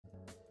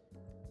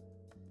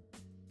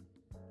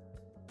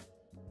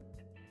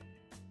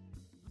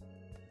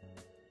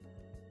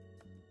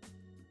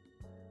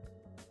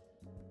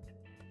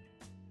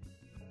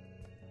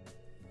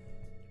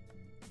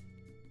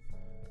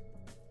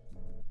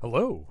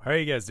Hello, how are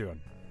you guys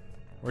doing?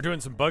 We're doing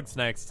some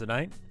Bugsnax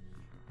tonight.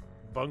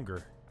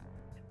 Bunger.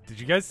 Did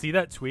you guys see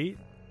that tweet?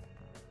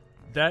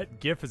 That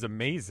GIF is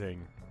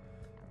amazing.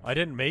 I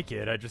didn't make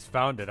it, I just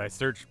found it. I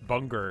searched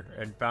Bunger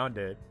and found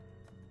it.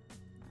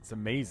 It's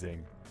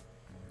amazing.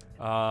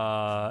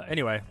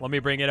 Anyway, let me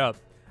bring it up.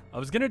 I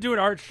was gonna do an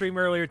art stream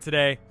earlier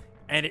today,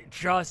 and it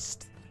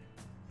just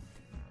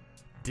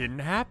didn't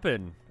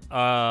happen.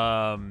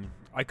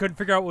 I couldn't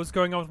figure out what was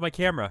going on with my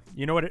camera.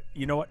 You know what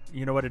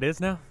it is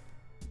now?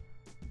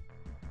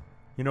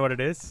 You know what it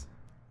is?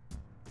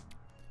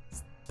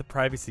 It's the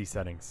privacy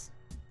settings.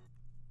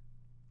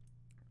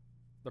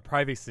 The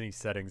privacy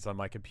settings on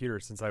my computer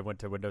since I went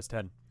to Windows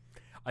 10.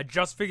 I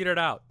just figured it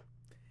out.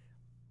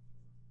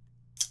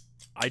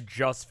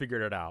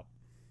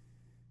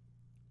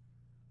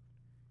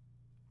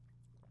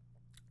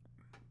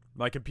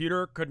 My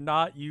computer could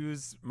not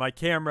use my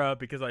camera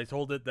because I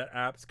told it that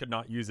apps could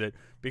not use it.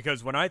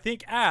 Because when I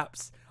think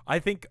apps, I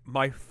think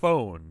my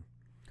phone.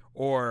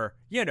 Or,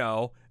 you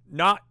know,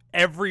 not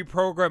every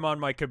program on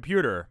my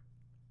computer.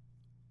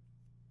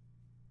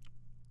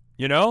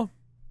 You know?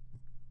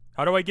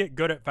 How do I get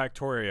good at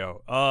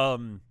Factorio?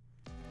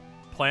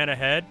 Plan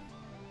ahead?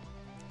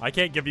 I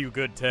can't give you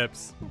good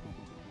tips.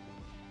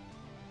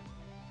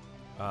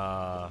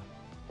 So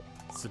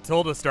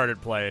Tilda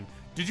started playing.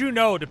 Did you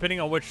know, depending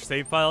on which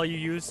save file you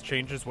use,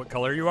 changes what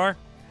color you are?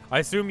 I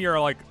assume you're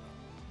like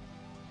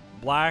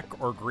black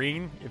or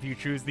green if you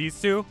choose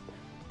these two.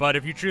 But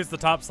if you choose the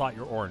top slot,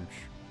 you're orange.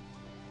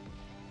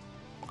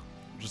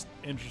 Just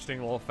interesting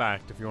little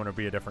fact if you want to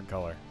be a different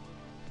color.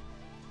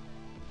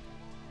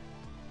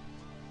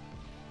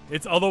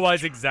 It's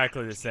otherwise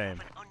exactly the same.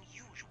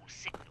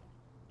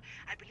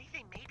 I believe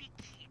they may be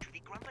key to the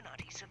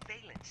Grumpinati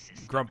surveillance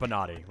system.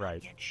 Grumpinati, right. I'm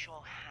not yet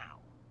sure how.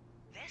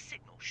 Their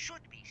signal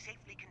should be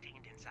safely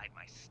contained inside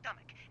my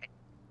stomach. And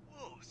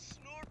whoa,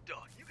 Snort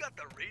Dog, you got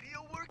the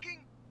radio working?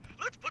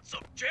 Let's put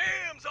some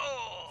jams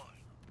on!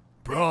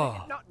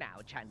 Bruh. Not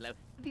now, Chandler.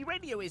 The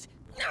radio is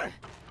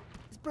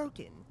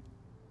broken.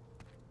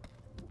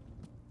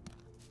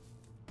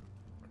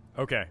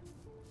 Okay.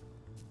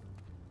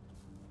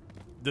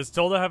 Does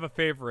Tilda have a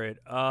favorite?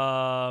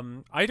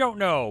 I don't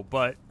know,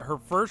 but her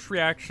first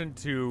reaction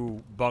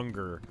to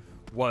Bunger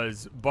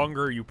was,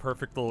 "Bunger, you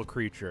perfect little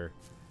creature."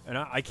 And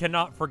I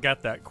cannot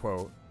forget that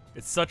quote.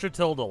 It's such a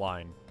Tilda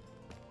line.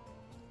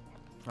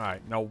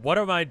 Alright, now what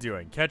am I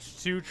doing?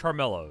 Catch 2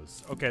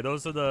 Charmellos. Okay,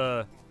 those are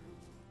the...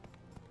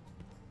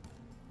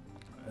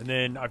 And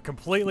then I've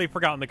completely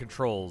forgotten the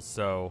controls,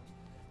 so...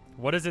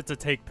 What is it to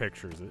take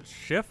pictures? Is it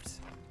shift?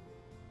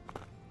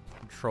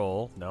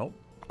 Control. Nope.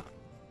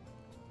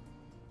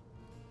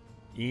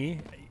 E,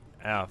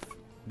 F.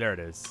 There it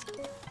is.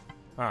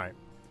 Alright.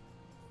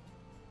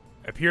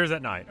 Appears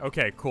at night.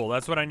 Okay, cool.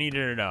 That's what I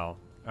needed to know.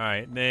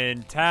 Alright, and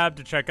then tab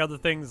to check other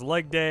things.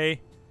 Leg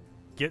day.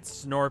 Get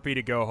Snorpy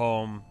to go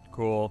home.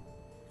 Cool.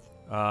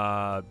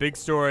 Big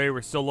story.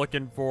 We're still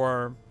looking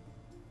for...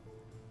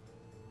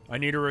 I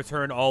need to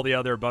return all the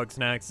other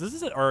Bugsnax. This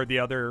is... Or the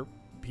other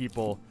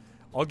people.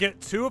 I'll get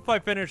 2 if I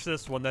finish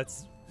this one.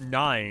 That's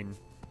 9.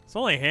 It's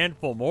only a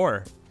handful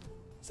more.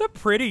 It's a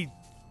pretty...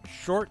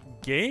 short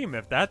game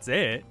if that's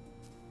it.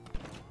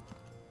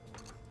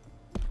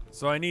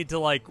 So I need to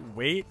like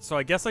wait. So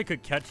I guess I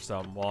could catch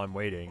some while I'm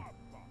waiting.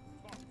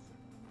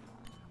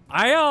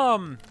 I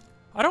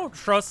don't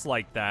trust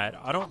like that.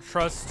 I don't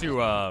trust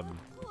to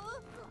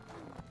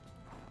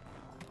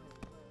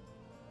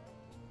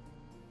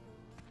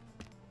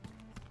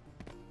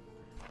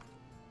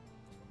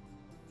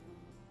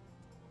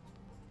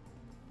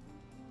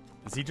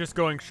Is he just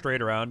going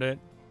straight around it?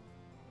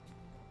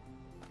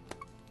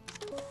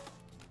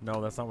 No,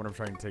 that's not what I'm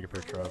trying to take a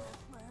picture of.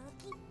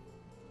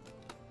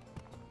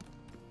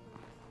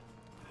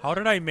 How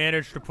did I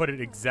manage to put it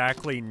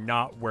exactly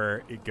not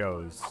where it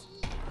goes?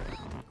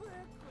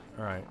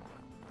 Alright.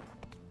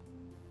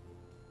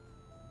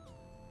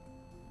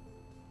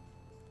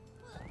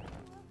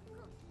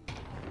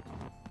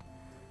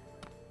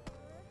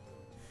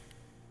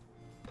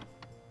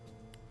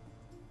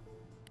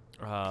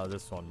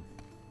 This one.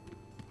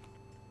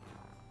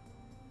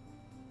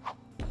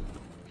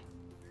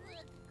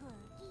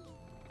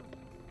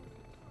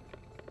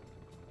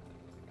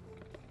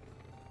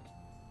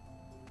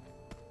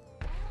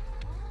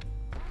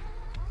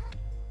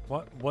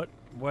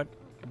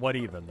 What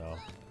even though?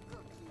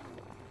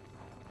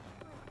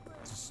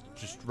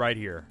 Just right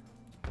here.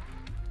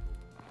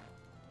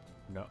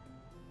 No.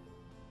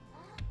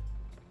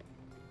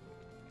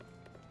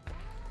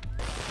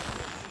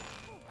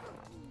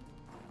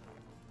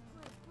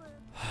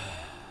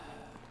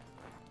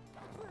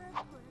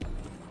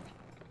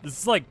 This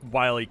is like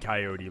Wile E.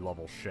 Coyote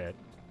level shit.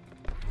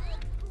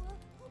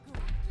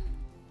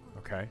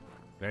 Okay,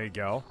 there you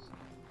go.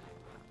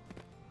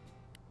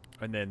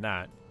 And then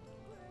that.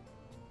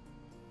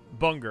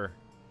 Bunger.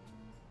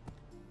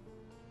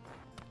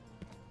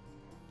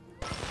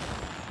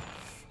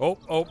 Oh,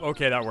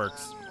 okay, that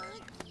works.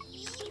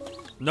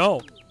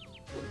 No.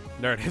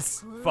 There it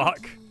is.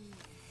 Fuck.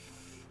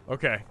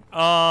 Okay.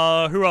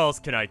 Who else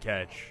can I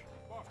catch?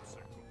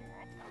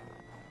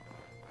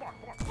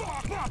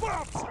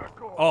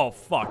 Oh,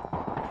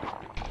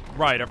 fuck.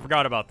 Right, I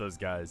forgot about those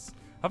guys.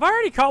 Have I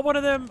already caught one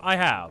of them? I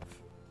have.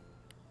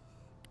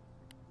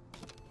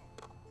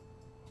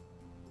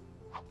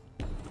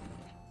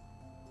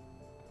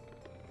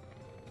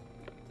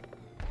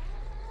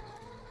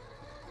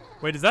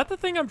 Wait, is that the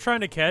thing I'm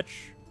trying to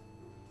catch?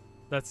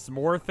 That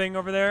s'more thing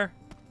over there?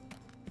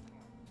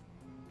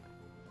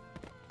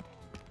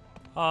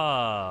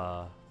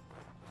 Ah.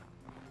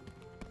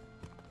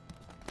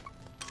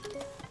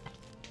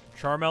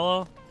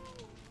 Charmello?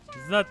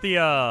 Isn't that the,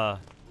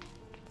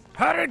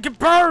 How did it get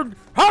burned?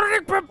 How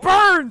did it get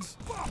burned?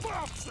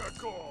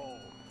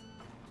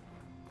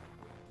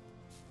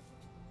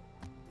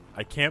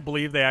 I can't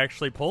believe they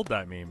actually pulled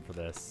that meme for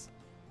this.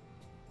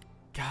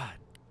 God.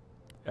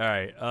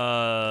 Alright,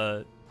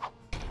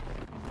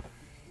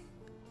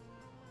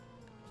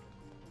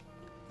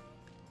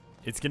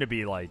 it's gonna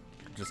be like,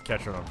 just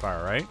catch it on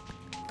fire, right?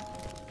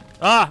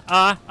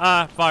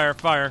 Fire,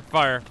 fire,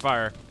 fire,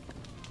 fire.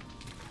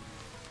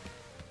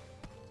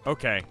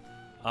 Okay.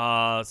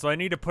 So I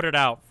need to put it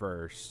out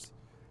first.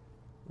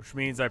 Which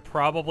means I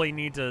probably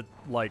need to,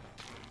 like...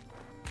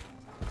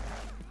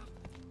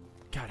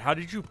 God, how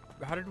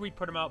did we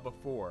put him out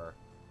before?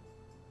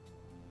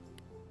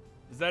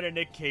 Is that a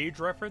Nick Cage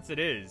reference? It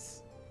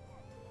is.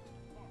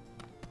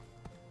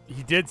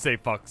 He did say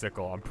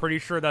fucksicle. I'm pretty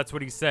sure that's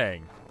what he's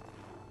saying.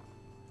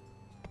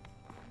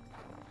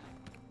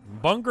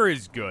 Bunker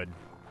is good.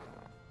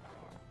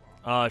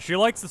 She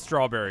likes the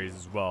strawberries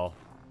as well.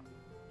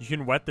 You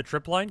can wet the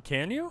trip line,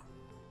 can you?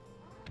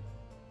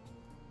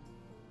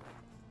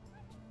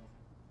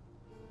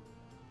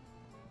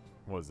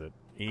 What was it?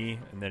 E,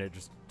 and then it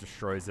just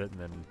destroys it, and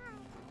then...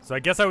 So I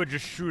guess I would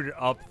just shoot it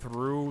up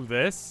through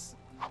this.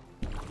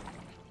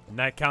 And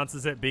that counts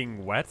as it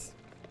being wet?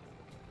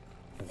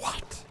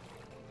 What?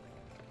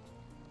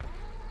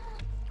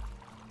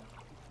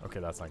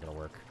 Okay, that's not gonna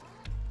work.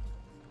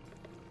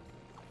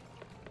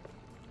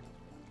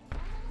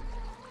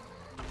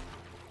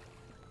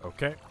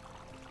 Okay.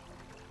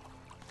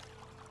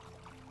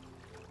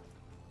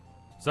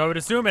 So I would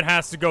assume it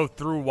has to go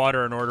through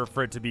water in order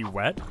for it to be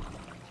wet.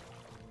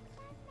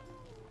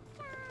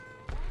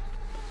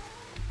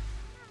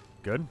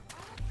 Good.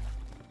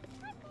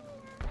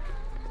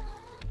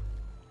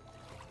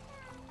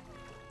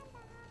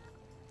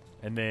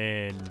 And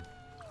then...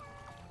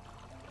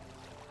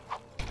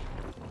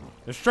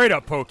 They're straight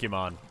up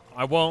Pokemon.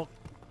 I won't...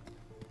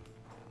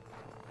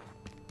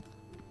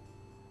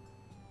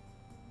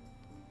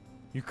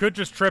 You could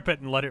just trip it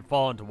and let it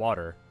fall into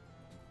water.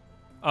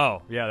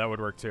 Oh, yeah, that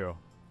would work too.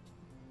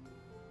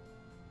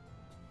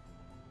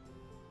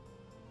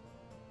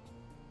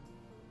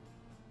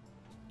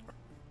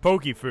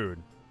 Poke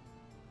food.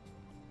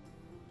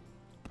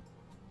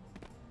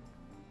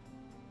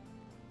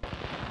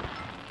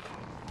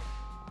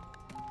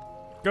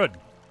 Good.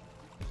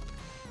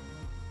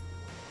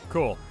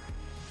 Cool.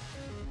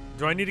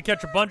 Do I need to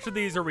catch a bunch of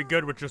these, or are we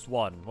good with just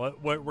one?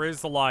 Where's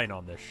the line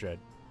on this shit?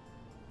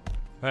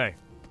 Hey.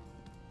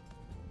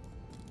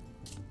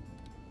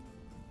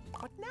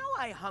 But now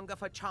I hunger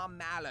for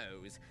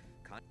charmallows.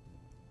 Can't...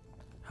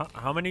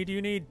 How many do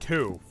you need?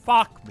 2.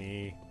 Fuck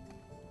me.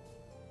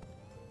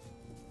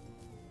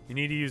 You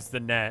need to use the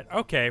net.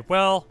 Okay,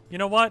 well, you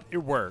know what? It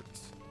worked.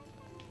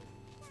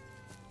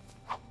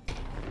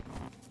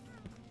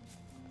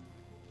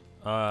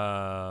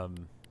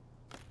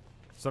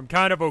 So I'm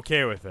kind of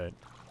okay with it.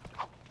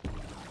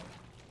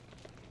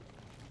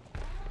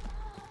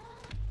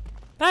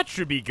 That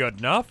should be good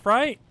enough,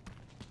 right?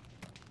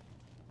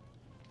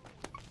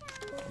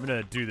 I'm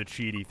gonna do the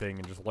cheaty thing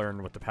and just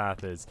learn what the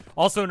path is.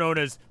 Also known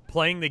as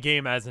playing the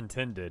game as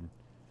intended.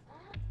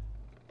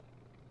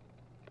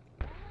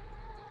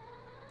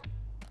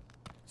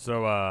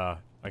 So, I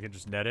can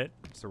just net it,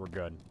 so we're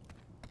good.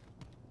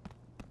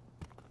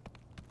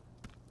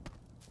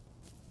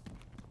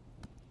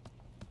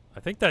 I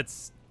think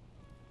that's...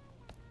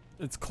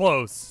 It's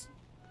close.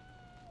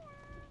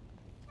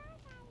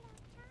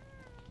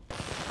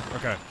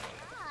 Okay.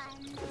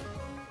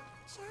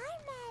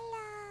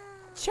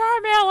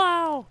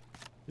 Charmello!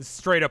 It's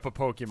straight up a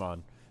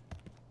Pokemon.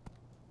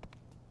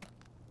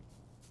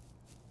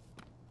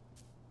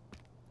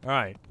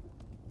 Alright.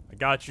 I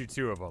got you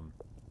 2 of them.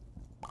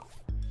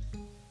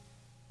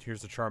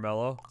 Here's the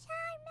Charmello.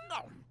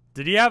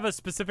 Did he have a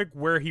specific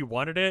where he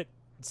wanted it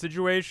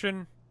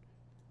situation?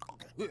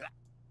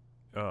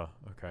 Oh,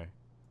 okay.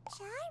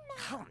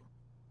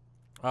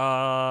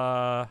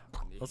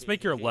 Let's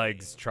make your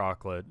legs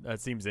chocolate. That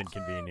seems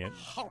inconvenient.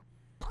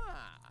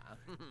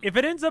 If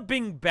it ends up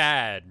being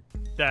bad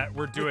that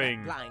we're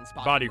doing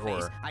body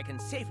horror. I can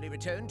safely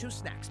return to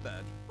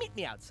Snacksburg. Meet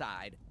me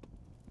outside.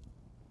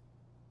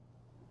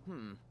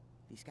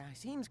 The sky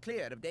seems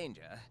cleared of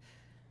danger.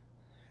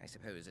 I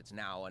suppose it's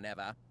now or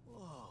never.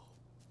 Whoa.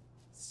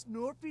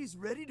 Snorpy's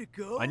ready to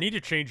go? I need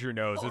to change your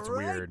nose. It's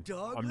weird.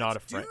 Dog, I'm not a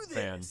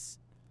fan.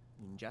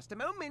 In just a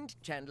moment,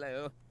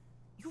 Chandler.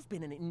 You've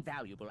been an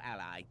invaluable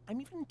ally. I'm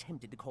even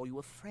tempted to call you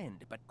a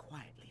friend, but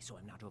quietly so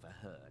I'm not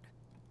overheard.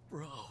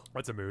 Bro,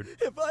 What's a mood?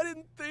 if I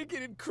didn't think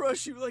it'd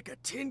crush you like a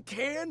tin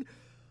can,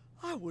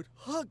 I would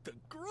hug the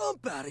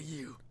grump out of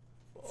you.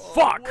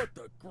 Fuck! Oh, what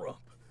the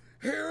grump?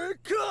 Here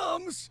it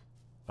comes!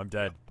 I'm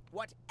dead.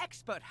 What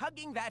expert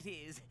hugging that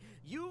is.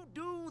 You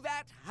do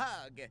that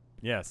hug.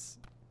 Yes.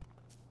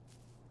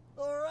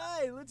 All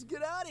right, let's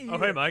get out of here. Oh,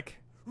 hey, Mike.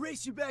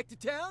 Race you back to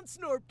town,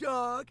 Snorp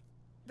Dog.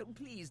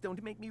 Please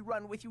don't make me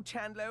run with you,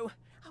 Chandlo.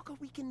 I'll go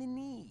weaken the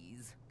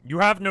knees. You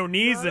have no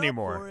knees Not up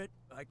anymore. for it.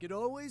 I could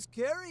always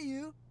carry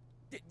you.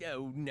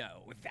 Oh,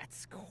 no,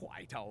 that's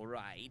quite all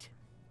right.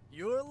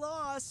 Your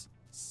loss.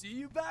 See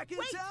you back in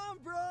Wait, town,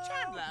 bro.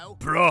 Chandlo.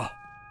 Bruh.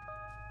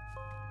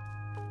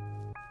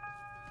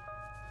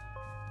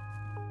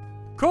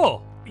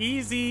 Cool.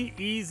 Easy,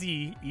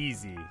 easy,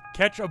 easy.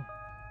 Catch a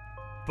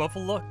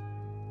buffalo.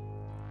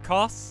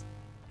 Cost?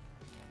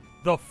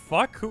 The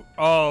fuck? Who?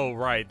 Oh,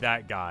 right,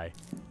 that guy.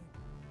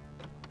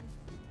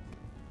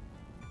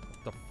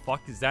 The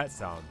fuck is that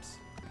sound?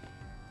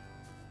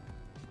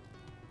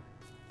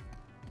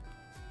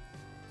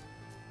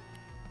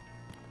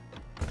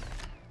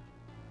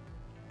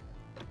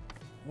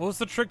 What was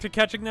the trick to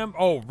catching them?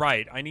 Oh,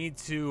 right. I need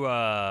to,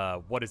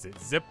 what is it?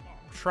 Zip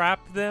trap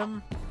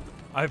them?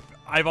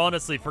 I've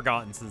honestly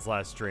forgotten since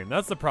last stream.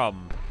 That's the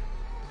problem.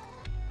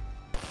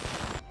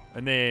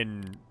 And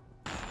then...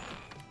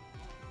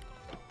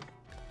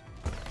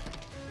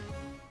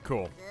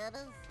 Cool.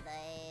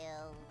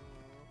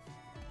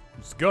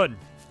 It's good.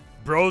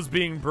 Bros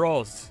being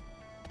bros.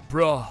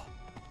 Bruh.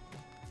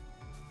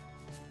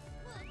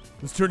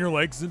 Let's turn your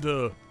legs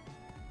into...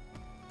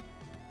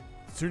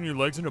 Let's turn your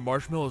legs into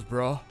marshmallows,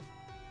 bruh.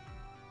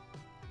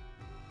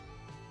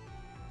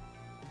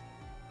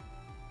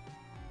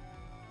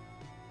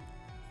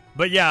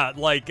 But yeah,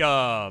 like,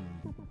 I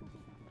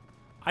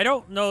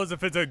don't know as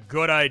if it's a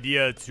good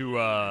idea to,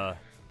 Oh,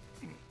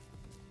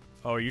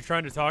 are you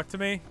trying to talk to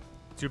me?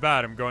 Too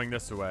bad, I'm going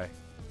this way.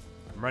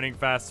 I'm running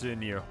faster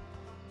than you.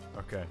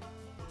 Okay.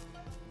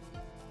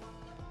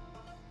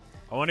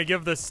 I want to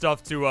give this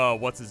stuff to,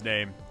 what's his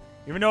name?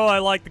 Even though I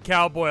like the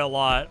cowboy a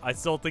lot, I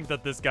still think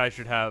that this guy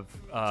should have,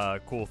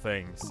 cool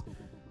things.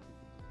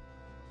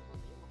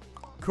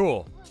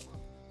 Cool.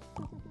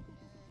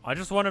 I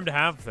just want him to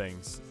have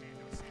things.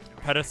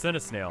 Pet a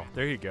snail.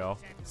 There you go.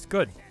 It's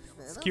good.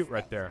 It's cute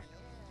right there.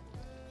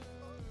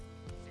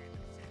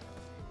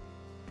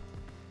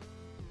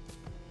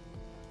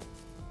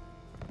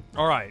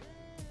 Alright.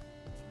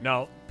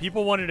 Now,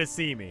 people wanted to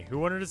see me. Who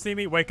wanted to see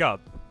me? Wake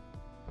up.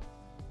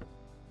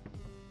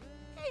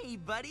 Hey,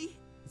 buddy.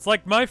 It's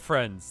like my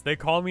friends. They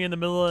call me in the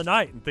middle of the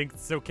night and think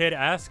it's okay to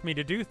ask me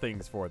to do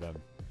things for them.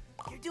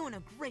 You're doing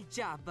a great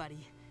job,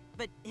 buddy.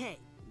 But hey,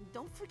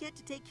 don't forget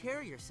to take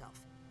care of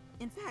yourself.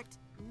 In fact,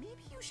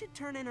 maybe you should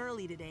turn in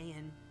early today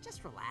and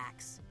just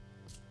relax.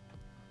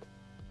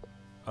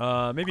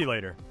 Maybe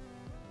later.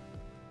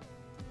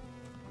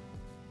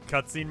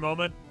 Cutscene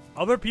moment.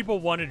 Other people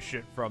wanted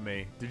shit from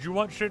me. Did you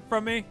want shit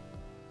from me?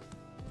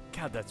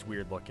 God, that's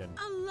weird looking.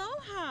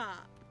 Aloha!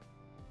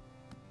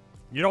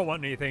 You don't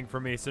want anything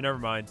from me, so never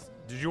mind.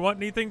 Did you want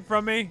anything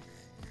from me?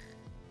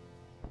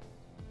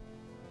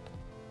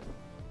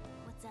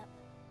 What's up?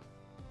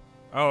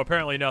 Oh,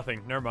 apparently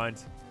nothing. Never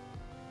mind.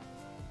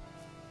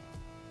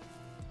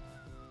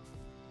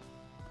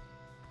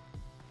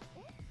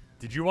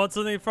 Did you want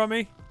something from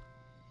me?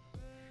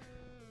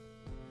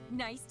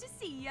 Nice to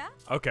see ya.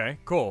 Okay,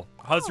 cool.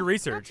 How's your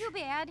research? Not too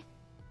bad.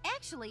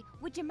 Actually,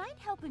 would you mind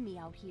helping me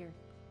out here?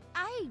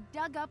 I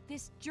dug up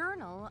this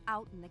journal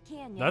out in the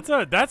canyon.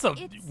 That's a.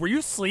 It's, were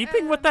you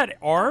sleeping with that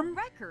arm? A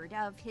record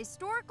of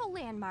historical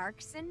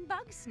landmarks and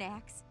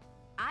Bugsnax.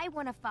 I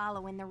want to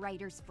follow in the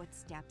writer's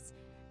footsteps.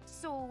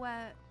 So,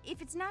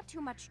 if it's not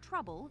too much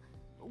trouble,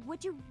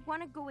 would you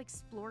want to go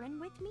exploring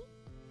with me?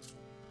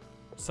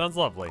 Sounds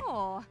lovely.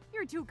 Oh,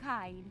 you're too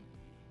kind.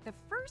 The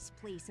first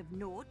place of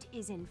note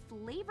is in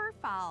Flavor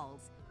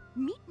Falls.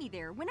 Meet me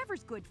there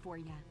whenever's good for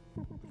you.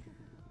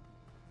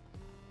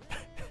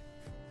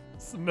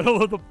 It's the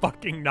middle of the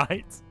fucking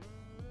night.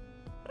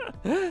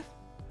 Hey.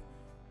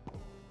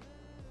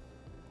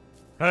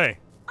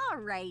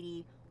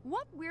 Alrighty.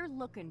 What we're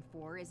looking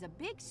for is a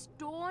big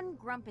stone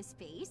grumpus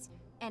face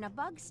and a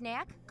bug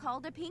snack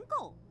called a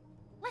pinkle.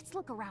 Let's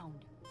look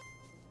around.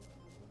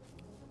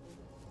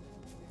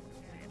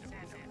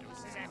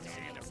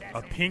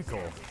 A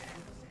pinkle.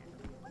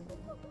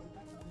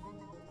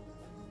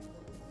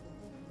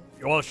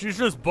 Well, she's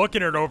just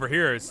booking it over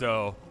here,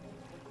 so.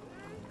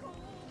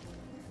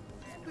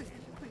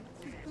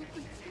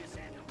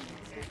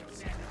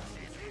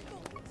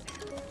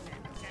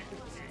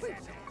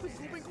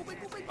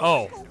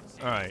 Oh,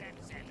 all right.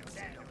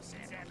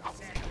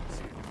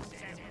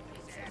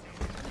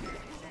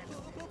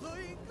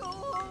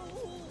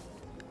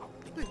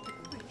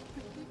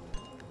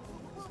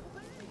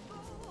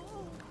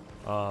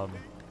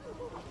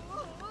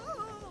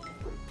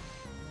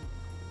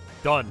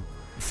 Done.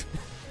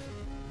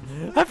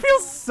 That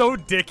feels so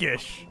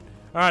dickish.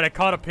 All right, I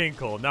caught a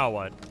pinkle. Now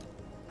what?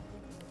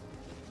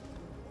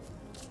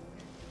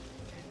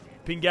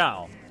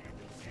 Pingal.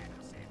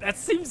 That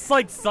seems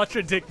like such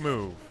a dick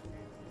move.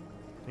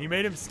 He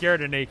made him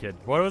scared and naked.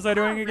 What was I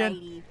doing again?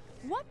 Alrighty.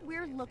 What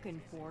we're looking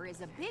for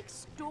is a big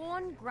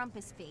stone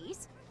grumpus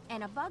face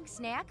and a bug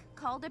snack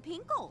called a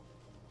pinkle.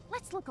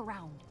 Let's look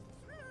around.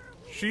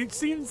 She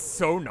seems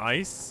so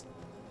nice.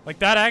 Like,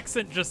 that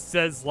accent just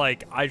says,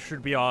 like, I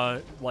should be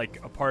on,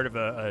 like, a part of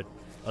a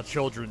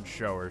children's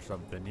show or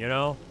something, you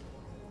know?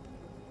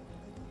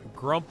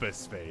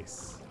 Grumpus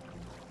face.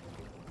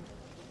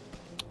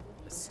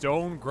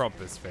 Stone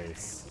grumpus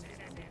face.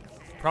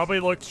 Probably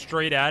looked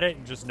straight at it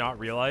and just not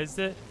realized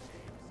it.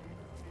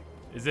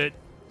 Is it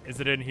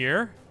in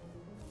here?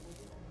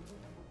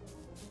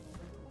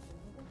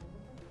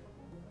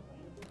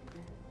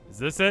 Is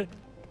this it?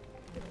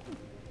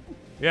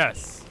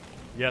 Yes.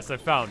 Yes, I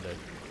found it.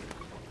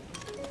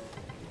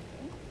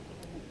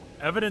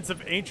 Evidence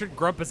of ancient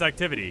grumpus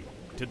activity.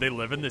 Did they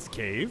live in this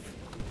cave?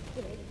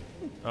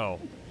 Oh.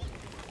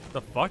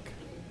 The fuck?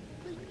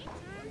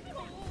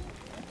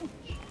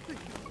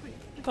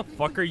 What the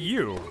fuck are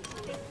you?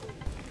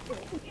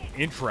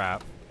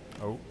 Entrap.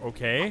 Oh,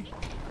 okay.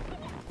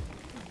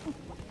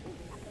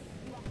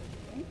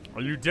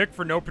 Are you dick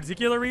for no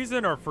particular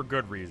reason or for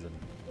good reason?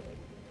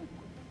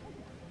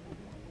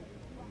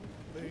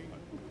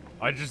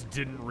 I just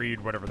didn't read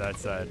whatever that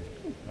said.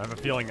 I have a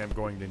feeling I'm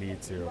going to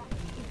need to.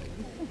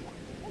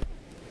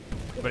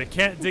 But it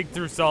can't dig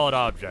through solid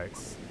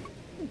objects.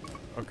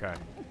 Okay.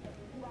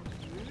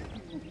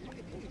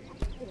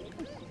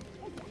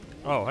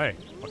 Oh, hey.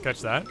 I'll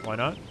catch that. Why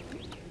not?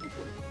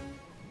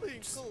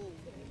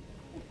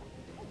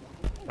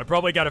 I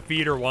probably got to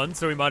feed her one,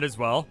 so we might as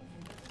well.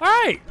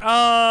 Alright,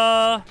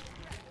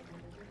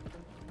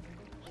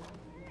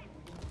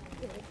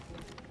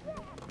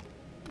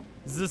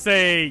 is this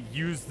a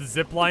use the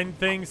zipline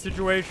thing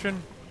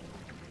situation?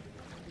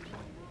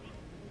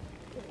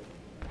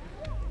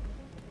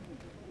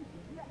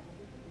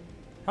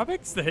 How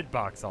big's the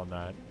hitbox on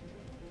that?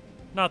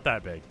 Not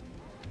that big.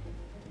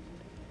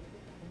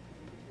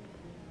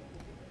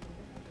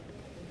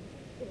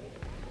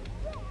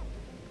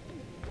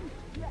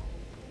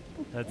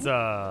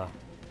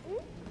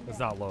 That's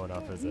not low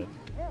enough, is it?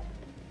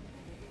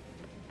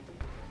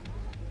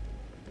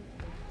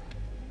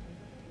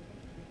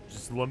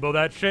 Just limbo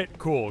that shit?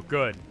 Cool,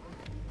 good.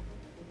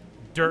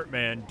 Dirt,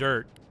 man,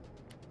 dirt.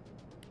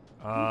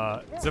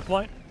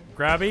 Zipline?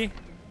 Grabby?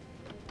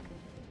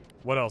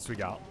 What else we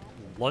got?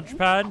 Lunch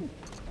pad?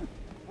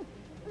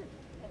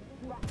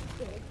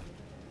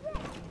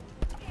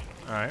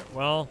 Alright,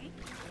 well.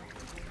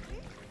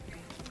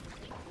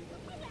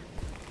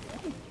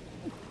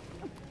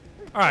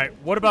 Alright,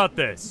 what about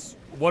this?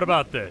 What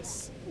about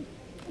this?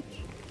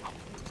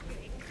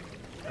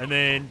 And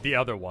then the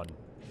other one.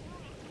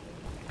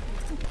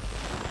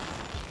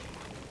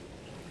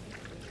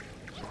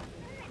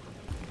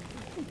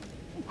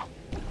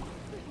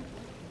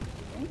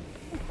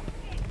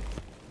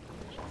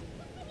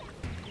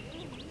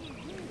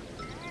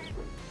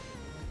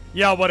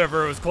 Yeah,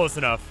 whatever, it was close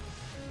enough.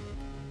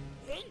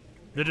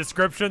 The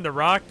description, the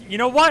rock. You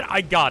know what?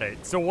 I got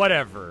it, so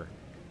whatever.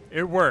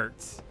 It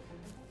worked.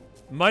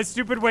 My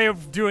stupid way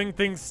of doing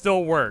things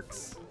still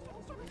works.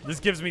 This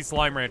gives me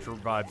Slime Rancher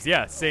vibes.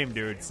 Yeah, same,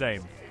 dude,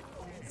 same.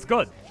 It's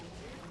good.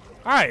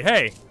 Alright,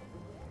 hey.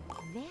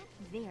 That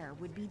there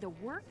would be the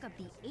work of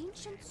the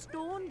ancient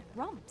stone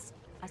grumps,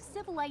 a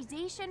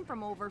civilization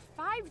from over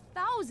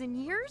 5,000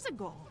 years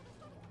ago.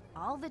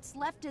 All that's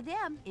left of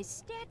them is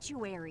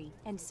statuary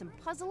and some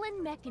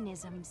puzzling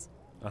mechanisms.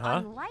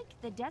 Unlike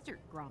the desert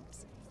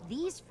grumps,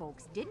 these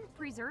folks didn't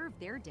preserve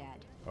their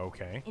dead.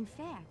 Okay. In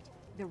fact,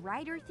 the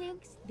writer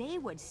thinks they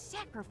would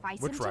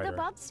sacrifice Which him to writer? the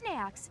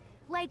Bugsnax,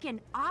 like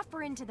an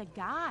offering to the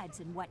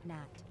gods and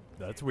whatnot.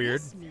 That's weird.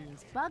 This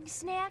means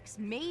Bugsnax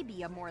may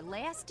be a more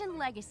lasting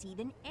legacy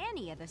than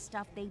any of the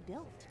stuff they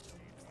built.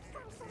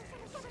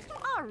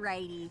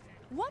 Alrighty,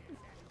 what?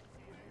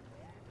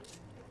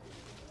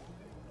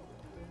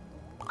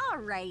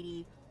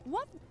 Alrighty,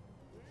 what?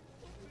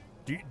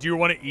 Do you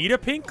want to eat a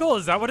pinkle?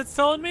 Is that what it's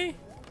telling me?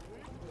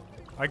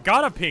 I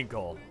got a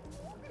pinkle.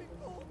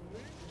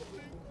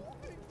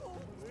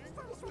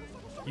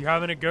 You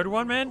having a good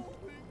one, man?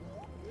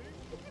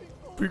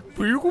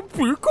 Pinkle,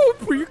 pinkle,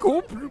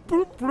 pinkle,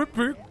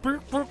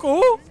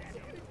 pinkle.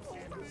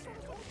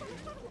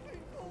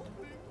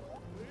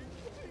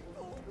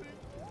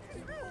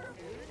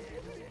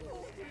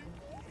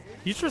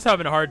 He's just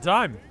having a hard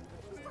time.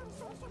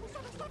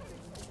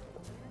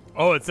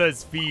 Oh, it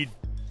says feed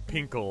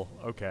pinkle.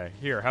 Okay,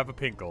 here, have a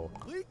pinkle.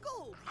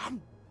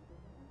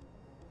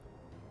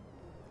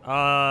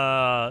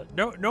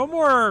 No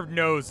more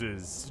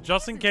noses,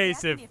 just in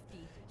case if.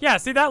 Yeah,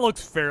 see, that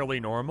looks fairly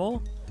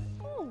normal.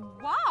 Oh,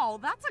 wow,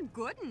 that's a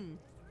good one.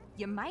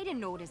 You might have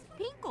noticed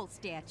pinkle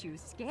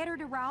statues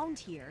scattered around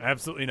here.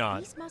 Absolutely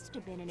not. These must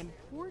have been an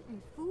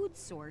important food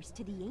source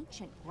to the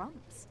ancient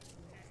grumps.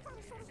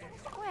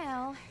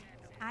 Well,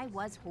 I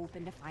was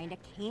hoping to find a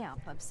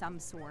camp of some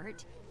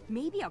sort.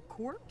 Maybe a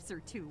corpse or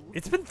two.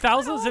 It's been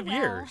thousands of well,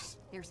 years.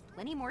 There's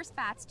plenty more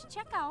spots to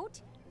check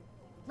out.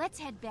 Let's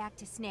head back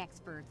to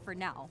Snacksburg for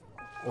now.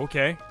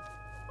 Okay.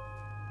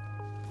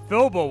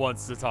 Philbo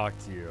wants to talk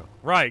to you.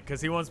 Right, because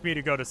he wants me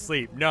to go to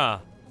sleep. Nah.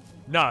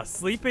 Nah,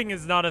 sleeping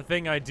is not a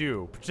thing I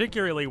do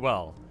particularly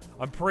well.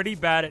 I'm pretty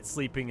bad at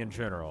sleeping in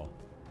general.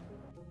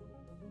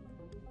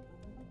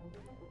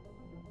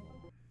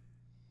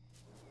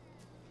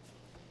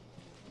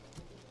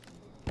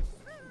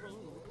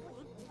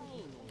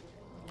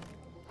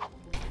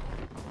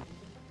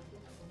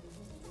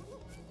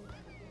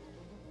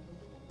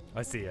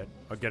 I see it.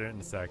 I'll get it in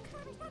a sec.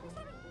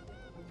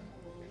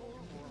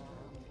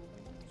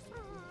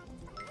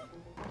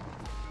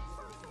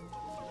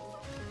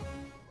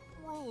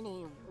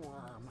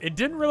 It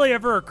didn't really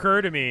ever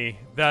occur to me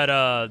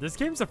that this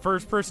game's a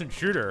first-person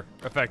shooter,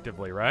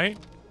 effectively, right?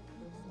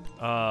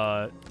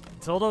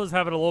 Tilda's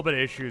having a little bit of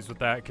issues with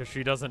that because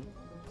she doesn't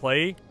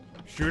play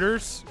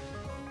shooters.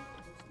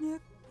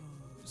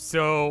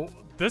 So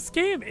this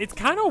game, it's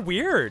kind of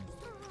weird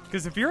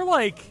because if you're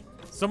like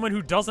someone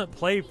who doesn't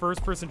play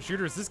first-person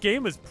shooters, this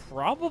game is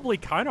probably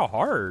kind of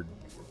hard,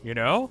 you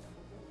know?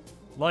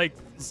 Like,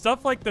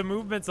 stuff like the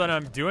movements that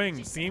I'm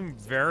doing seem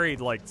very,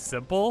 like,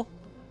 simple,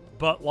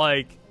 but,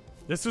 like,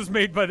 this was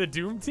made by the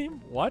Doom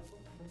team? What?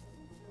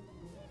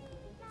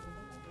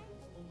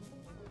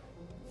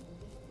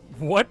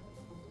 What?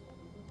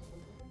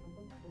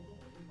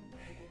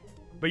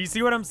 But you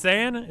see what I'm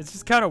saying? It's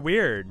just kind of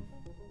weird.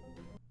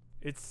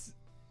 It's...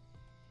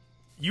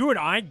 You and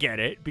I get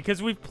it,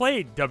 because we've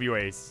played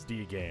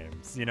WASD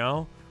games, you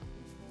know?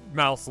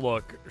 Mouse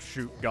look,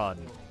 shoot gun,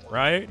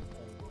 right?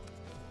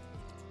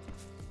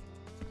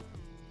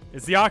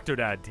 It's the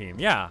Octodad team.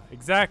 Yeah,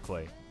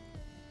 exactly.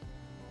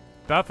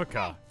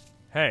 Beffica.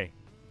 Hey.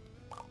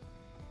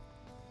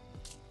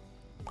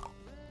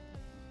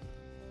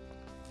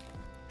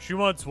 She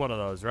wants one of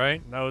those, right?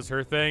 That was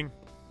her thing.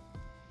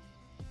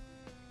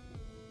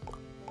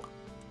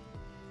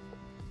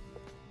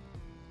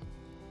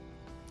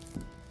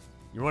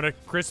 You want a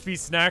crispy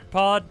snack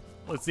pod?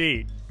 Let's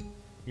eat.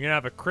 You can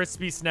have a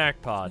crispy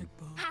snack pod.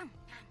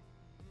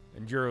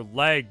 And your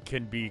leg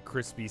can be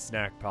crispy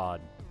snack pod.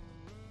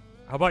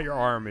 How about your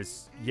arm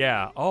is...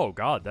 Yeah. Oh,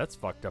 God, that's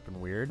fucked up and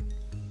weird.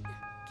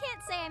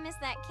 Can't say I miss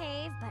that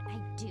cave, but I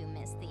do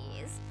miss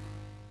these.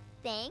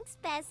 Thanks,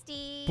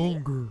 bestie.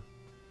 Boonger.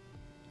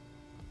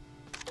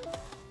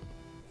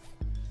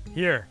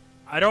 Here.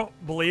 I don't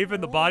believe in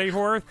the body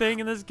horror thing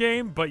in this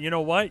game, but you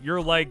know what? Your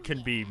leg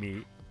can be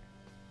meat.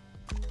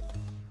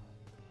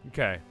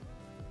 Okay.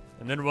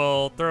 And then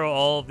we'll throw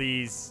all of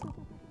these...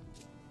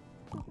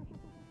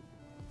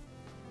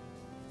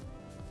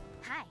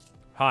 Hi.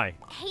 Hi.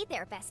 Hey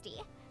there,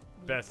 bestie.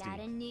 Bestie. Got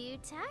a new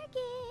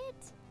target.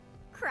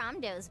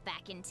 Cromdo's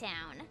back in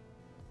town.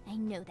 I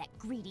know that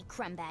greedy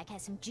crumbag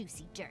has some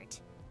juicy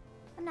dirt.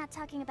 I'm not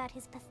talking about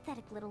his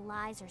pathetic little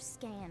lies or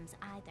scams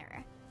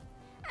either.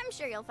 I'm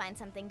sure you'll find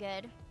something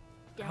good.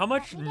 Don't How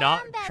much let me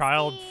not down, bestie.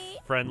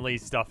 child-friendly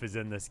stuff is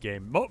in this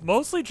game?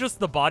 Mostly just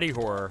the body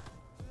horror.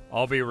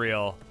 I'll be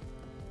real.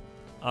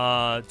 Do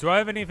I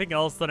have anything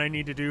else that I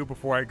need to do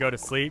before I go to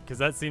sleep? Because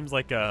that seems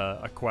like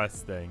a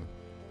quest thing.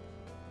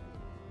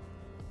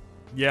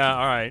 Yeah,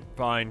 alright,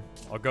 fine.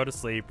 I'll go to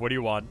sleep. What do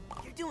you want?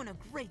 You're doing a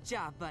great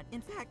job, but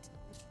in fact...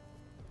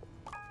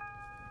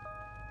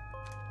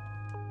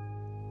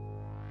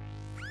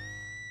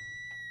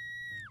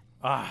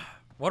 Ah,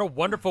 what a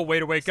wonderful way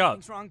to wake up.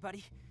 Something's wrong,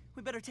 buddy.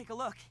 We better take a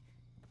look.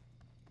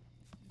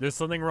 There's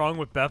something wrong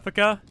with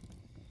Beffica?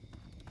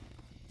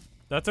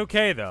 That's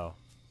okay, though.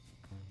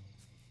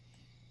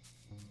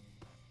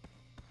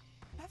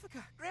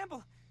 Beffica,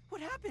 Gramble,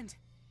 what happened?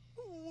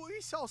 We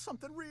saw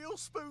something real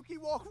spooky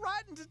walk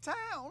right into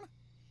town.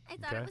 I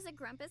thought it was a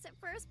grumpus at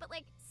first, but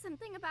like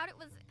something about it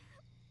was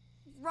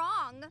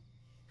wrong.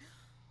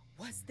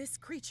 Was this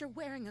creature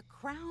wearing a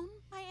crown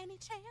by any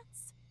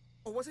chance?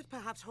 Or was it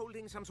perhaps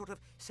holding some sort of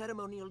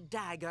ceremonial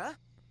dagger?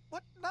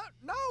 What?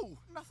 No,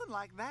 nothing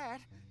like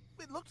that.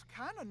 It looked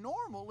kind of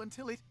normal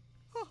until it...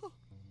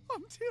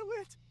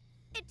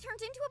 It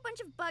turned into a bunch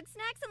of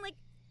Bugsnax and like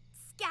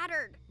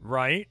scattered.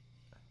 Right?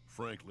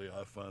 Frankly,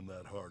 I find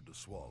that hard to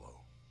swallow.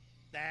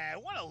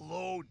 What a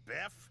load,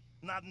 Biff.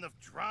 Not enough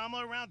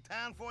drama around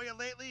town for you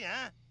lately,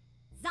 huh?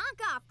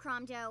 Zonk off,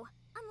 Cromdo.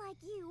 Unlike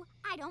you,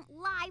 I don't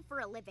lie for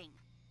a living.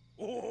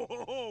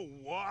 Oh,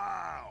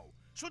 wow.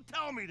 So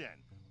tell me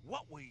then,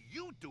 what were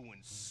you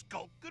doing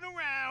skulking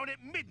around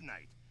at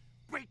midnight?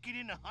 Breaking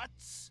into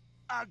huts?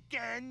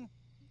 Again?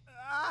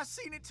 I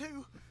seen it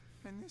too.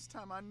 And this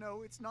time I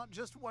know it's not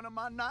just one of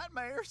my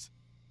nightmares.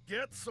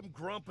 Get some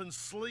grumpin'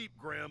 sleep,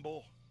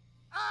 Gramble.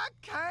 I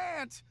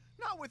can't.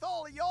 Not with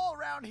all of y'all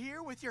around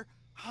here with your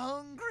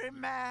hungry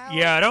mouths.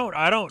 Yeah,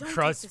 I don't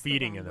trust take this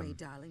feeding the in wrong them. way,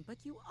 darling, but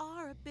you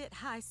are a bit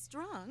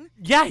high-strung.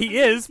 Yeah, he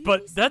is,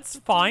 but that's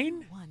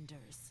fine.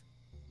 Wonders.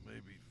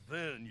 Maybe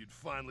then you'd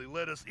finally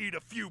let us eat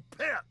a few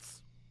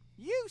pets.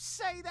 You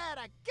say that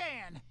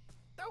again.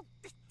 Oh,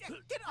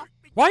 get off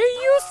me. Why are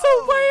you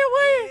so way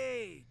away?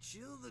 Hey,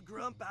 chill the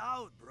grump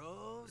out,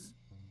 bros.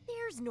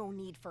 There's no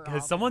need for all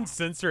Has someone that.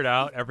 censored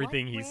out If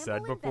everything what he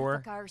said Bramble and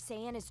before? Beffica are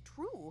saying is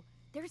true.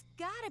 There's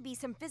gotta be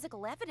some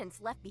physical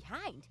evidence left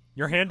behind.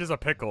 Your hand is a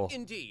pickle.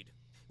 Indeed.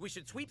 We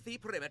should sweep the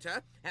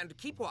perimeter and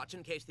keep watch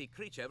in case the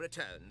creature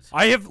returns.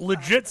 I have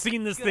legit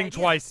seen this Good thing idea.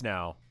 twice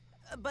now.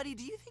 Buddy,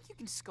 do you think you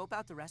can scope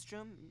out the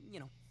restroom?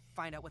 You know,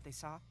 find out what they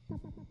saw?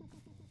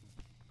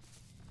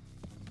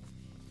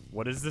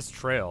 What is this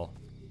trail?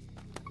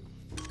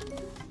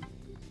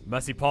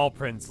 Messy paw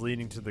prints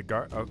leading to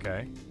the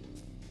okay.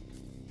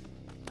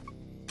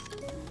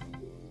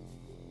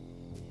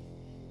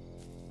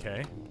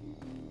 Okay.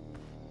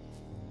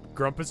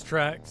 Grumpus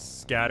tracks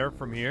scatter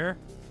from here.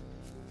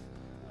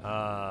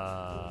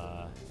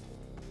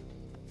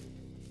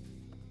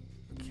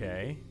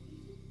 Okay.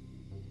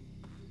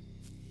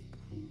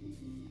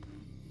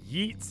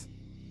 Yeet.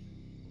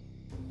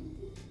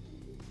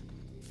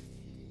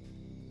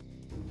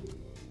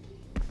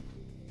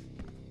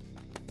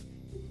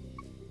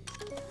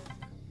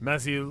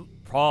 Messy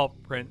paw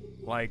print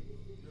like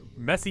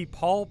messy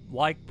paw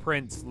like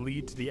prints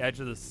lead to the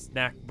edge of the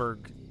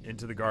snackberg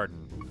into the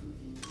garden.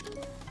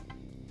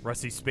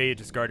 Rusty spade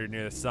discarded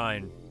near the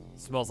sign.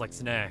 Smells like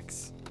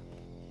snacks.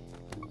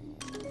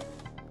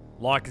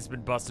 Lock has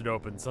been busted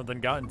open.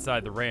 Something got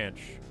inside the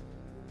ranch.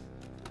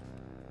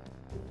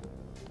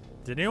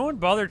 Did anyone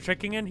bother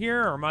checking in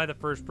here, or am I the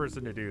first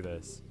person to do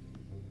this?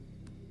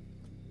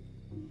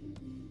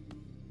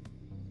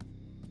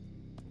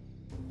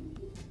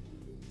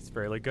 He's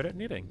fairly good at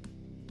knitting.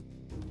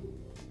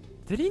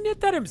 Did he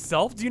knit that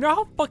himself? Do you know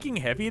how fucking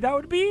heavy that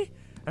would be?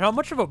 And how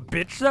much of a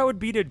bitch that would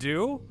be to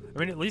do? I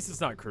mean, at least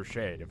it's not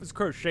crocheted. If it was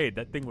crocheted,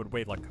 that thing would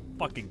weigh like a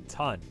fucking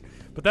ton.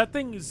 But that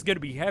thing is gonna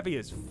be heavy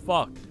as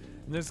fuck.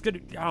 And there's gonna,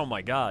 oh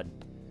my god.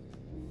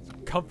 It's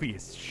comfy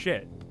as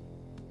shit.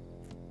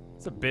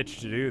 It's a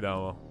bitch to do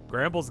though.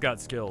 Gramble's got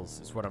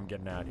skills, is what I'm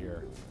getting at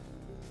here.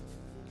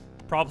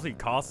 Probably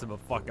cost him a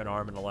fucking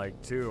arm and a leg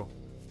too.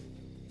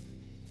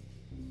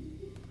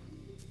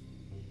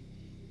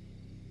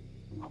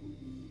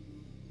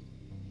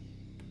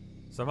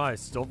 Somehow I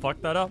still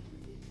fucked that up.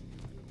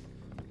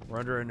 We're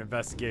under an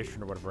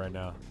investigation or whatever right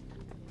now.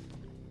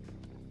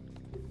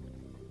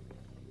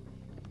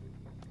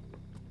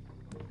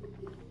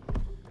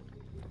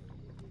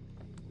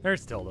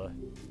 There's Tilda.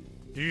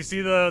 Did you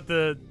see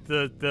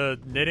the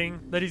knitting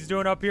that he's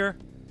doing up here?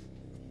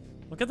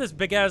 Look at this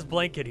big ass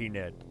blanket he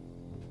knit.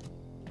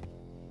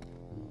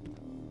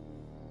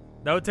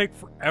 That would take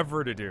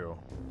forever to do.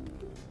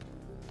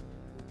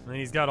 And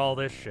he's got all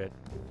this shit.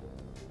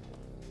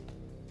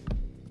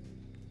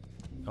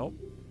 Oh.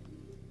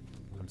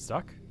 I'm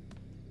stuck?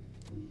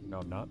 No,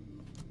 I'm not.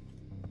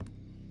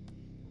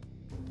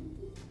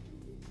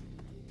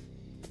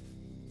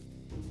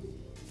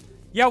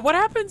 Yeah, what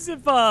happens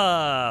if,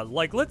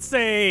 like, let's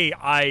say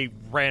I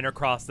ran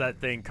across that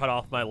thing, cut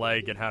off my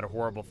leg, and had a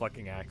horrible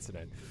fucking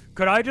accident.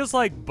 Could I just,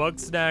 like,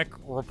 Bugsnax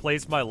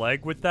replace my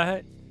leg with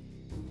that?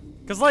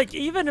 Because, like,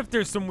 even if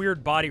there's some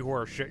weird body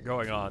horror shit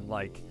going on,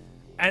 like,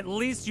 at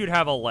least you'd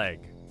have a leg.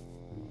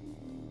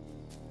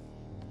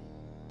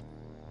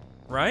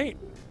 Right?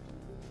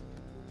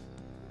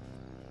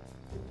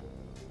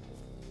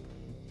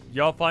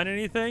 Y'all find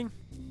anything?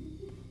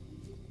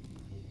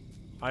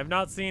 I've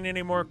not seen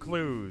any more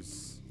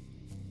clues.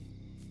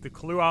 The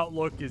clue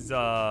outlook is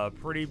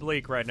pretty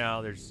bleak right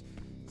now. There's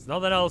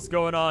nothing else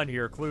going on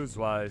here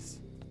clues-wise.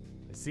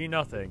 I see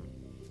nothing.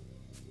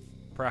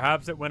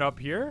 Perhaps it went up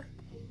here?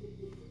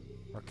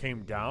 Or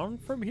came down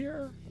from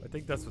here? I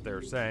think that's what they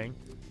were saying.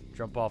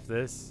 Jump off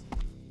this.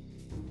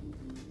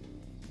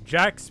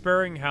 Jack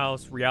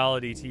Sparringhouse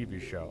reality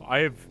TV show. I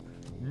have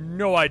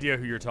no idea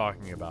who you're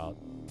talking about.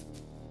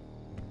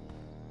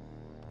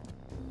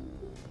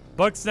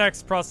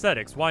 Bugsnax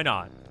prosthetics, why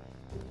not?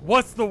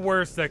 What's the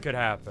worst that could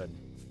happen?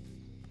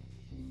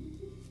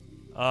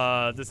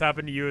 This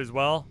happened to you as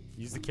well?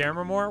 Use the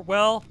camera more?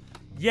 Well,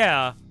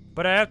 yeah,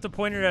 but I have to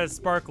point it at a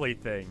sparkly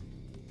thing.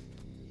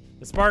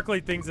 The sparkly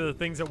things are the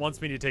things it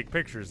wants me to take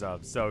pictures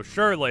of, so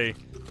surely,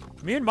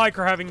 me and Mike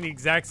are having the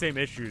exact same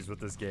issues with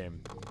this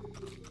game.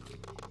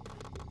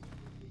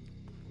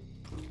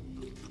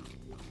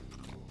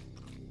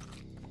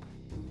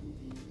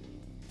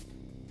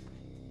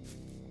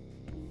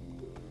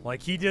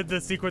 Like, he did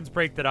the sequence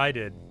break that I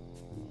did.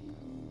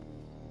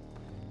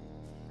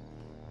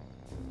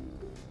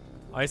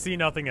 I see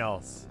nothing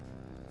else.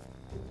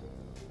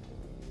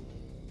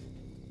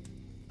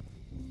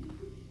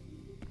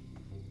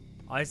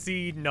 I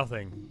see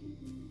nothing.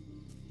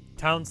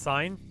 Town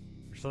sign?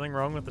 There's something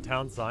wrong with the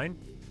town sign?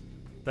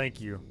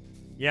 Thank you.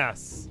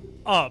 Yes.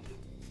 Up.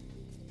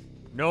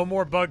 No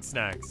more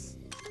Bugsnax.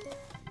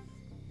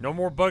 No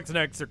more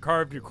Bugsnax are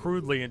carved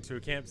crudely into a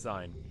camp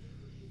sign.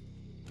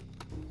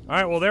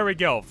 Alright, well, there we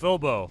go.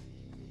 Filbo.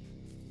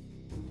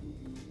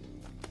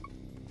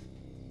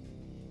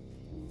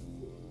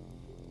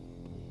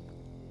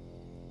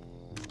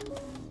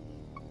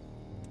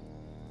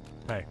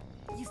 Hey.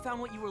 You found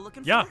what you were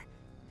looking Yeah. for?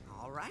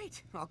 All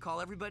right, I'll call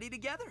everybody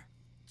together.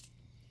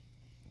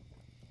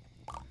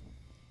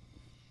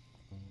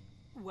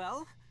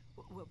 Well,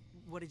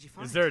 what did you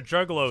find? Is there a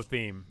Juggalo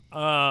theme?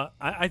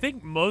 I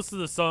think most of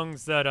the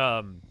songs that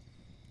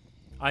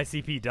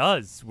ICP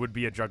does would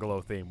be a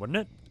Juggalo theme, wouldn't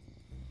it?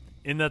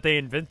 In that they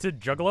invented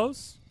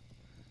Juggalos?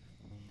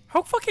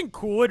 How fucking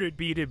cool would it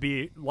be to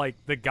be,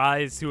 like, the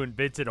guys who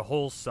invented a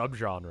whole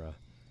subgenre?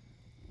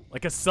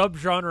 Like, a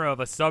subgenre of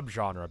a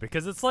subgenre.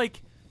 Because it's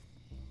like...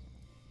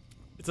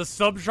 It's a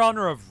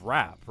subgenre of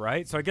rap,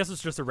 right? So I guess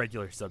it's just a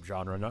regular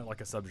subgenre, not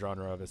like a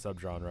subgenre of a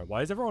subgenre.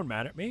 Why is everyone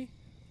mad at me?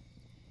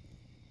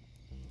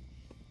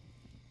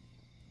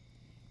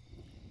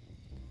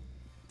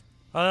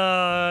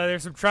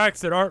 There's some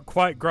tracks that aren't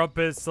quite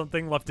grumpus.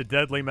 Something left a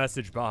deadly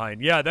message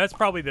behind. Yeah, that's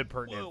probably the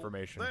pertinent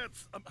information.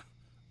 That's...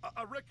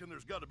 I reckon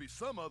there's got to be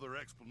some other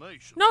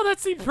explanation. No,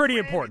 that seems pretty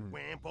important.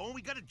 Wampo,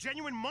 we got a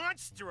genuine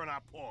monster on our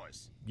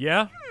paws.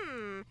 Yeah?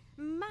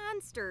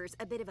 Monster's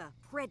a bit of a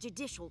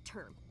prejudicial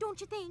term,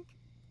 don't you think?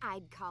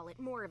 I'd call it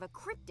more of a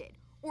cryptid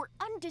or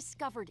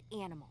undiscovered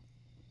animal.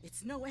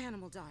 It's no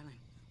animal,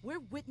 darling. We're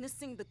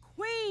witnessing the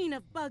queen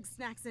of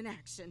Bugsnax in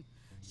action.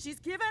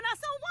 She's given us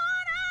a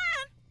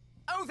warning!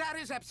 Oh, that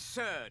is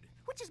absurd.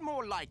 Which is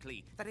more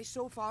likely, that a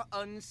so far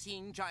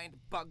unseen giant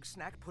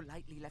Bugsnax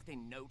politely left a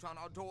note on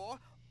our door?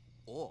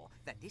 Or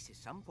that this is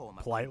some form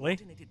of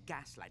coordinated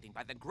gaslighting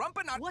by the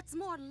Grumpernut? What's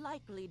more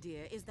likely,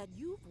 dear, is that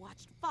you've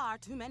watched far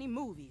too many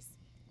movies.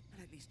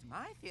 But at least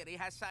my theory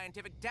has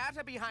scientific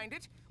data behind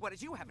it,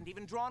 whereas you haven't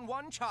even drawn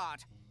one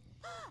chart.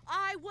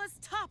 I was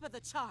top of the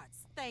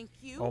charts, thank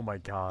you. Oh my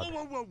god.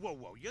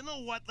 Whoa. You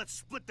know what? Let's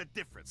split the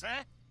difference,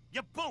 huh?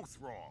 You're both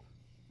wrong.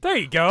 There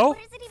you go.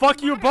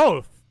 Fuck you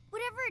both.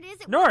 Whatever it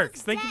is, it Narks,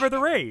 thank you for the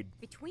raid.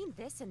 Between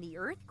this and the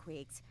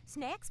earthquakes,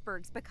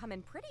 Snacksburg's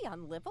becoming pretty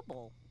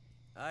unlivable.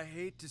 I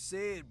hate to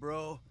say it,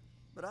 bro,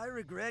 but I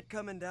regret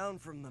coming down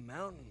from the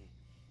mountain.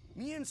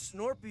 Me and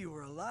Snorpy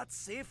were a lot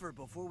safer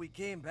before we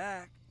came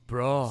back.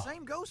 Bro.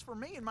 Same goes for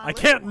me and my I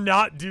can't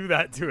not do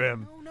that to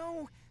him.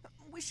 No.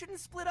 We shouldn't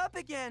split up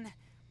again.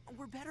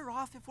 We're better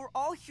off if we're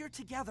all here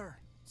together.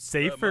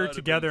 Safer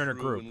together in a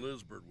group. When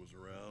Lisbeth was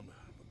around,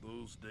 but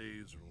those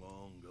days are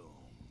long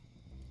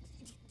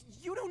gone.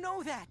 You don't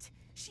know that.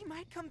 She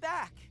might come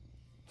back.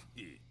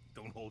 Yeah,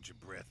 don't hold your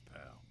breath,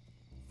 pal.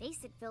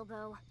 Face it,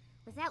 Bilbo.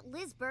 Without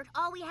Lisbeth,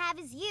 all we have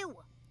is you.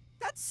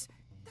 That's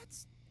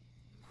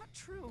not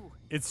true.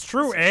 It's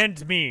true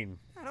and mean.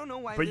 I don't know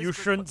why. But you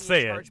Lisbeth shouldn't put me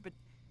in say charge, it. But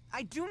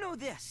I do know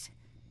this.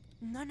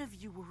 None of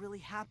you were really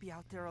happy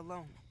out there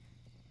alone.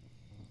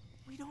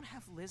 We don't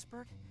have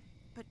Lisbeth,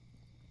 but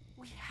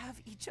we have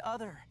each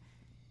other.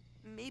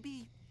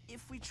 Maybe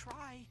if we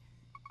try,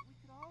 we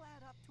could all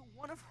add up to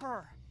one of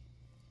her.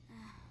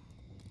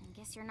 I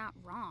guess you're not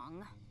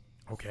wrong.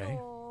 Okay.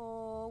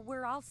 So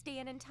we're all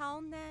staying in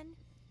town then?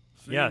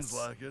 Seems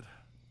like it.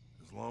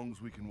 As long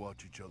as we can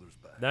watch each other's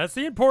back. That's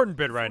the important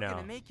bit If right we're now.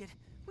 gonna make it,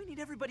 we need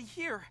everybody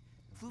here.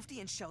 Floofty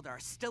and Sheldar are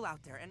still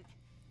out there, and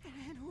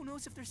who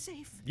knows if they're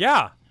safe.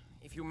 Yeah.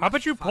 If you How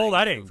about you pull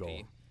that angle?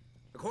 Floofty,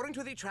 according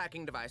to the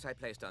tracking device I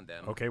placed on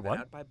them, Okay, they're what?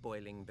 out by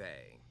Boiling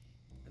Bay.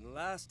 And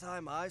last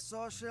time I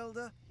saw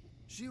Shelda,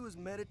 she was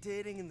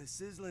meditating in the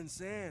sizzling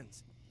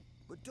sands.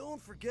 But don't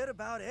forget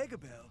about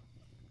Eggabell.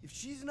 If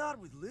she's not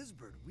with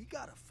Lisbeth, we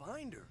gotta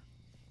find her.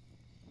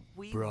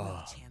 We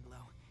will,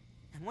 Chandlo.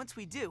 And once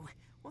we do,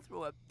 we'll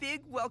throw a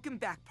big welcome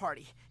back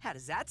party. How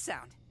does that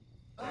sound?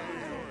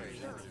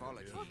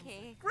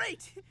 Okay.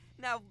 Great!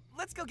 Now,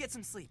 let's go get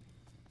some sleep.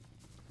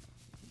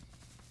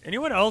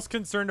 Anyone else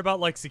concerned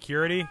about, like,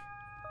 security?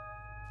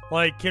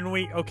 Like, can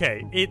we...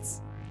 Okay, it's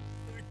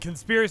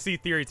conspiracy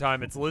theory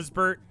time. It's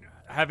Lisbeth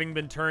having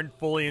been turned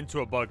fully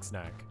into a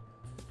Bugsnax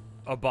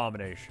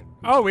abomination.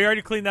 Oh, we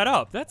already cleaned that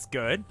up. That's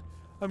good.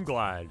 I'm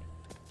glad.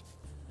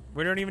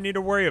 We don't even need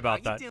to worry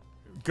about that.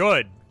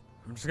 Good.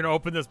 I'm just going to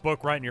open this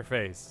book right in your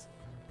face.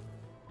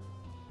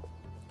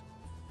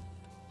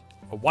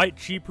 A white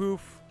cheap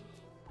hoof.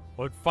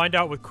 We'll find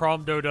out what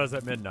Cromdo does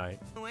at midnight.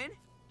 Win?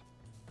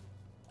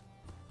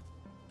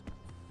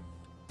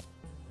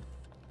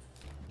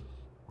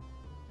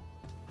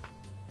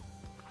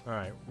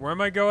 Alright, where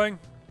am I going?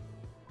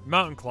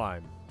 Mountain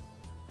climb.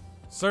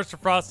 Search for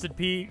Frosted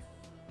Pete.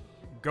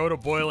 Go to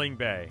Boiling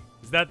Bay.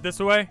 Is that this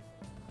way?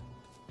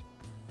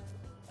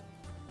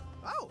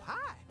 Oh,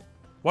 hi.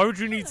 Why would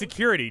you need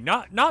security?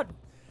 Not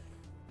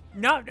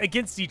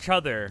against each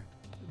other,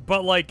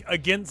 but like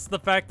against the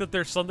fact that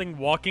there's something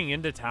walking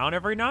into town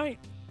every night?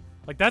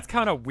 Like that's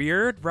kind of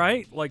weird,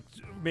 right? Like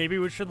maybe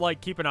we should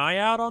like keep an eye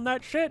out on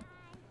that shit.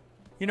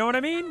 You know what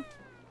I mean?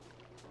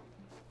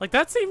 Like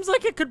that seems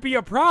like it could be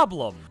a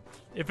problem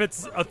if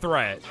it's a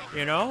threat,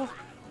 you know?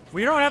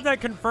 We don't have that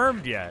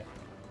confirmed yet.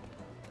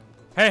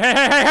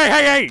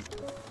 Hey!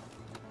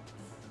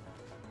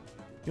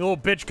 You little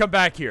bitch, come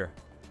back here.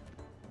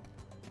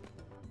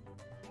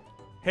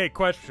 Hey,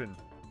 question.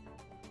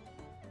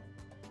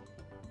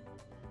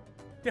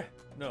 Yeah,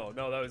 no,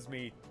 that was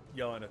me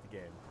yelling at the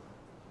game.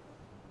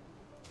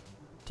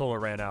 Tola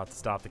ran out to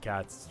stop the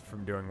cats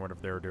from doing whatever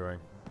they were doing.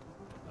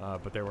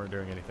 But they weren't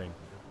doing anything.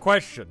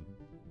 Question.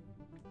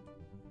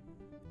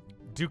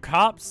 Do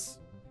cops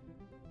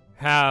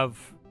have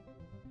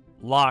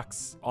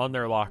locks on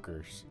their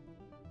lockers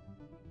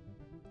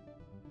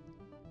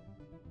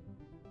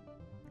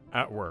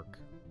at work?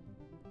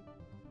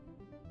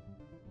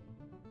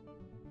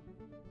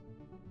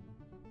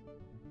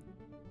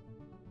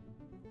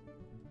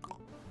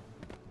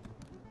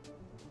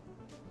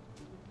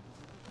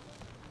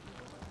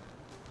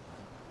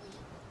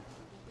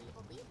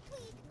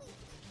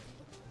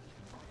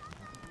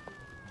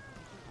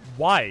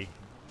 Why?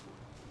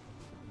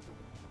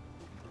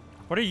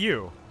 What are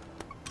you?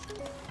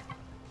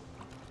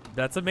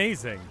 That's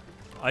amazing.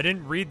 I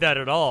didn't read that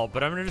at all,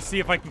 but I'm gonna just see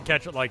if I can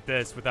catch it like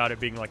this without it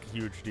being like a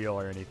huge deal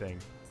or anything.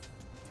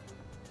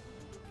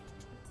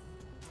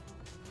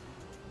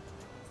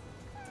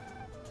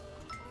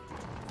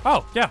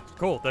 Oh, yeah,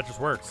 cool. That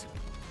just works.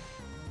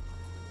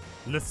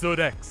 Le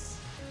Sodex.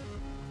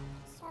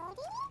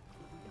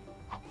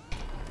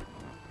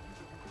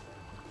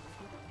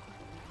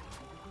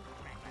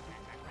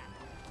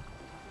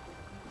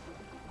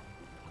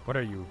 What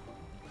are you?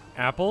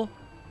 Apple?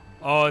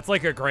 Oh, it's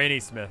like a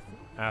Granny Smith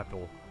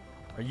apple.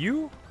 Are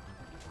you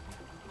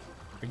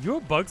a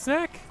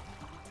Bugsnax?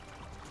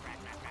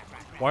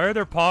 Why are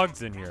there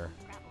pogs in here?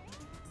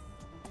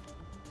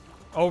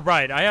 Oh,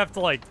 right. I have to,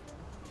 like...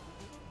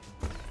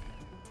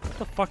 What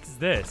the fuck is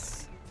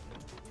this?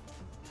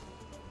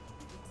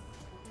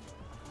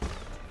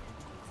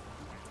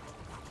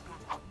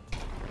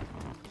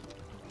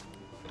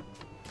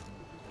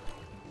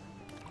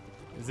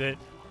 Is it...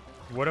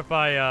 What if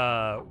I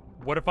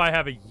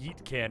have a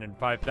yeet cannon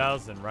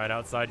 5000 right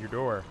outside your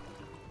door?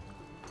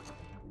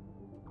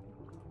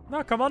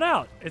 No, come on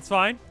out. It's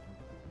fine.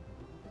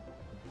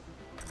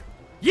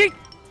 Yeet!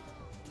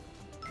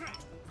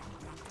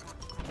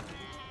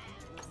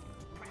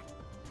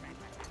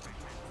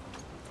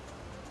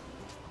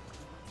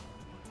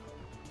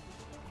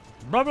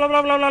 Blah blah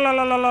blah blah blah blah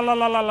blah blah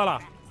blah blah blah.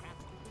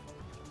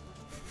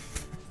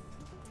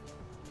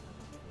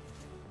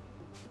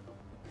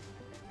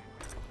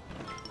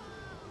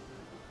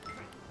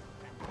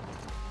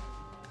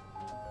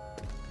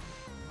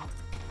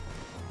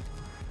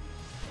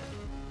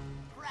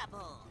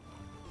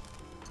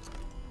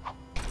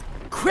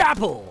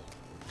 Crapple!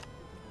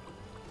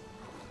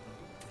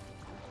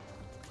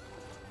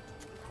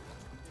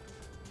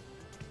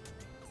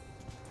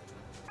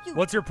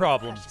 What's your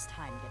problem? Precious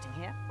time getting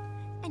here.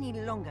 Any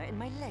longer and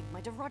my leg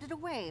might have rotted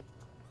away.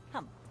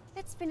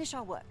 Let's finish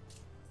our work.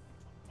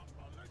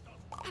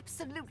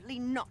 Absolutely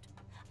not.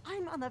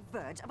 I'm on the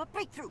verge of a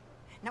breakthrough.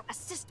 Now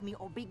assist me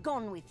or be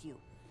gone with you.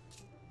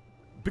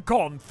 Be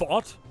gone,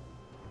 thought.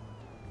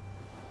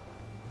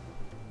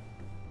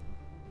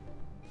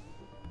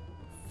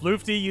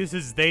 Floofty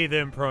uses they,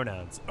 them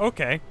pronouns.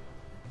 Okay.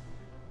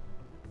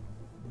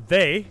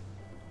 They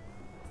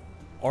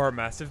are a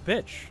massive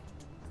bitch.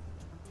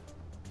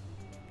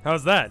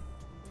 How's that?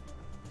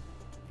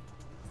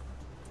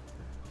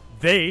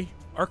 They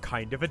are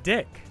kind of a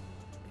dick.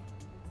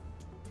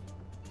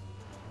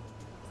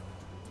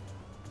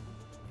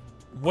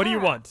 What do you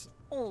want?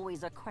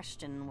 Always a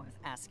question worth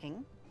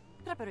asking.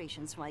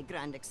 Preparations for my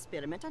grand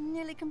experiment are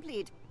nearly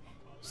complete.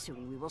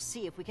 Soon we will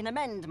see if we can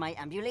amend my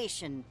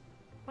ambulation.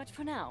 But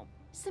for now,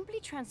 simply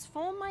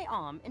transform my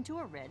arm into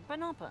a red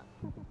banana.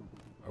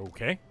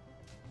 Okay.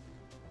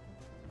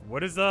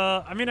 What is,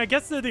 I mean, I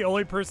guess they're the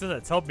only person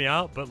that's helped me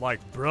out, but like,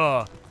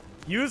 bruh,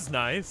 he was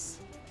nice.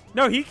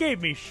 No, he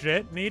gave me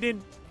shit, and he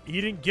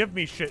didn't give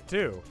me shit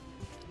too.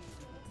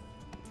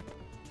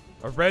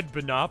 A red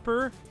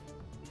banopper?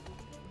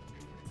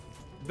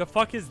 The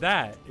fuck is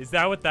that? Is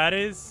that what that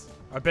is?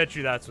 I bet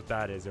you that's what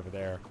that is over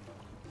there.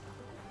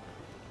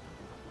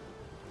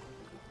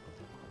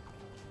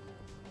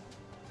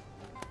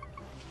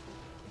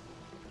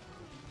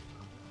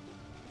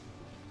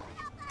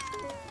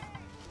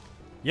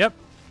 Yep.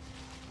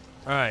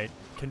 Alright.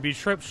 Can be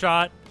trip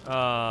shot.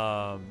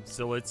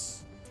 So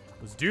let's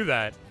do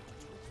that.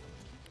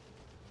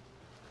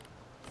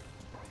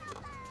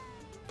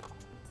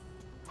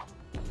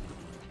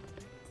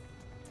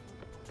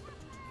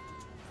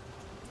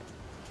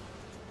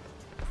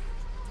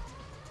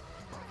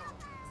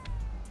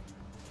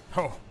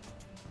 Oh.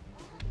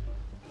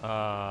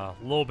 A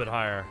little bit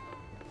higher.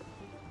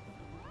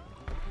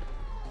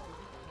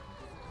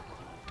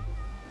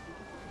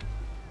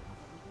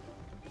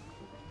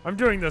 I'm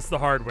doing this the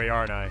hard way,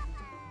 aren't I?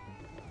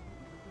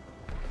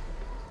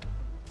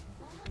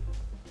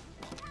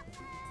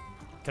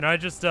 Can I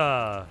just,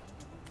 Does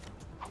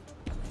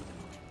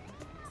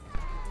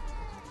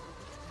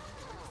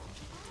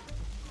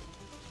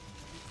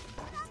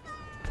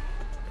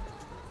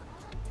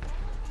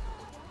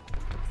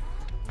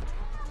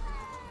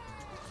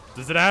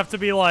it have to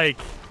be like...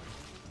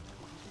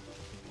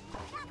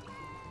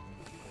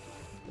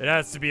 It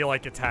has to be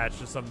like attached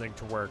to something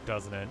to work,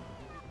 doesn't it?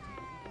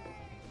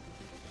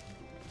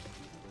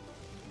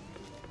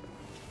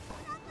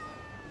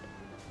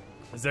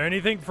 Is there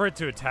anything for it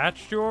to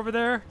attach to over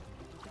there?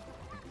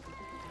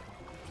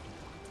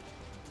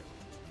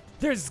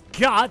 There's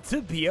got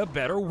to be a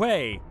better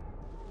way.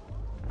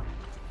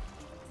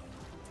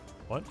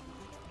 What?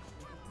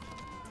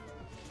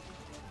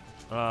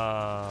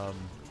 Alright,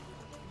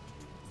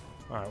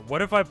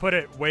 what if I put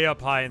it way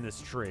up high in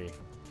this tree?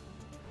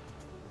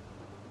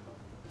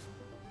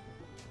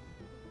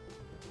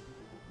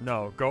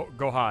 No, go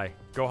high.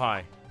 Go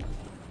high.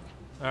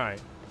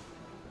 Alright.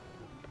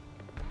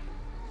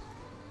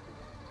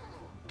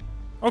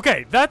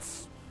 Okay,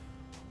 that's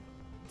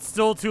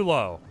still too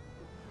low.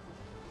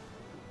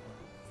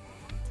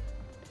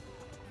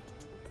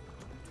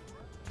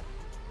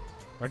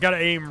 I gotta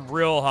aim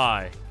real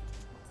high.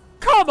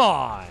 Come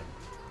on!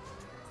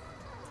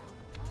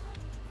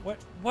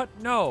 What?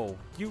 No.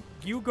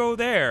 You go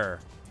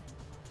there.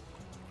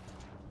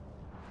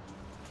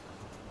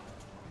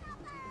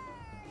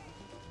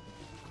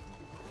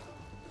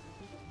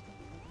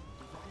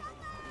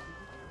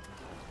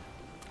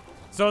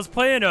 So I was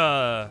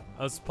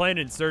playing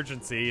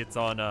Insurgency. It's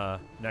on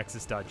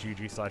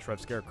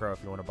nexus.gg/RevScarecrow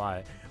if you want to buy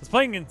it. I was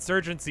playing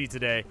Insurgency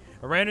today.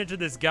 I ran into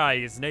this guy.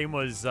 His name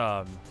was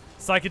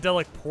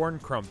Psychedelic Porn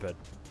Crumpet.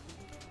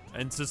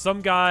 And so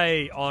some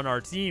guy on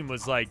our team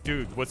was like,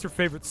 dude, what's your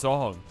favorite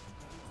song?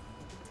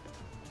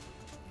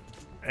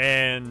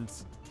 And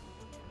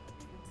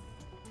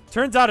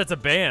turns out it's a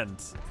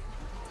band.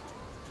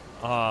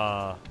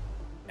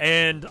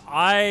 And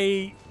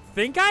I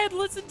think I had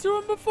listened to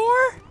him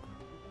before,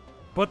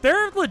 but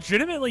they're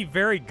legitimately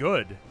very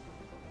good.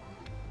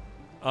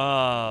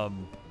 I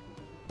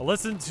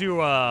listened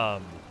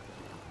to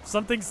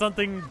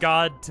something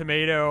God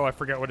Tomato, I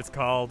forget what it's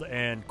called,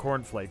 and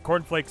Cornflake.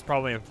 Cornflake's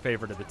probably a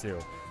favorite of the two.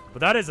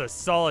 But that is a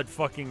solid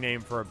fucking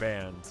name for a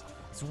band.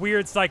 It's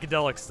weird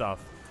psychedelic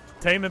stuff.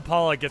 Tame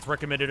Impala gets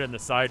recommended in the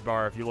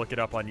sidebar if you look it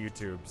up on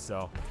YouTube.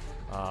 So,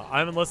 I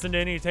haven't listened to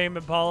any Tame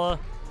Impala,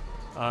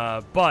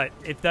 but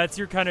if that's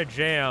your kind of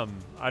jam,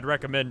 I'd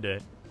recommend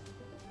it.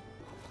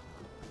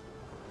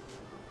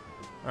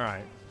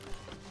 Alright.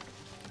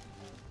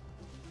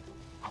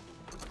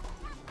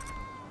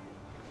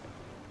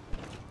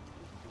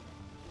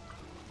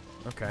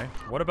 Okay,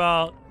 what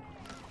about...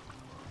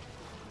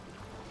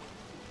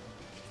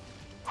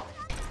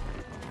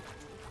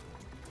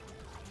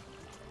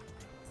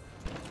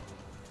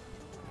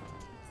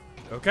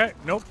 Okay,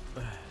 nope.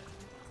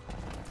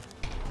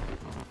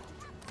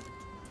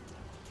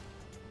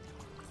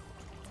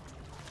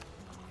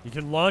 You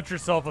can launch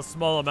yourself a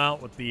small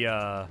amount with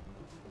the,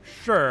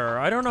 Sure,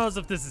 I don't know as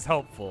if this is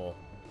helpful.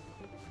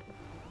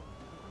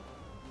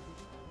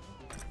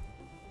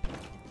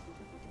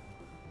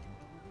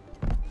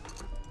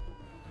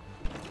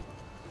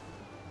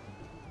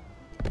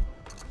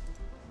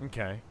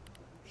 Okay,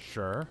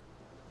 sure.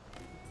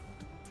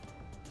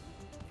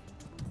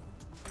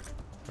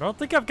 I don't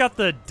think I've got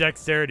the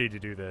dexterity to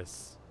do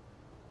this.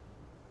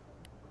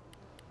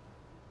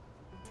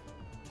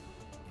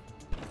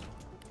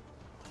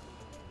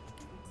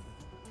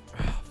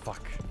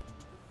 Fuck.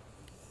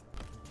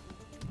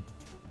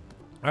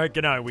 Alright,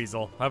 good night,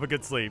 Weasel. Have a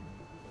good sleep.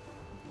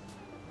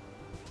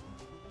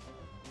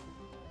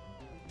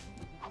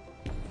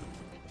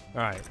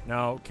 Alright,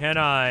 now can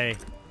I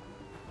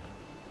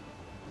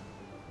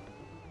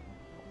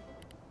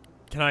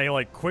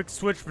like quick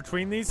switch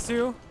between these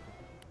two?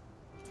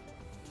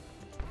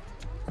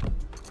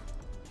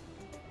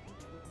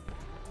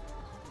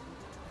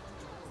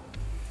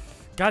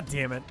 God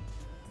damn it.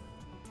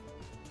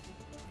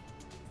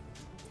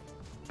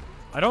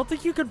 I don't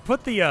think you can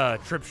put the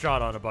trip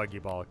shot on a buggy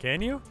ball,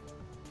 can you?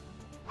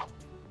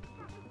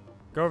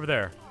 Go over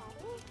there.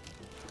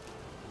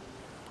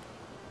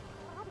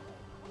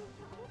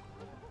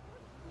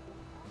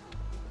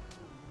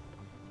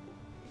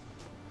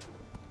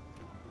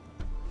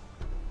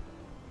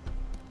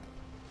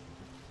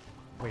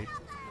 Wait.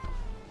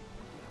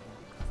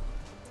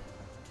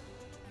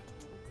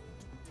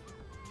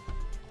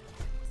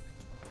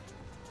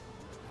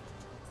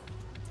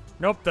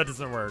 Nope, that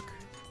doesn't work.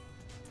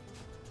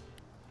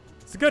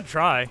 It's a good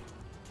try.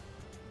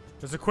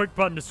 There's a quick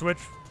button to switch.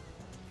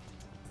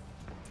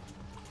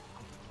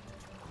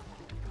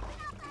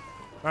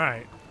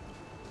 Alright.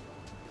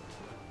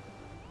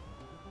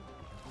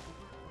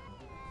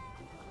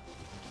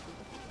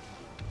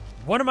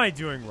 What am I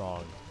doing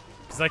wrong?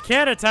 Because I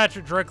can't attach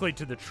it directly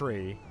to the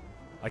tree.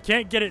 I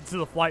can't get it to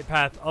the flight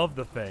path of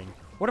the thing.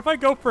 What if I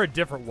go for a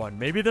different one?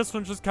 Maybe this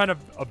one's just kind of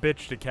a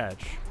bitch to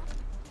catch.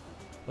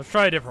 Let's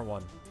try a different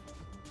one.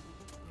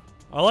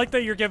 I like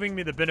that you're giving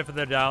me the benefit of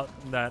the doubt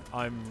that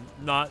I'm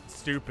not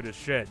stupid as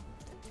shit.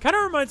 Kind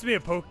of reminds me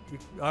of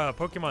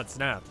Pokemon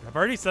Snap. Have I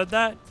already said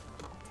that?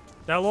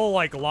 That little,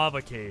 like,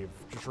 lava cave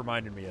just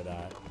reminded me of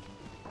that.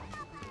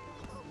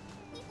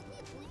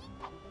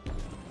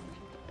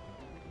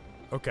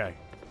 Okay.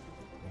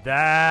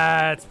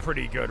 That's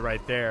pretty good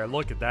right there.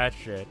 Look at that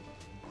shit.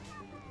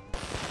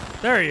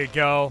 There you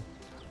go.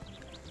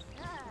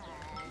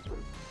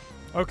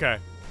 Okay.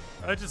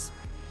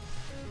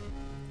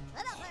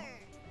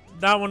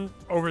 That one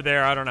over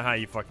there, I don't know how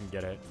you fucking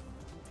get it.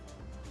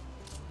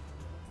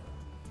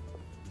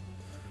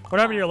 What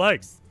happened to your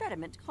legs?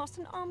 Experiment cost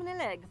an arm and a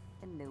leg,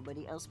 and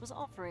nobody else was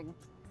offering.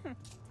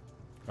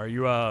 Are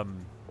you,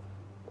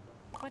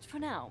 But for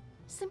now,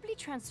 simply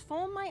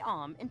transform my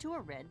arm into a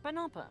red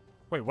banana.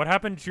 Wait, what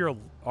happened to your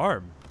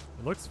arm?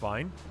 It looks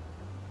fine.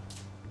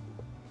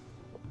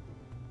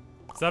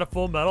 Is that a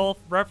Full Metal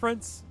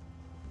reference?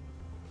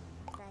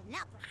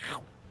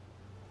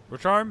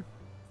 Which arm?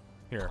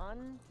 Here.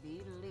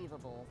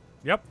 Unbelievable.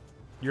 Yep.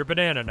 You're a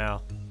banana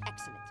now.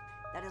 Excellent.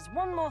 That is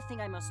one more thing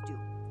I must do.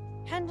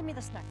 Hand me the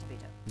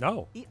snacktivator.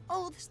 No. The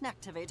old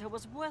snacktivator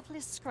was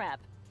worthless scrap.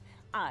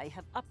 I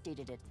have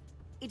updated it.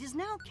 It is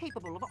now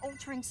capable of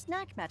altering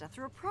snack matter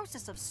through a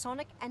process of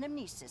sonic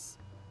anamnesis.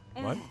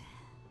 What?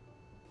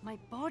 My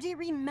body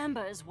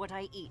remembers what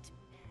I eat.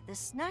 The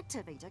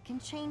Snacktivator can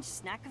change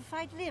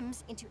snackified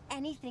limbs into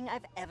anything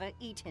I've ever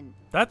eaten.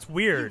 That's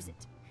weird. Use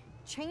it.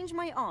 Change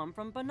my arm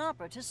from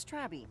Banapa to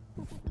Strabby.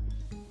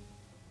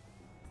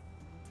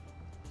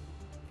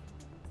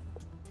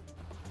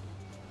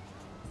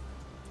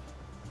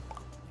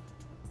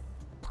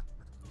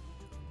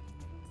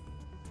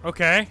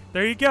 Okay,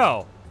 there you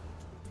go.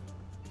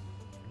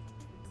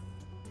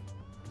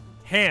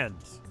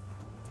 Hands.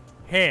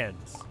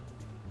 Hands.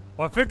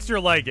 Well, fix your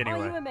leg anyway.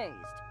 Are you amazed?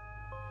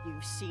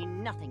 You've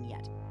seen nothing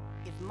yet.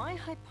 If my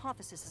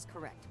hypothesis is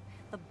correct,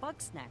 the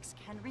Bugsnax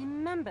can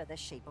remember the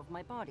shape of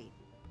my body.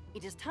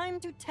 It is time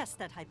to test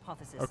that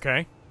hypothesis.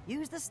 Okay.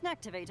 Use the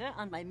Snacktivator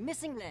on my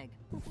missing leg.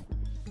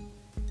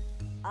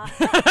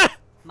 Aha!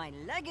 My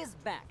leg is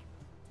back.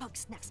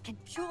 Bugsnax can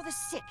cure the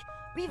sick,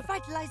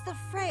 revitalize the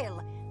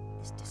frail.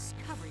 This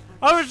discovery.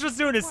 I was just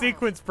doing a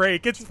sequence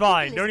break. It's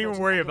fine. Don't even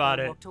worry about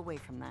it. Walked away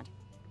from that.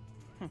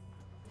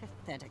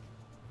 Pathetic.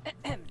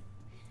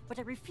 But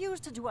I refuse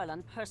to dwell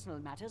on personal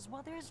matters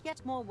while there is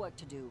yet more work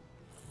to do.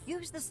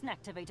 Use the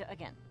Snacktivator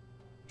again.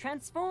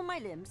 Transform my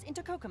limbs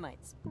into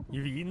Kokomites.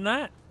 You've eaten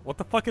that? What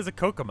the fuck is a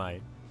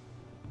Kokomite?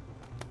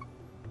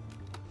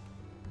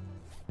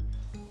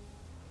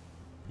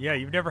 Yeah,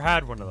 you've never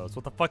had one of those.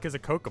 What the fuck is a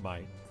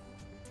Kokomite?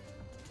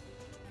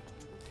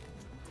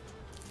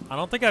 I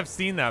don't think I've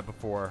seen that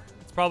before.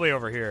 It's probably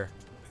over here.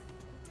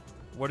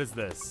 What is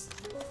this?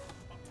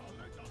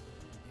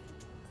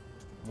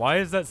 Why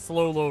is that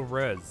slow low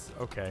res?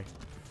 Okay.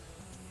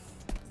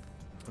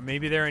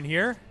 Maybe they're in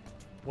here?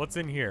 What's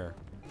in here?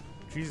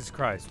 Jesus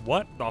Christ.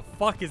 What the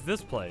fuck is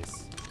this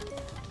place?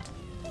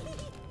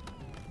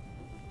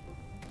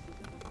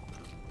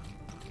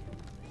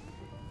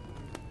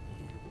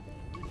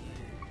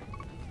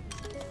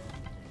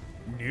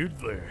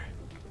 Noodler.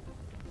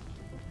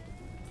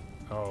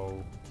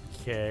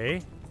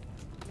 Okay.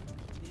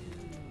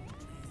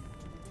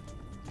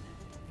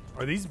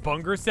 Are these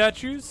Bunger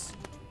statues?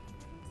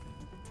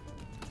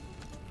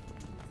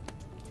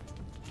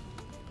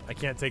 I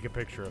can't take a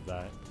picture of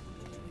that.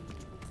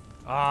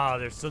 Ah,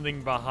 there's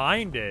something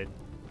behind it.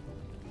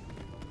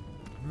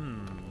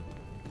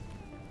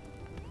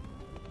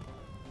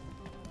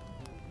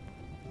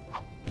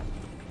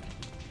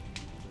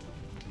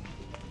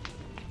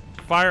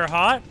 Fire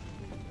hot?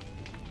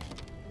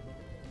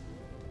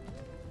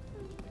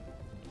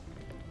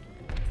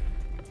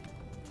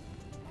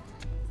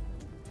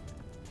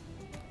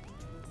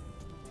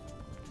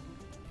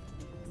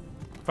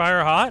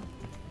 Fire hot?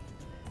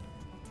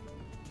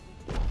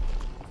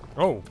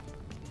 Oh.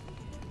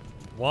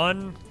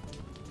 1,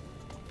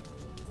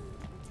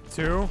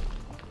 2,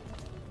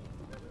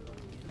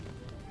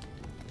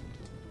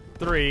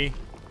 3,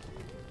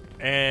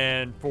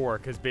 and 4,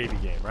 because baby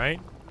game, right?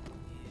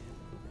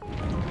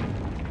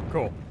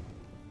 Cool.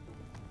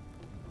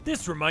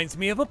 This reminds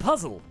me of a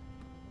puzzle.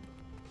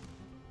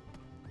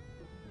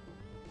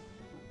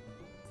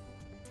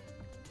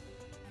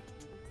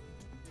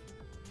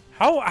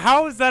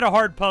 How is that a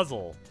hard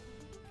puzzle?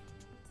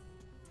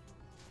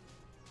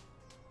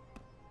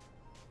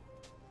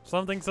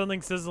 Something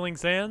sizzling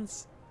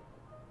sands?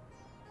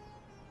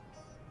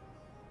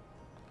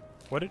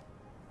 What it?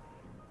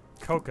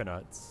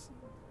 Coconuts.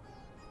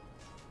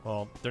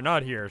 Well, they're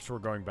not here, so we're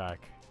going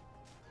back.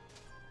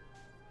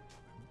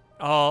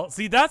 Oh,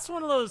 see, that's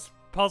one of those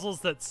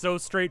puzzles that's so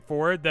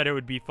straightforward that it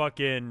would be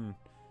fucking...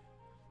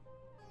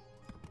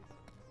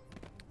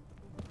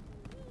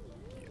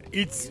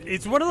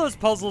 It's one of those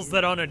puzzles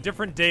that on a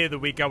different day of the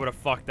week I would have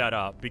fucked that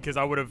up, because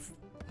I would have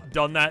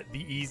done that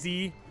the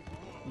easy.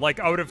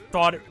 Like, I would have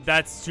thought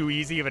that's too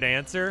easy of an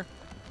answer.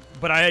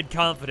 But I had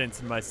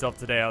confidence in myself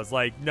today. I was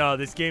like, no,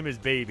 this game is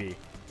baby.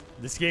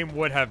 This game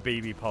would have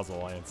baby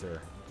puzzle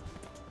answer.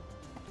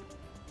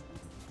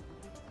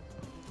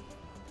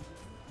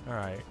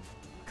 Alright.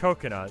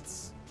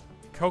 Coconuts.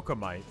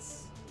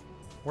 Kokomites.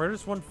 Where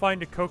does one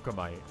find a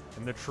Kokomite?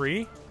 In the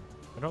tree?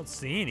 I don't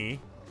see any.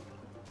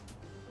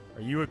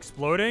 Are you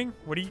exploding?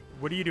 What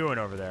are you doing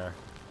over there?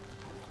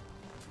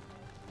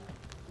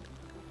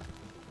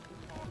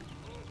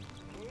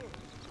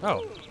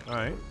 Oh,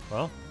 alright.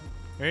 Well,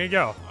 there you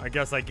go. I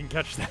guess I can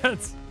catch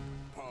that.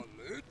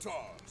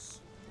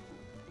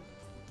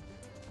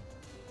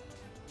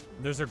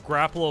 There's a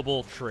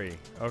grappleable tree.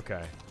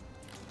 Okay.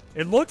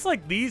 It looks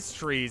like these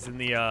trees in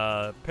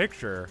the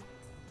picture,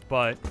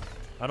 but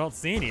I don't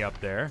see any up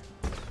there.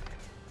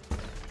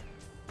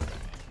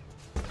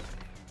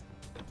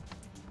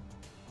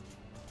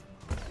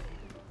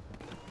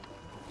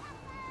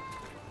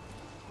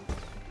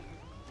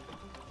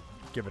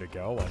 Give it a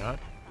go, why not?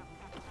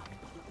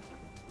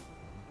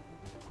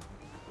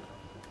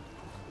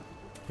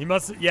 He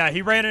must, yeah,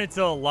 he ran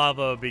into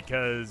lava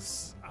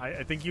because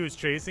I think he was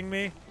chasing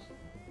me.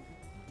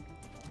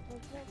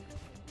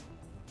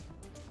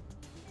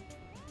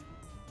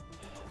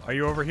 Are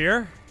you over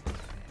here?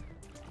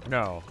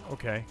 No,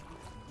 okay.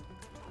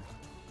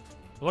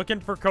 Looking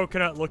for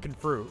coconut, looking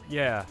fruit,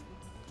 yeah.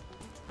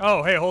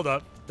 Oh, hey, hold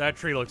up. That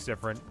tree looks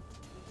different.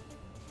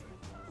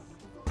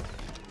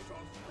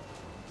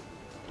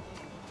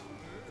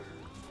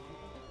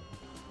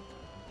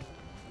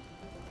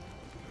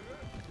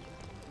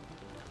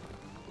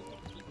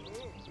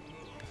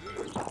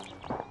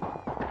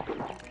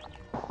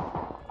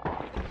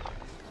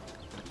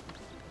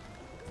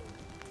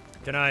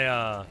 Can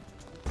I,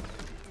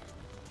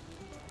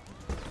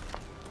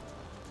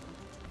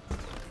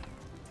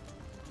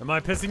 Am I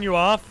pissing you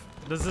off?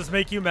 Does this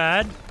make you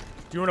mad?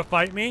 Do you want to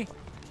fight me?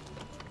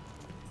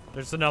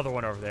 There's another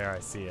one over there. I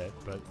see it,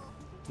 but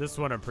this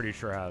one I'm pretty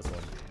sure has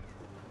one.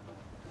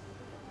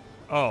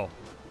 Oh.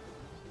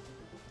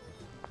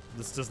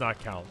 This does not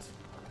count.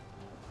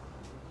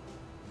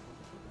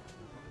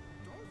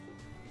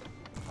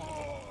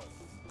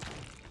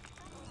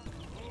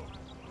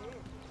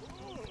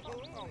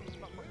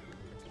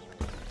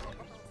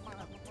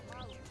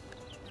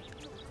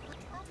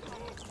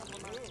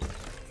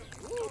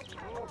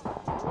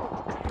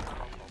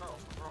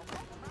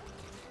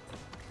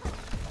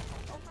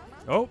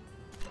 Oh.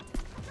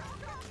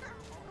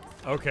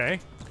 Okay.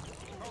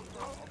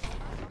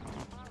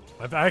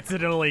 I've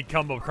accidentally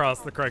come across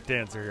the correct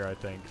answer here, I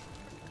think.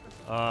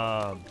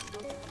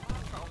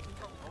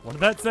 What did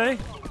that say?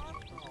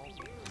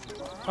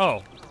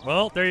 Oh,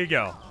 well, there you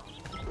go.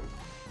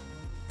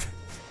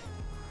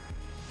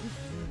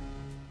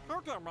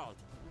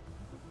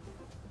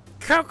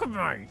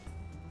 Kokomite!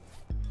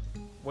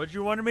 What'd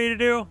you want me to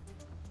do?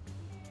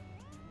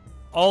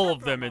 All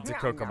of them into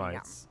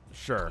Kokomites.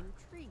 Sure.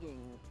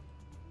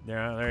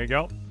 Yeah, there you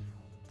go.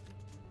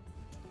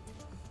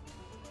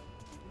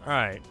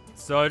 Alright,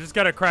 so I just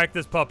gotta crack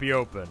this puppy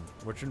open,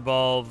 which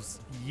involves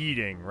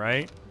yeeting,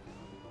 right?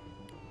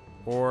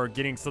 Or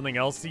getting something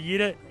else to yeet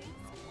it?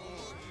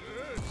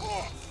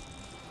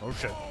 Oh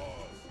shit.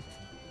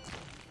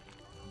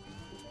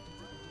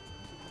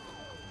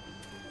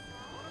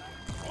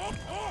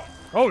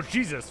 Oh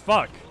Jesus,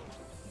 fuck.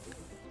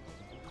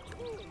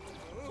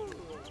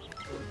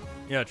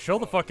 Yeah, chill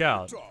the fuck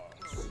out.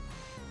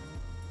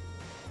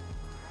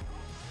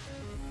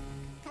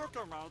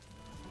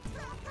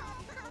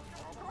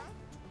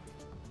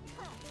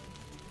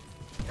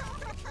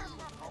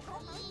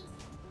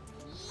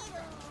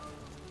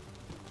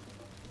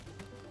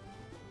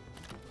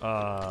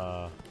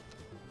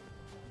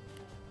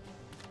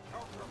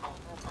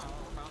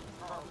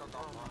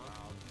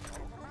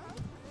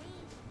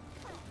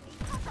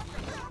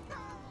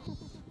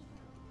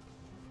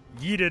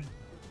 Yeeted.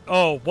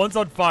 Oh, one's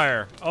on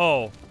fire.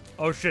 Oh.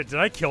 Oh shit, did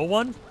I kill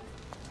one?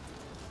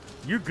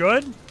 You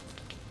good?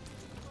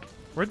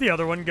 Where'd the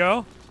other one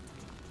go?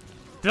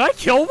 Did I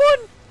kill one?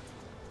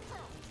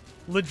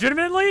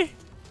 Legitimately?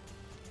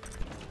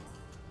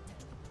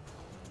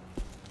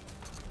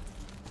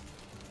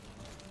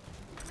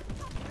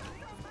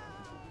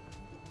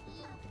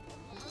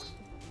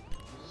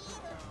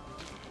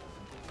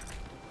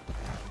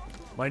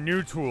 My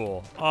new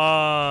tool.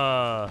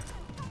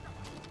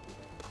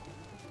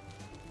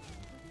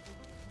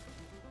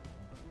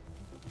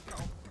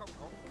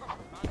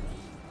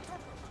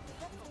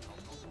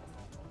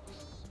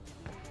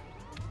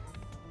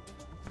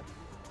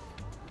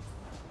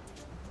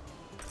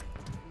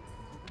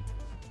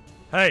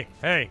 Hey,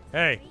 hey,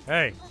 hey,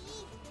 hey.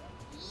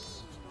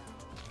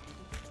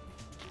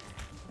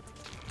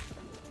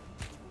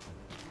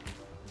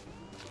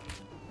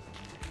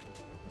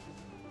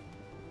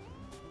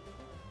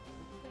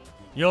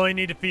 You only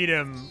need to feed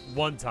him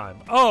one time.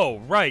 Oh,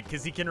 right,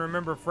 because he can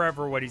remember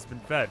forever what he's been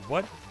fed.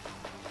 What?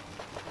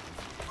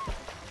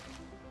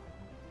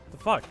 The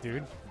fuck,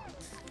 dude?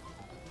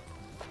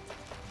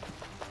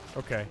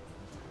 Okay.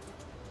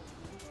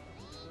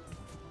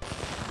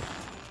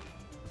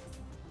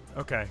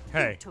 Okay,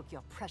 hey. You took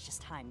your precious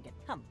time to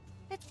come.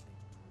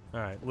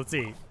 Alright, let's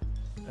eat.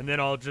 And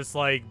then I'll just,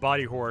 like,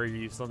 body horror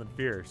you something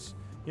fierce.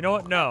 You know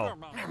what? No.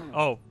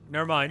 Oh,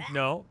 never mind.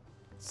 No.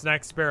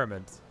 Snack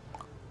experiment.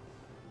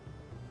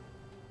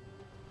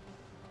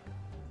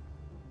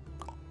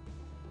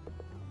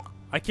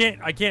 I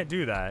can't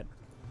do that.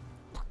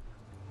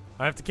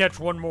 I have to catch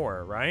one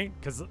more, right?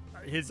 Because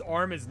his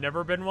arm has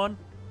never been one.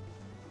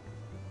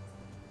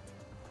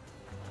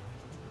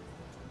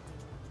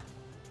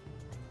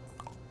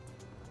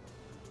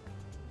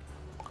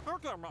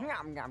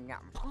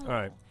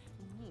 Alright.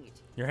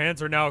 Your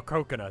hands are now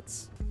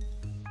coconuts.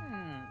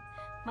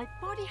 My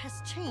body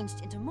has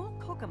changed into more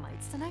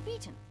Kokomites than I've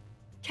eaten.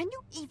 Can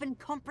you even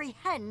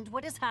comprehend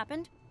what has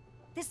happened?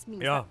 This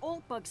means that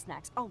all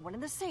Bugsnax are one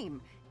and the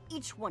same.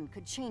 Each one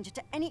could change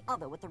into any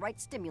other with the right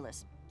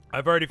stimulus.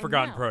 I've already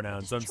forgotten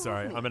pronouns. I'm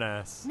sorry. I'm an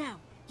ass. Now,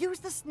 use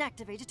the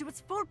Snacktivator to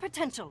its full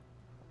potential.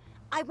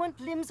 I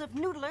want limbs of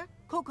Noodler,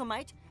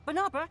 Kokomite,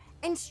 Banopper,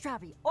 and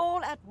Strappy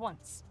all at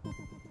once.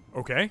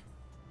 Okay.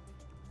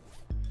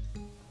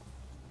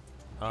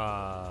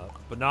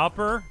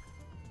 Banopper,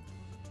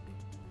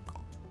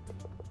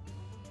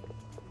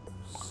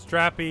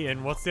 Strappy,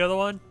 and what's the other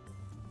one?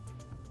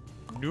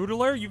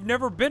 Noodler? You've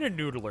never been a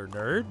Noodler,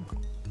 nerd.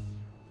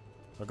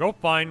 I'll go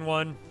find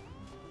one.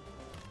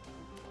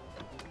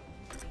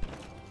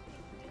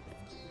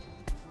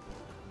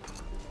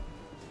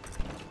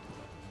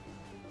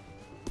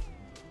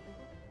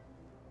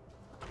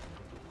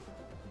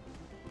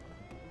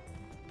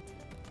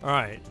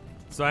 Alright.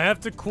 So I have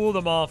to cool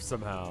them off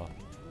somehow.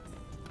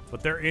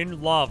 But they're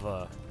in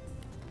lava.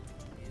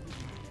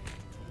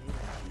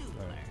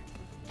 Right.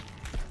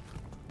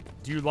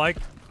 Do you like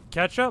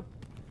ketchup?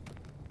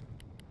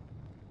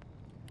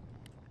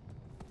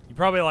 You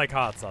probably like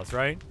hot sauce,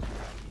 right?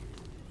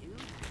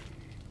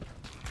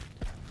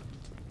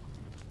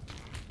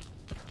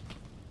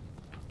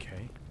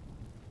 Okay.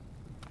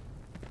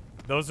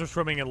 Those are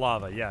swimming in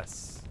lava,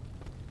 yes.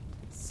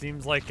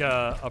 Seems like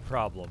a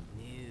problem.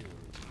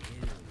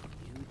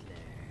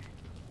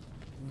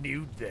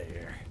 Nude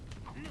there.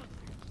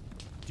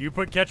 Do you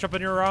put ketchup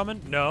in your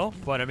ramen? No,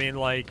 but I mean,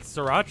 like,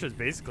 sriracha is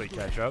basically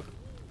ketchup.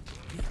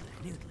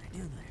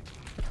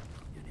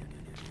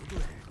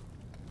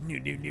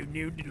 Noodler.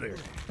 Noodler.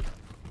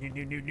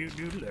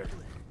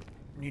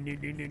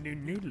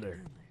 Noodler.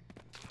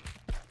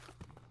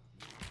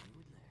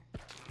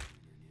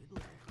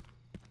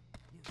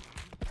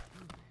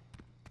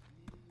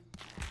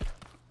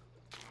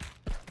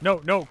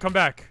 No, come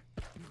back.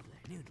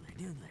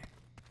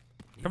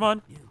 Come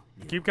on.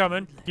 Keep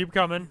coming. Keep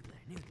coming.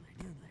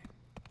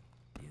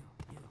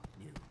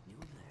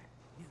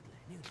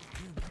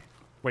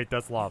 Wait,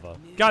 that's lava.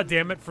 God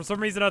damn it. For some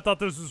reason, I thought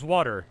this was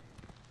water.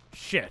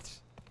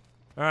 Shit.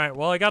 Alright,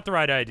 well, I got the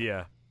right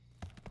idea.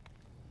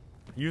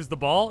 Use the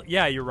ball?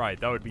 Yeah, you're right.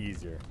 That would be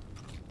easier.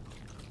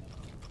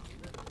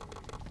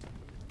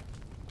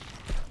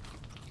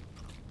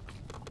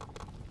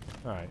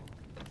 Alright.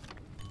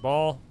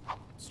 Ball.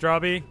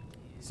 Strawby.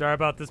 Sorry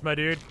about this, my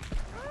dude.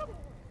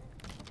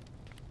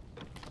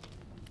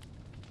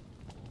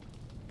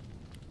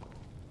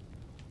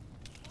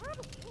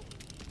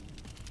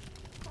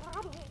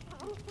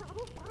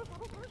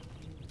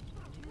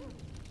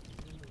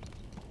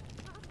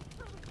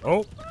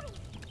 Oh.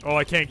 Oh,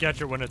 I can't catch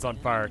it when it's on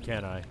fire,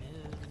 can I?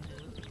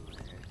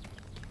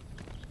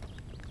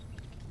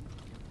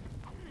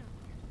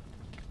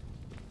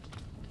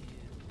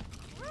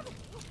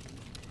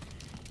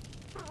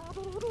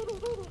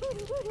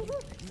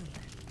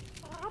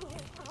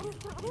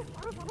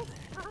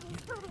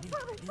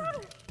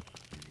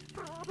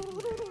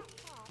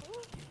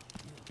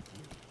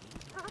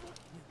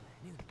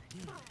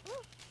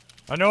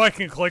 I know I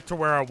can click to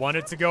where I want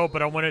it to go,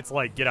 but I want it to,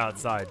 like, get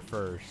outside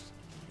first.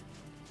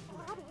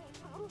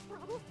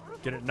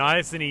 Get it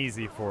nice and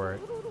easy for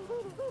it.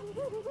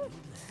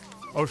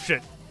 Oh,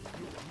 shit.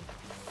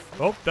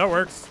 Oh, that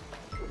works.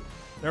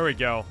 There we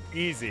go.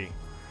 Easy.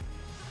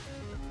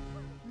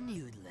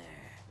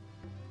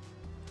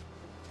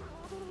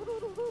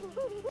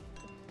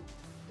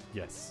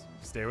 Yes.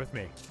 Stay with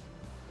me.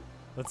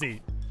 Let's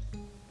see.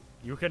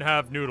 You can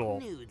have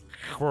noodle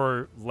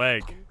for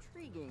leg.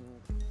 Intriguing.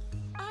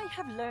 I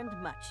have learned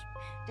much.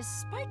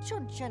 Despite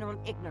your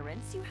general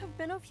ignorance, you have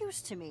been of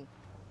use to me.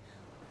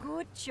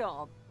 Good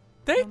job.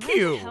 Thank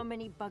you. No matter how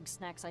many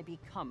Bugsnax I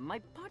become, my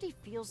body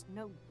feels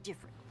no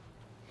different.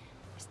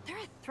 Is there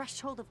a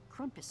threshold of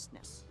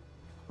grumpousness?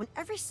 When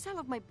every cell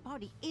of my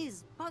body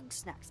is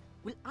Bugsnax,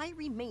 will I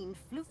remain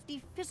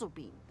Floofty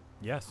Fizzlebean?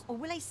 Yes. Or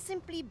will I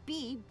simply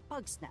be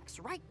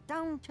Bugsnax, right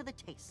down to the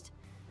taste?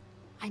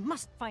 I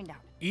must find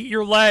out. Eat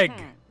your leg.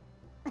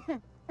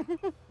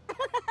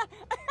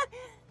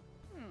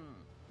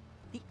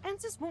 The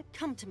answers won't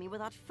come to me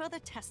without further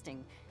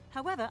testing.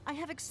 However, I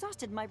have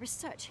exhausted my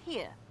research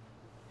here.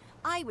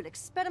 I will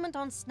experiment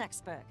on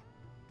Snacksburg.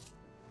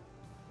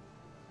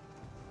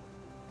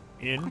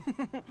 In?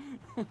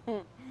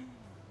 I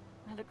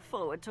look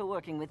forward to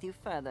working with you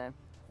further.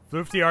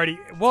 Floofty already...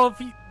 Well,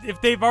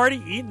 if they've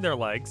already eaten their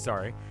leg,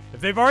 sorry.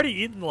 If they've already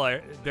eaten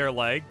their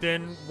leg,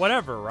 then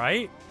whatever,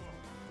 right?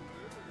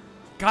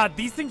 God,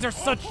 these things are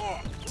such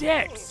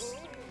dicks.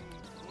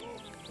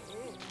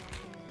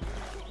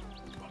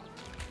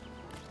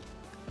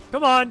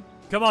 Come on.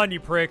 Come on, you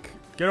prick.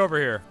 Get over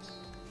here.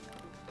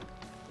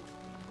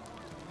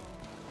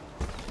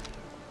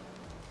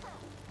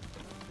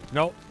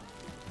 Nope.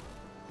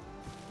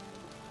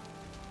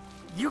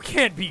 You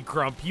can't be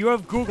Grump. You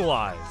have Google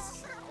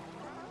eyes.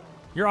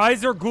 Your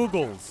eyes are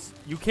Googles.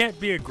 You can't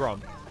be a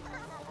Grump.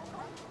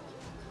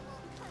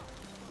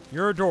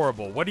 You're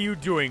adorable. What are you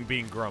doing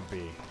being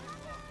grumpy?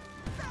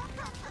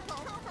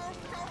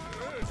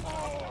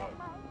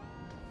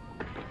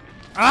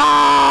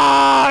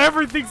 Ah!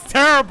 Everything's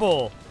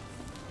terrible!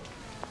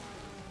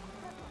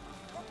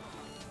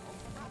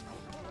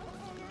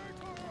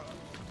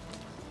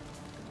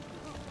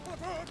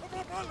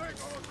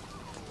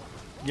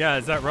 Yeah,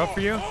 is that rough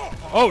for you?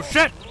 Oh,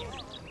 shit!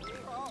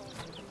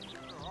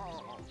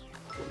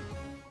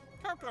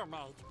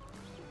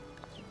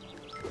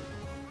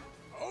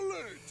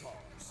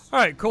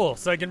 Alright, cool.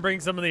 So I can bring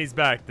some of these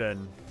back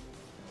then.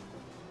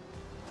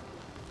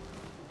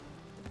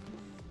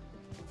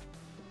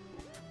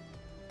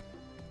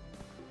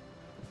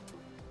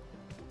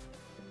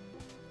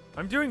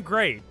 I'm doing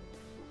great.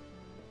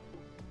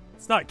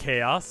 It's not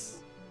chaos.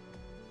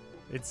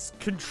 It's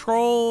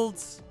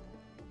controlled...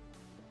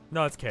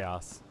 No, it's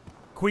chaos.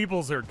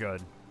 Queebles are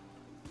good.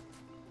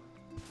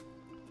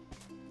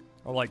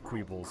 I like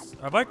Queebles.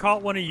 Have I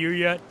caught one of you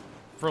yet?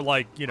 For,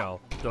 like, you know,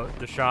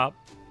 the shop?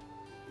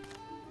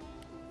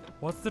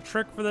 What's the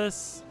trick for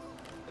this?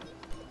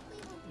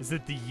 Is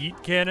it the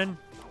yeet cannon?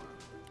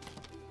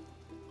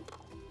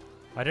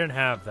 I didn't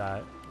have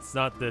that. It's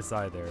not this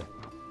either.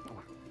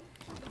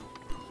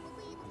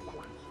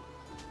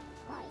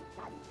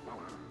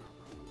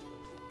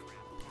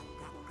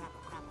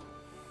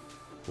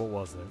 What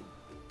was it?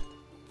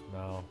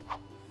 No.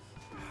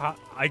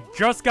 I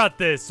just got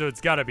this, so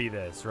it's gotta be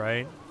this,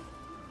 right?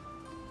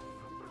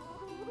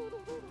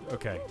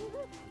 Okay.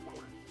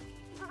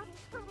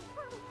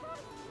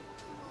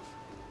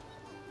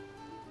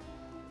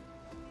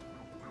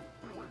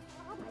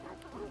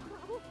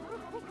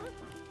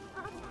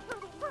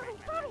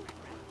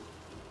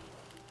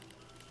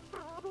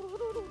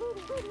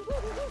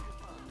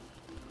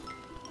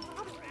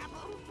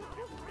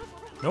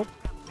 Nope,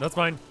 that's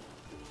fine.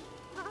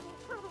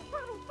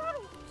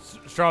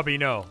 Strawby,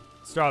 no.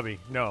 Strawby,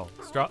 no.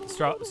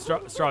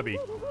 Strawby.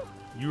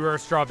 You are a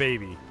straw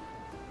baby.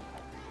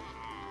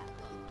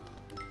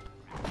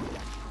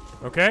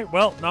 Okay,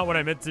 well, not what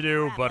I meant to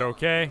do, but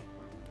okay.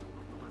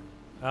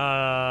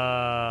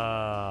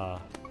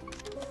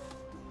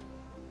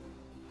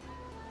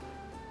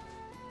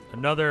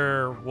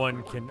 Another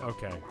one can,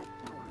 okay.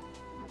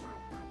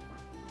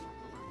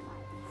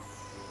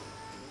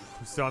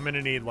 So I'm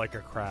gonna need like a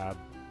crab.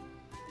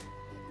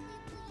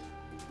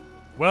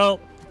 Well,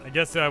 I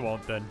guess I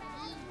won't then.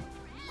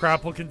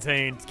 Crapple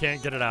contained,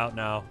 can't get it out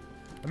now.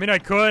 I mean, I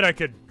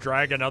could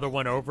drag another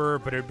one over,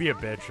 but it'd be a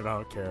bitch and I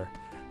don't care.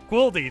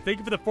 Quildy, thank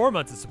you for the 4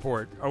 months of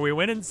support. Are we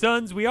winning,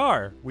 sons? We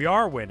are. We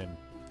are winning.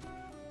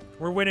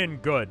 We're winning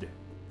good.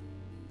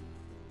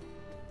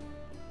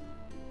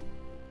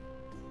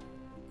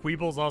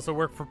 Queebles also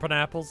work for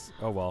Pineapples?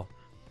 Oh, well.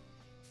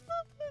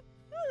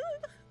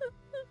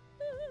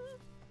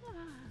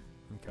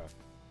 Okay.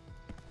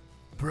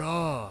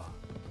 Bruh.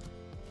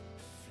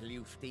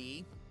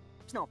 Floofty.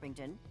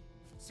 Snorpington.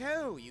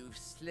 So, you've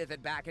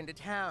slithered back into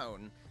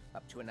town.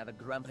 Up to another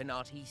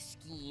Grumpinati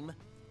scheme.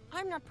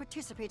 I'm not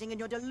participating in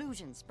your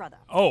delusions, brother.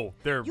 Oh,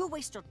 they're You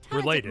waste your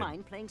talented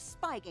mind playing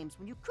spy games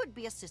when you could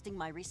be assisting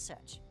my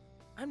research.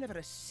 I'm never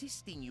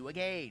assisting you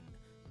again.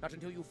 Not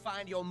until you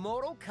find your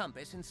moral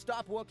compass and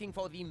stop working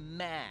for the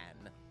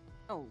man.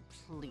 Oh,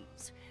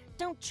 please.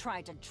 Don't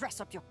try to dress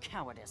up your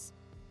cowardice.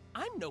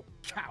 I'm no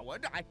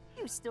coward,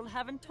 You still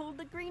haven't told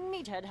the green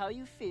meathead how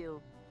you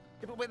feel.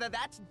 But whether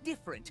that's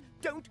different,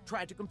 don't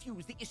try to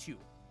confuse the issue.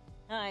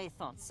 I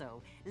thought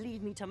so.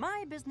 Leave me to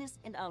my business,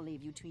 and I'll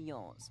leave you to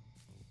yours.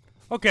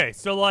 Okay,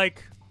 so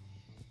like,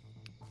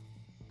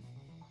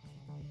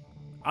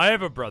 I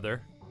have a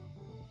brother.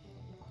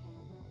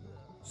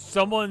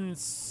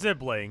 Someone's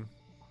sibling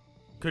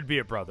could be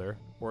a brother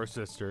or a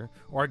sister,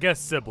 or I guess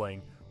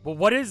sibling. But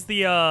what is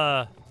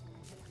the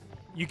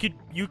you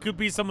could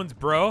be someone's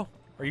bro,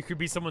 or you could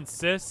be someone's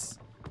sis.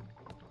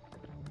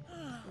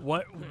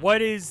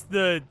 What is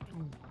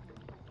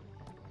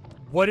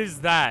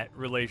that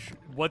relation?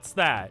 What's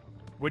that?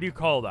 What do you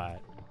call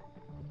that?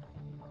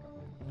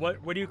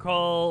 What do you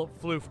call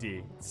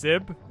Floofty?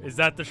 Sib? Is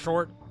that the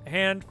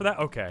shorthand for that?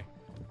 Okay.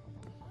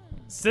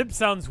 Sib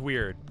sounds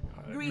weird.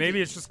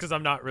 Maybe it's just because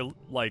I'm not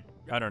like,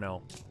 I don't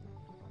know.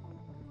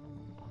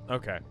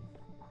 Okay.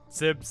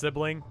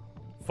 Sibling?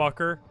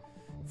 Fucker?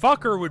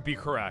 Fucker would be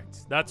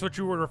correct. That's what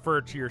you would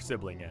refer to your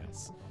sibling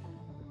as.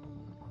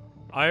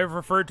 I have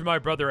referred to my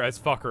brother as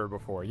fucker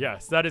before.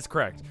 Yes, that is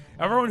correct.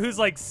 Everyone who's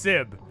like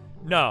Sib.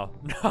 No.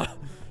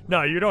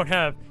 No, you don't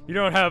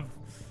have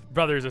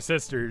brothers or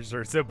sisters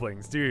or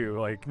siblings, do you?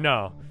 Like,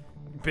 no.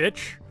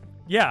 Bitch?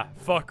 Yeah,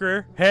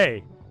 fucker.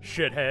 Hey,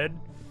 shithead.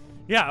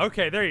 Yeah,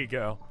 okay, there you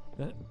go.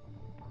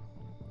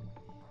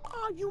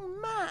 Are you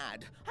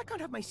mad? I can't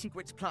have my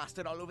secrets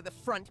plastered all over the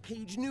front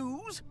page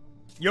news.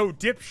 Yo,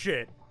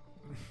 dipshit.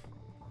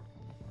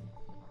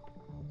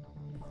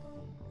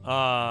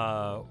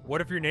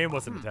 What if your name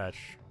wasn't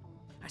attached?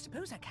 I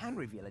suppose I can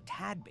reveal a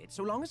tad bit,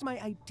 so long as my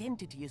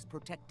identity is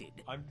protected.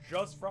 I'm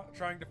just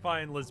trying to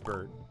find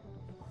Lizbert.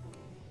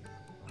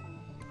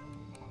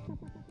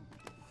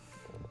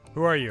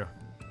 Who are you?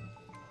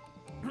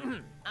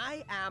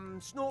 I am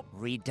Snort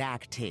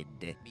Redacted.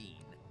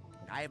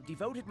 I have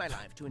devoted my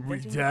life to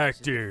inventing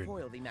Redacted. to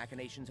foil the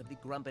machinations of the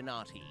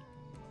Grumpinati.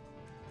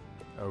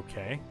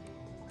 Okay.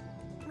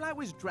 Well, I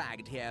was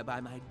dragged here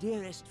by my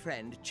dearest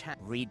friend,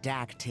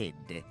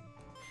 Redacted.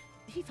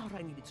 He thought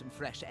I needed some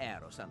fresh air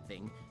or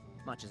something.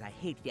 Much as I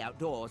hate the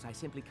outdoors, I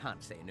simply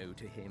can't say no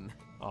to him.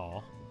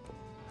 Aw.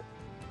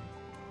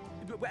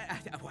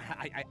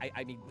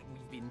 I mean,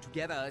 we've been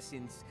together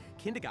since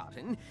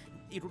kindergarten.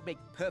 It would make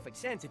perfect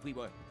sense if we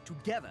were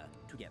together.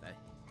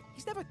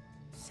 He's never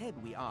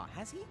said we are,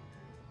 has he?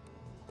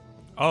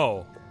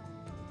 Oh.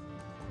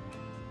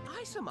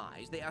 I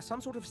surmise they are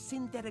some sort of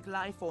synthetic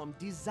life form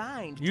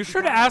designed to You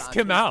should become ask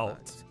our him taste out.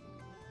 buds.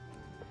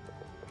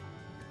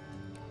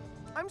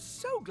 I'm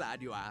so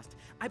glad you asked.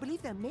 I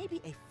believe there may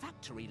be a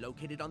factory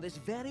located on this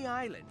very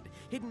island,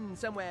 hidden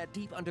somewhere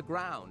deep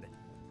underground.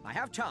 I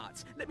have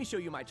charts. Let me show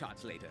you my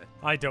charts later.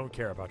 I don't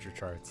care about your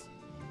charts.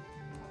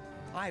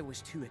 I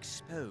was too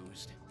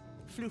exposed.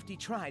 Floofty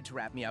tried to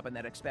wrap me up in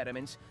their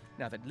experiments,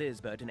 now that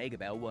Lizbert and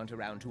Agabel weren't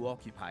around to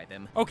occupy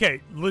them.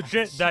 Okay,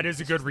 legit, that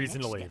is a good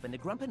reason to leave. Step in the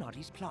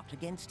Grumpinotti's plot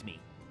against me.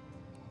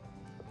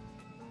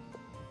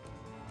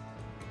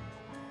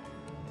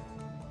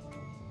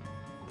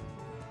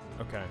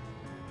 Okay.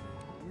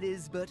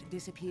 Lizbert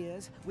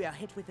disappears, we are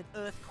hit with an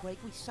earthquake,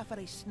 we suffer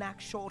a snack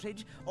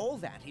shortage, all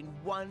that in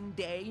one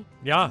day?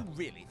 Yeah. You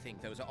really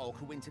think those are all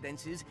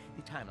coincidences?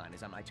 The timeline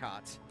is on my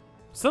charts.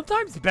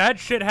 Sometimes bad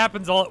shit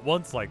happens all at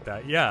once like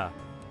that, yeah.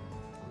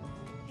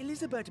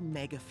 Elizabeth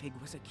Megafig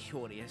was a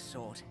curious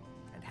sort,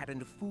 and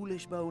hadn't a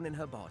foolish bone in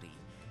her body.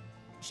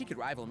 She could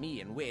rival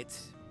me in wit,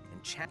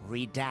 and chat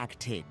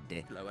redacted,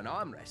 blow and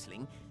arm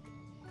wrestling.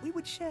 We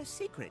would share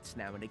secrets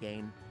now and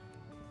again.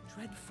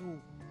 Dreadful,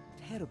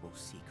 terrible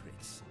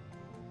secrets.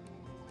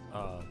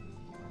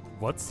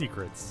 What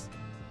secrets?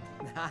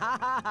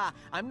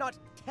 I'm not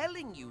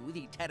telling you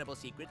the terrible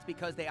secrets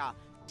because they are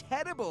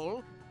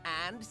terrible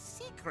and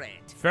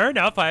secret. Fair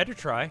enough, I had to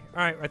try.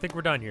 Alright, I think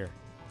we're done here.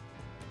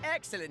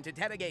 Excellent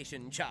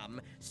interrogation, chum.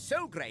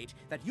 So great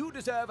that you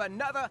deserve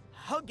another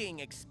hugging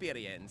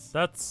experience.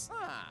 That's...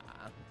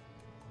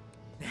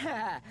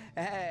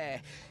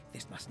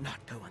 This must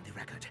not go on the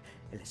record.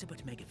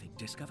 Elizabeth Megafig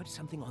discovered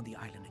something on the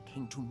island and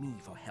came to me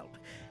for help.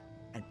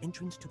 An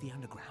entrance to the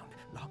underground,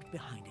 locked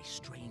behind a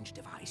strange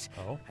device.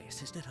 Oh. I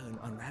assisted her in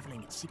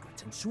unraveling its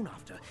secrets, and soon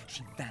after,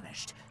 she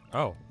vanished.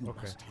 Oh, You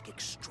okay. must take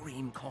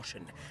extreme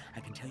caution.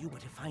 I can tell you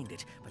where to find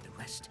it, but the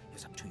rest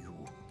is up to you.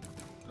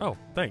 Oh,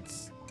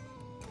 thanks.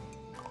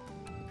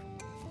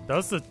 That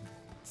was the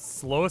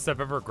slowest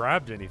I've ever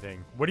grabbed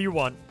anything. What do you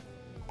want?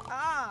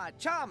 Ah,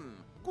 chum!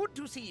 Good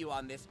to see you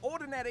on this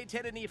ordinary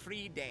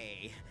tyranny-free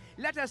day.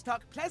 Let us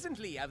talk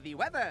pleasantly of the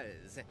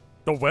weathers.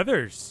 The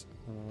weathers.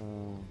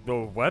 The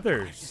I've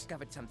weathers.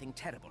 discovered something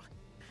terrible.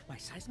 My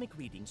seismic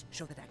readings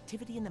show that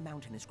activity in the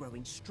mountain is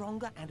growing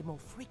stronger and more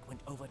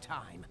frequent over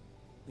time.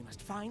 We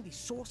must find the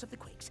source of the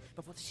quakes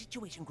before the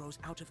situation grows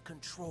out of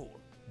control.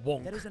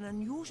 Wonk. There is an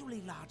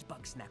unusually large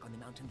bug snack on the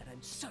mountain that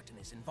I'm certain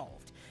is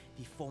involved.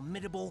 The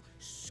formidable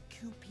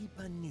Scoopy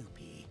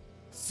Banoopy.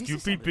 Scoopy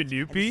Disassemble it and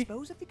Banoopy?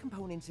 dispose of the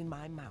components in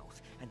my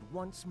mouth, and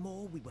once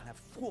more we will have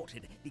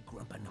thwarted the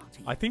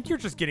Grumpinati. I think you're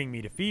just getting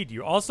me to feed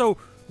you. Also,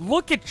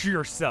 look at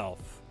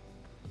yourself.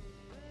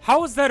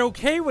 How is that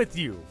okay with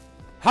you?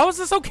 How is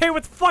this okay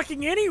with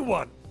fucking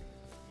anyone?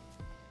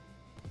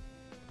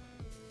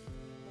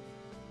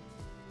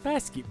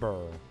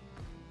 Basketball.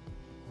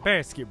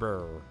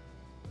 Basketball.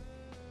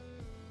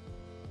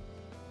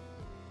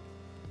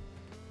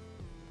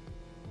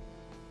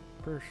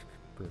 Basketball.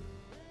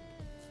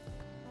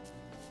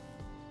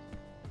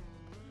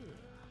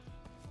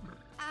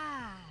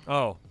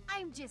 Oh.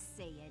 I'm just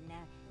saying,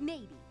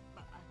 maybe.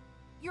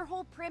 Your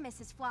whole premise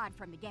is flawed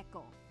from the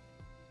get-go.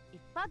 If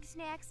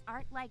Bugsnax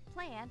aren't like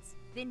plants,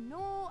 then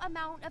no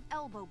amount of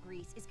elbow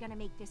grease is gonna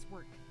make this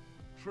work.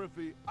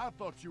 Triffy, I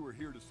thought you were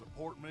here to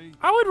support me.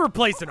 I would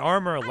replace an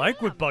arm or a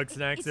leg with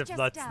Bugsnax It's if just,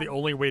 that's the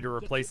only way to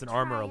replace an keep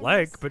arm or a trying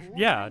leg, this but over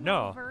yeah, and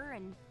no. over,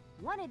 and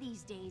one of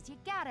these days, you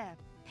gotta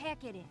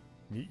pack it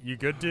in. You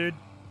good, dude?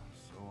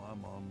 So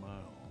I'm on my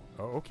own.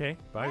 Oh, okay.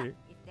 Bye. Yeah,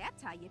 if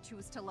that's how you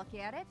choose to look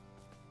at it.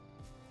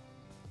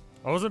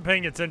 I wasn't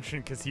paying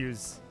attention because he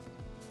was...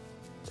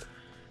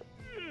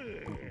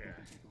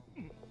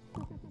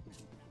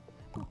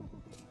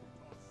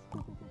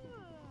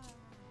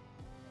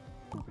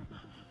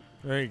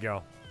 There you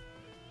go.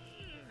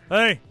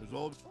 Hey!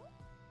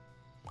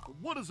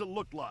 What does it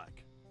look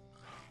like?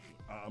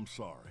 I'm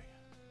sorry.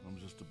 I'm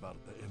just about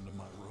at the end of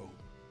my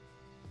rope.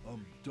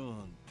 I'm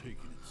done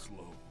taking it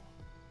slow.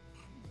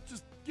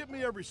 Just give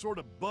me every sort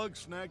of bug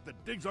snack that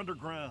digs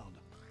underground.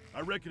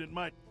 I reckon it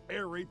might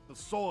aerate the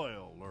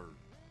soil or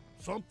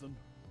something.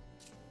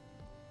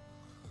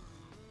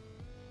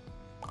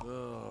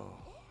 Oh,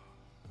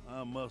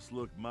 I must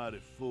look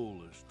mighty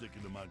foolish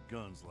sticking to my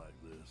guns like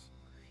this.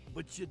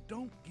 But you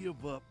don't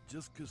give up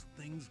just because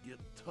things get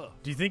tough.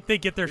 Do you think they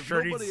get their If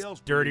nobody shirties else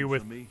dirty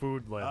believes with in me,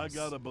 food limbs? I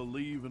gotta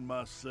believe in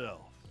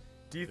myself.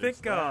 Do you It's think,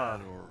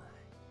 that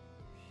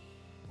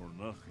or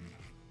nothing.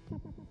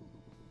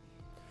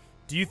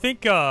 Do you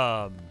think,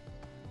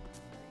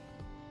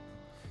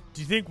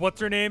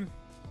 what's her name?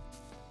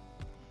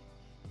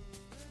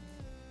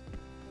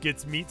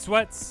 Gets meat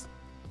sweats?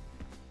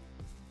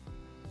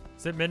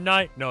 Is it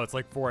midnight? No, it's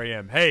like 4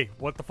 a.m. Hey,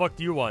 what the fuck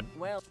do you want?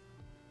 Well,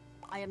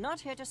 I am not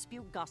here to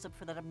spew gossip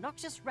for that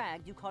obnoxious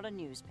rag you call a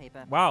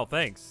newspaper. Wow,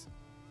 thanks.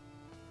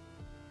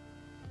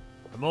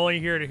 I'm only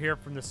here to hear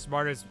from the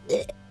smartest...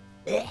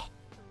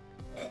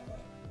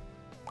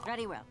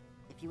 Very well.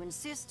 If you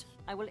insist,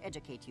 I will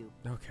educate you.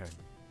 Okay.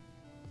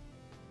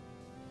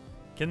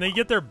 Can they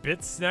get their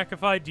bits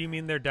snackified? Do you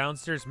mean their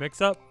downstairs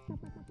mix-up?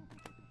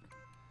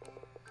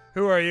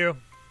 Who are you?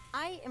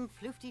 I am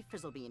Floofty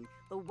Frizzlebean,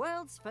 the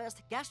world's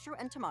first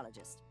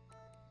gastroentomologist.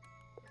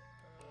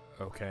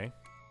 Okay.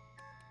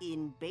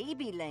 In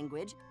baby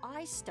language,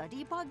 I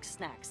study bug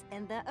snacks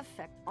and their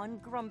effect on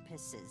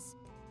grumpuses.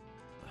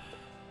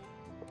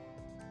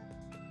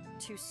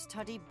 To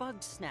study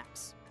bug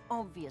snacks,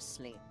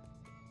 obviously.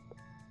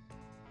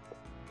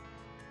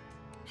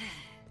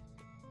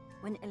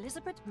 When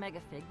Elizabeth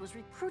Megafig was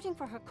recruiting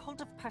for her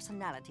cult of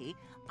personality,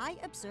 I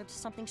observed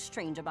something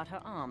strange about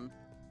her arm.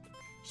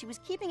 She was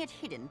keeping it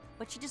hidden,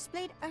 but she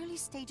displayed early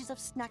stages of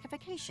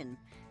snackification.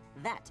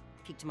 That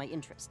piqued my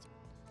interest.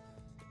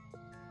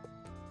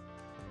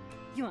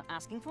 You are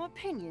asking for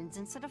opinions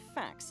instead of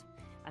facts.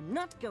 I'm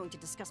not going to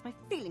discuss my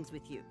feelings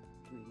with you,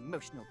 you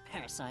emotional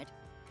parasite.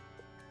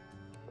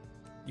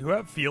 You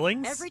have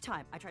feelings? Every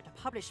time I try to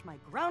publish my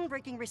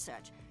groundbreaking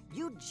research,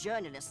 you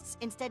journalists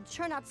instead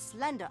churn out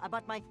slander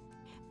about my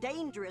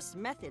dangerous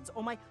methods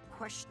or my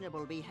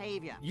questionable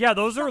behavior. Yeah,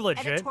 those are Stop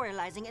legit.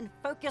 Editorializing and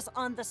focus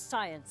on the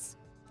science.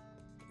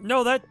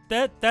 No,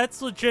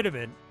 that's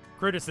legitimate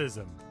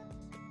criticism.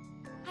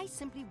 I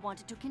simply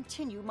wanted to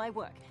continue my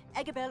work,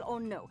 Eggabell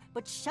or no,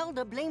 but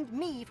Shelda blamed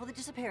me for the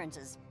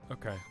disappearances.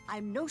 Okay.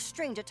 I'm no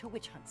stranger to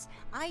witch hunts.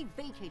 I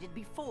vacated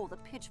before the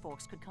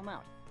pitchforks could come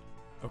out.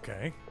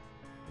 Okay.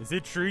 Is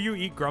it true you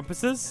eat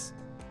grumpuses?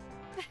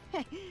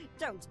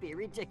 Don't be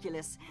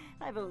ridiculous.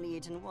 I've only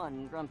eaten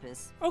one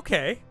grumpus.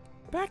 Okay.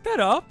 Back that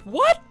up.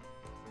 What?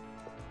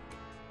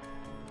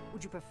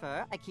 Would you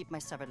prefer I keep my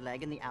severed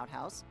leg in the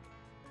outhouse?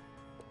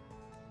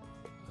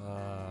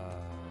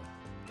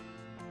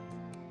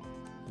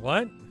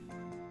 What?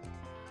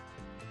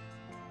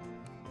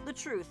 The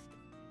truth.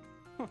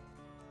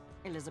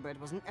 Elizabeth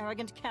was an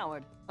arrogant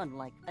coward,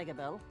 unlike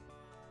Eggabell.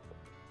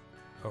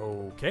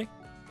 Okay.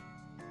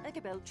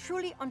 Eggabell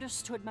truly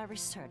understood my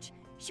research.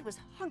 She was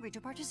hungry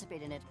to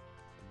participate in it.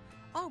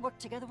 Our work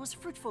together was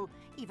fruitful,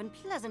 even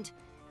pleasant,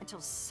 until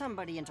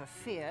somebody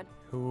interfered.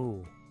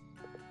 Who?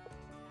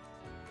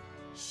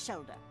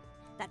 Shelda.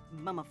 That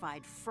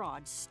mummified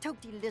fraud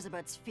stoked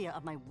Elizabeth's fear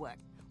of my work,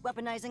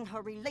 weaponizing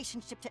her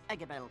relationship to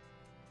Eggabell,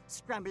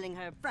 scrambling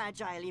her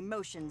fragile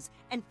emotions,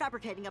 and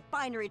fabricating a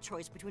binary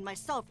choice between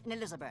myself and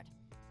Elizabeth.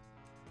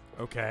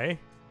 Okay.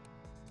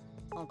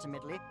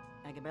 Ultimately,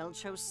 Eggabell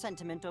chose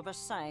sentiment over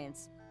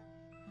science.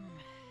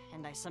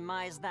 And I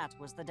surmise that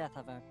was the death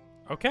of her.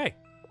 Okay.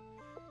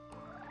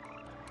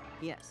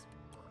 Yes.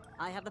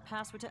 I have the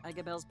password to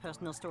Eggabell's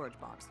personal storage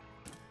box.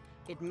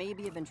 It may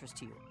be of interest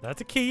to you. That's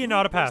a key and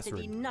not a You've wasted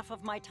password. Enough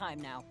of my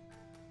time now.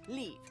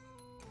 Leave.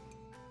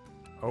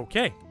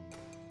 Okay.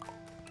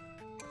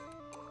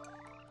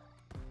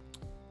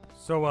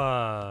 So,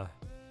 oh,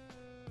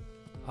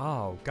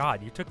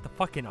 God, you took the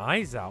fucking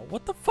eyes out.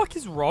 What the fuck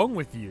is wrong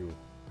with you?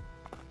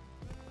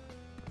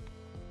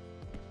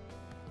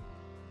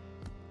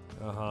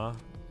 Uh-huh.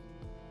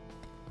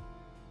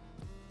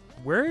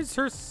 Where is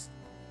her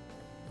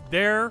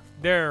there.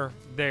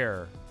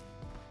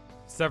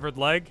 Severed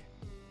leg?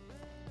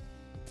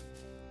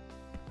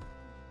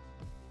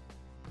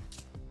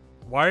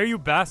 Why are you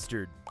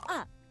bastard?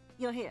 Ah,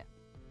 you're here.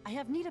 I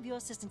have need of your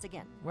assistance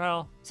again.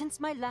 Well... Since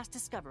my last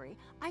discovery,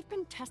 I've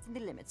been testing the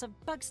limits of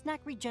Bugsnax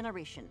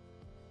regeneration.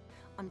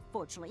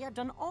 Unfortunately, I've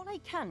done all I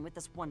can with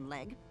this one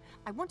leg.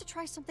 I want to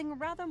try something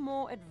rather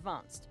more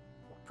advanced.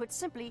 Put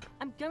simply,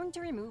 I'm going to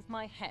remove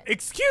my head.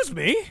 Excuse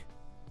me?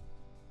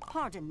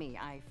 Pardon me,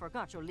 I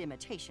forgot your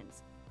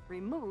limitations.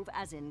 Remove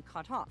as in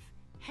cut off.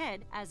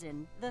 Head as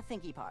in the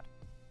thinky part.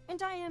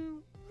 And I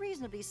am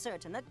reasonably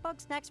certain that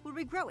Bugsnax will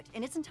regrow it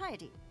in its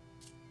entirety.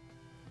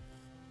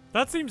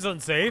 That seems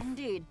unsafe.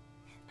 Indeed.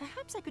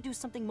 Perhaps I could do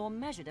something more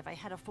measured if I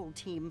had a full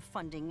team,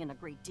 funding, and a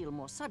great deal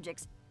more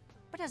subjects.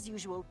 But as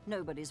usual,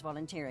 nobody's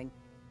volunteering.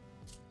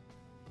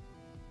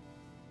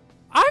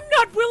 I'm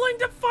not willing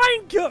to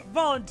find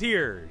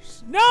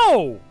volunteers.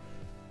 No!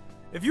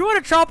 If you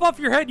want to chop off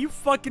your head, you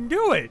fucking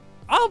do it.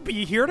 I'll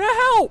be here to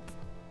help.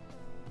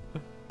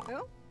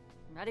 Oh,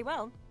 very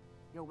well.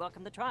 You're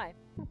welcome to try.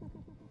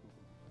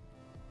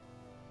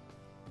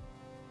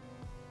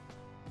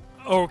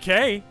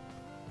 Okay.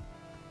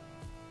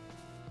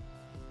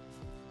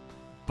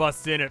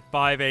 Bust in at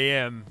 5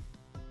 a.m.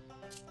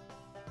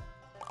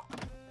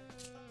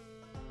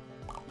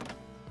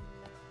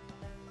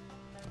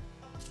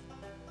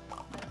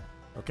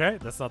 Okay,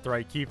 that's not the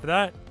right key for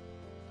that.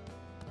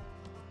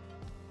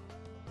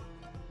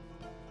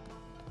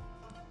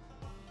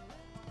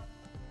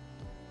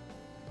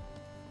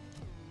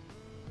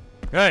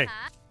 Hey.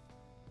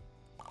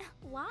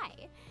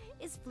 Why?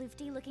 Is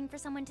Floofty looking for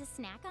someone to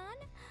snack on?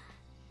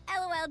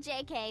 LOL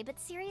JK, but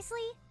seriously?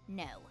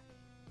 No.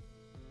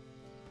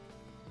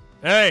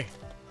 Hey.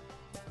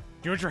 Do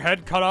you want your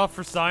head cut off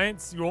for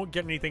science? You won't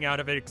get anything out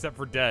of it except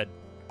for dead.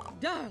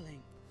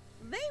 Darling,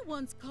 they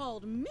once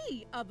called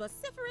me a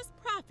vociferous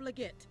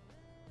profligate.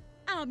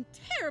 I'm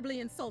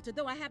terribly insulted,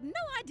 though I have no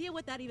idea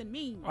what that even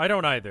means. I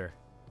don't either.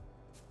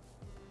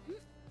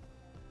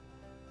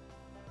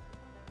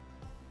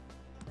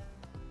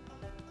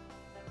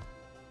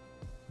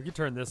 We could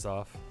turn this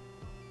off.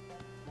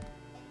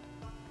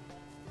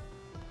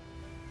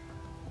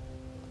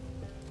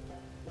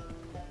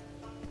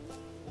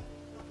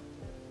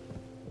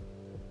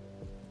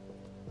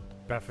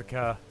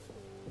 Beffica.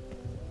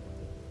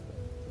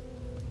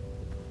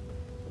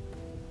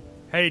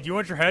 Hey, do you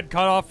want your head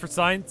cut off for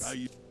science?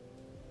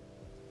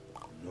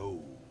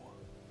 No.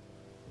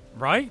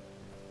 Right?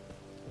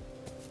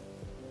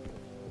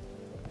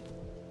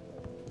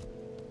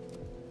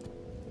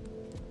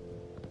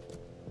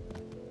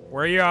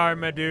 Where you are,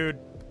 my dude?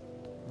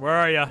 Where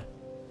are ya?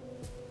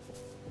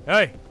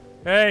 Hey!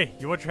 Hey!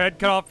 You want your head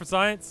cut off for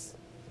science?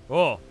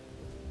 Oh.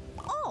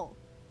 Oh,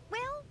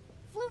 well,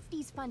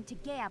 Floofty's fun to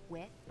gab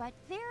with, but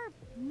their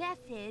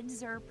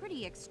methods are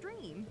pretty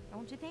extreme,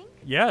 don't you think?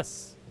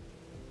 Yes.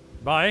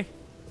 Bye.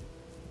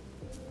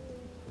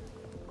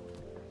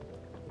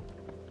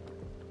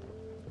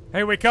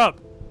 Hey, wake up!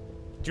 Do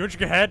you want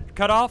your head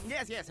cut off?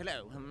 Yes, yes,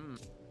 hello.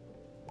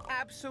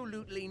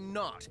 Absolutely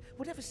not.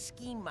 Whatever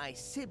scheme my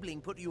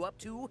sibling put you up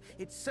to,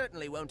 it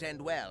certainly won't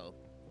end well.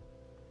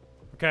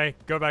 Okay,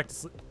 go back to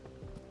sleep.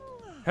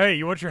 Hey,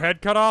 you want your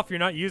head cut off? You're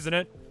not using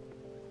it.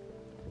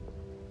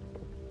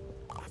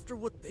 After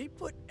what they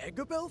put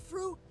Eggabell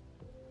through?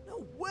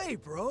 No way,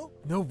 bro.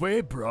 No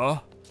way, bro.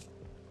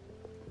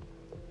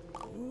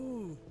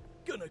 Ooh,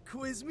 gonna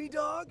quiz me,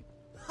 dog?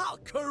 I'll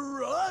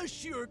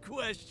crush your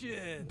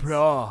questions.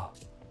 Bro.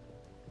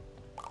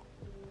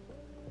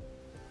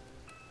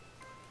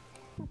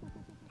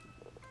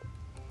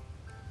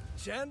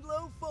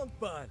 Chandlo Funk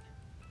Bun.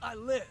 I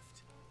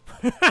lift.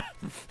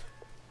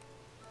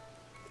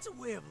 It's a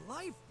way of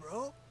life,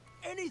 bro.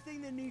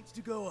 Anything that needs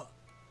to go up.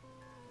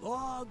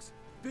 Logs,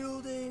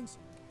 buildings,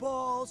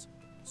 balls,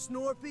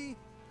 Snorpy.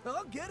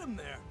 I'll get him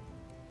there.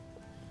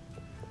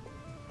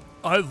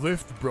 I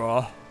lift,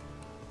 bro.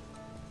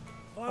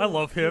 I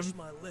love him. Push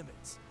my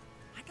limits.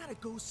 I gotta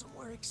go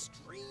somewhere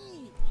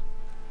extreme.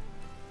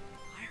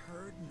 I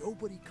heard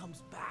nobody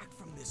comes back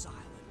from this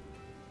island.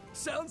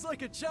 Sounds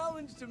like a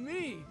challenge to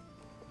me.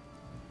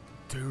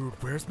 Dude,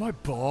 where's my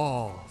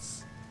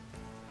balls?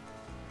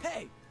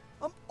 Hey,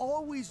 I'm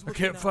always I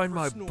looking can't out find for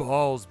my Snort.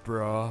 balls,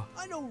 bro.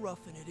 I know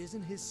roughing it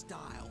isn't his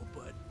style,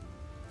 but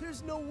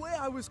there's no way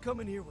I was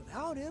coming here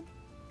without him.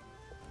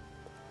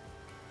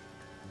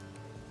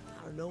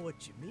 I don't know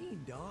what you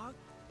mean, dog.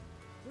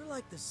 We're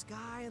like the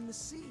sky and the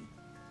sea.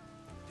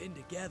 Been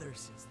together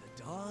since the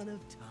dawn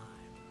of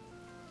time.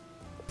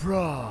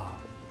 Bruh,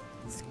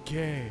 it's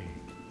gay.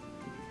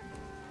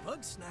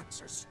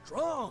 Bugsnax are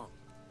strong.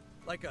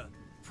 Like a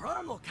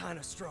primal kind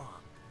of strong.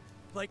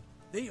 Like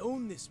they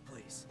own this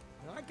place.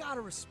 And I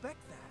gotta respect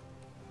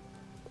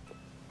that.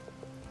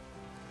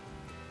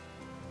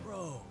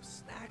 Bro,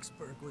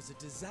 Snacksburg was a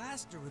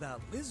disaster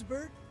without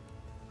Lizbert.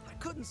 I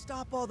couldn't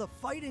stop all the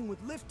fighting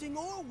with lifting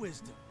or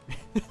wisdom.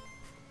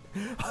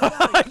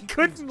 I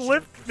couldn't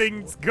lift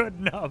things good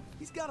enough.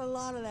 He's got a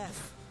lot of that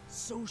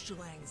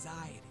social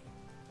anxiety.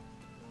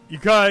 You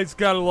guys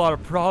got a lot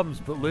of problems,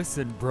 but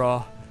listen,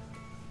 bruh.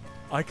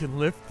 I can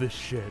lift this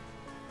shit.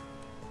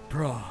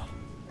 Bruh.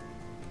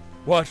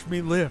 Watch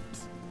me lift.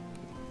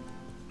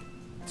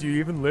 Do you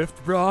even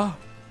lift, bruh?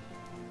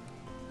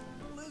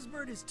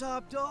 Lizbert is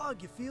top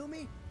dog, you feel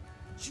me?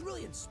 She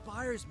really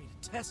inspires me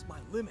to test my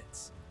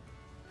limits.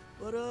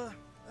 But,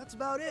 that's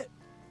about it.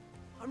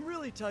 I'm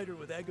really tighter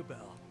with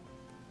Eggabell.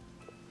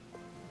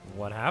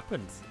 What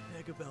happened?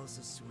 Eggabell's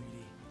a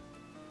sweetie.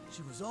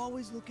 She was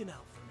always looking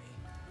out for me.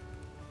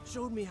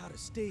 Showed me how to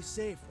stay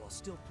safe while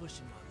still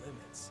pushing my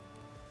limits.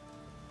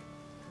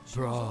 But she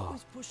was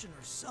always pushing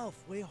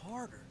herself way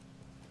harder.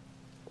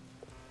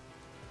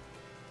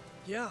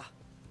 Yeah,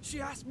 she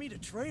asked me to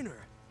train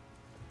her.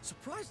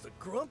 Surprised the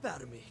grump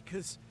out of me,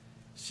 because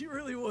she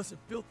really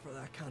wasn't built for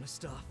that kind of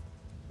stuff.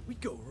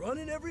 We'd go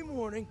running every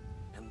morning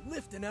and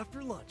lifting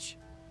after lunch.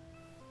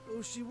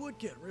 Though she would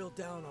get real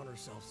down on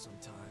herself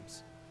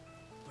sometimes.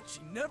 But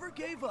she never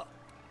gave up,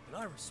 and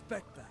I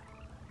respect that.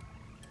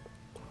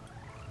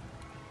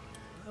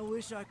 I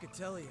wish I could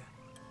tell you.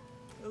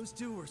 Those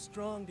two were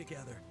strong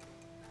together.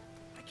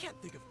 I can't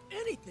think of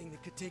anything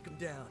that could take them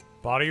down.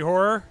 Body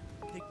horror?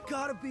 They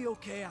gotta be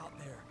okay out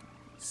there.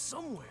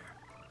 Somewhere.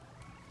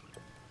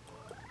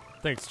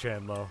 Thanks,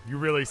 Chandlo. You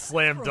really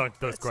slam dunked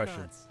those That's questions.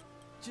 nuts.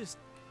 Just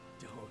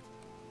don't.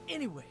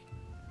 Anyway,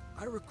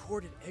 I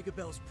recorded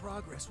Eggabell's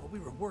progress while we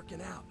were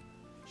working out.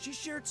 She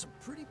shared some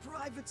pretty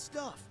private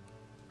stuff.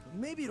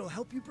 Maybe it'll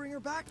help you bring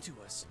her back to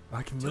us.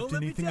 I can Don't lift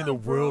let me anything in down, the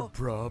world,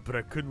 bruh, but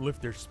I couldn't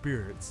lift their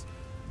spirits.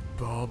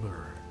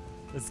 Bummer.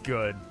 That's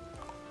good.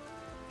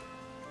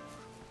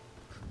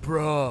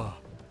 Bruh.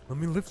 Let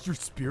me lift your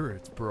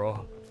spirits,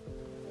 bruh.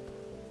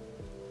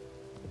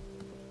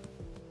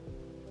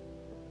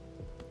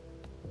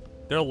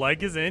 Their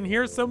leg is in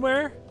here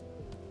somewhere?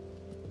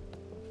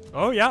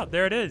 Oh yeah,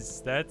 there it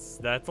is. That's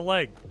a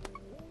leg.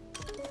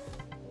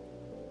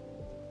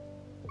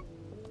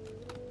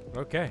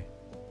 Okay.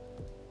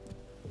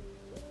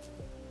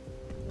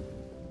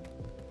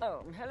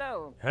 Oh,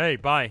 hello. Hey,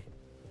 bye.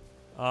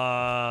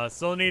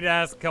 Still need to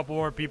ask a couple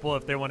more people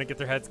if they want to get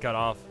their heads cut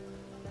off.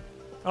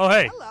 Oh,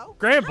 hey. Hello.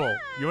 Gramble,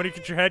 you want to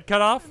get your head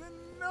cut off?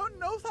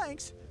 No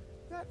thanks.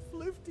 That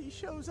floofty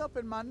shows up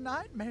in my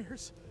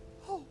nightmares,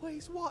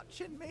 always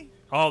watching me.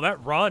 Oh,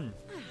 that run.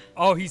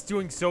 Oh, he's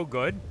doing so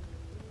good.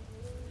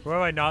 Who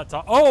am I not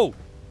talking? Oh!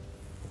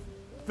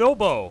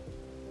 Bilbo.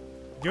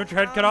 You want your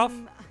head cut off?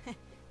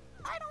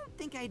 I don't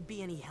think I'd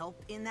be any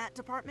help in that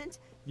department.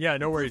 Yeah,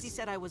 no worries. He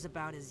said I was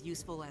about as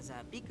useful as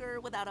a beaker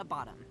without a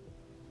bottom.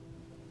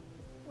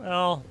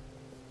 Well,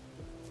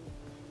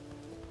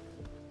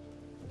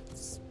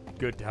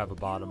 good to have a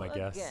bottom, I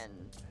guess. Again.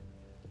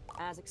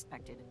 As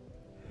expected.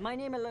 My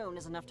name alone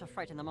is enough to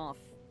frighten them off.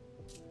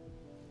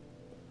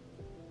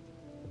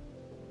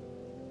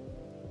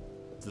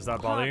 Does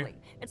that bother you?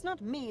 It's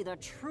not me they're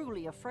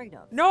truly afraid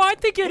of. No, I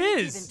think it they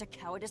is. Give in to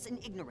cowardice and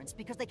ignorance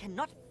because they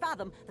cannot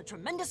fathom the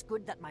tremendous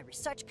good that my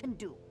research can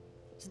do.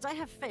 Since I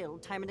have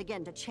failed time and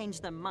again to change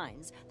their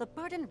minds, the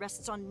burden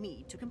rests on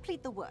me to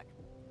complete the work.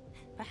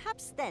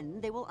 Perhaps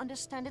then they will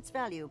understand its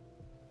value.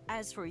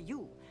 As for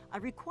you, I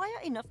require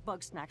enough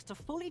Bugsnax to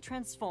fully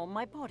transform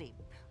my body.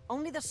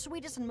 Only the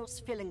sweetest and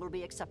most filling will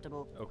be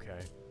acceptable. Okay.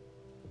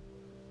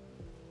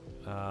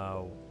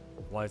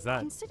 Why is that?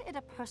 Consider it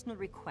a personal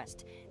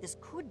request. This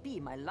could be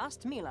my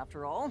last meal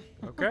after all.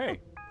 Okay.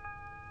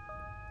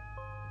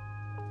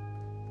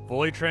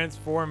 Fully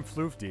transformed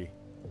Floofty.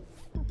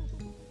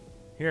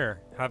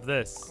 Here, have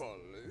this.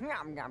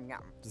 Yum, yum,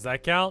 yum. Does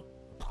that count?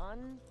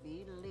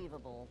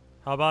 Unbelievable.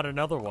 How about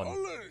another one?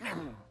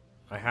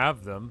 I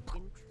have them.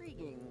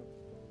 Intriguing.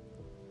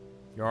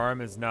 Your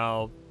arm is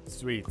now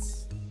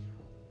sweets.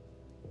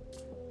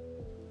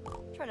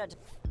 Try not to.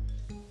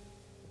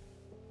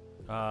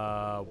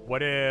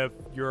 What if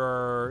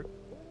your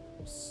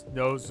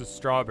nose was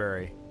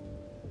strawberry?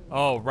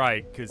 Oh,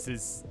 right, because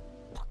his...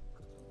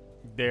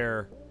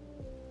 There.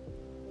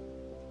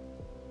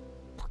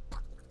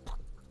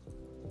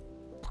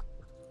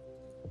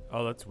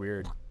 Oh, that's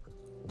weird.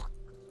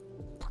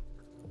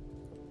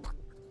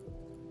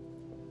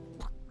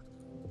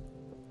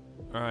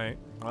 Alright,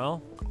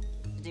 well.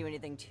 Do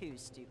anything too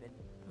stupid.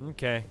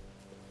 Okay.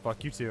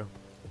 Fuck you too.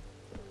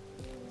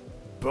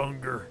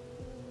 Bunger.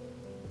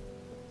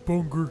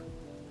 Bunger.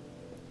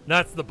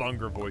 That's the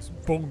Bunger voice.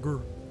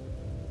 Bunger.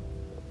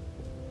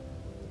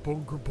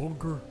 Bunger,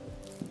 Bunger.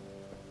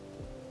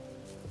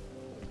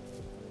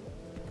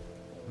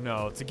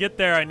 No, to get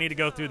there, I need to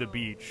go through the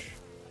beach.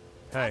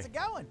 Hey. How's it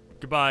going?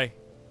 Goodbye.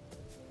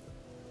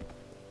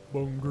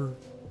 Bunger.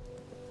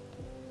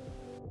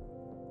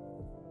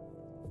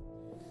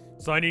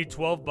 So I need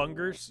 12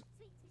 bungers.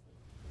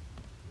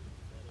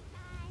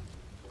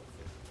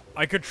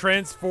 I could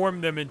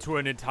transform them into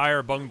an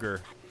entire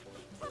bunger.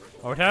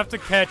 I would have to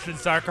catch and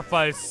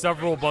sacrifice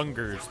several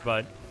bungers,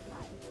 but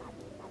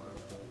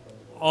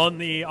on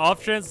the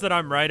off chance that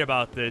I'm right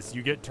about this,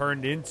 you get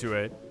turned into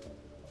it.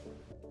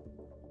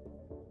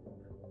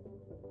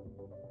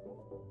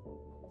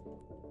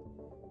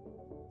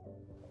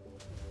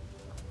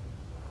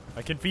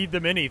 I can feed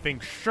them anything,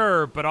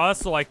 sure, but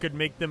also I could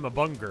make them a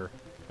bunger.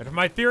 And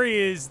my theory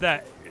is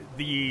that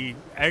the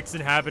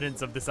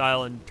ex-inhabitants of this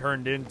island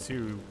turned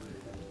into,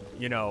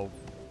 you know,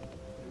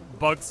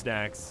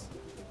 Bugsnax.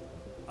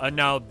 And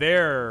now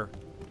they're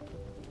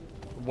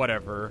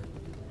whatever.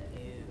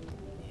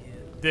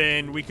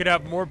 Then we could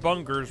have more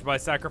bungers by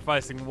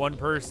sacrificing one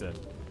person.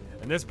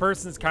 And this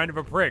person's kind of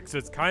a prick, so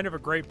it's kind of a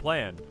great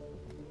plan.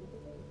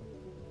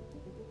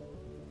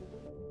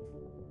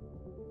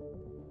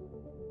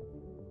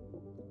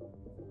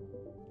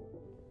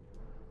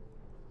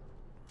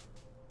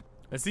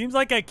 It seems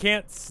like I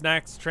can't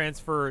snacks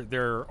transfer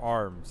their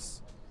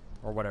arms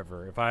or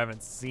whatever if I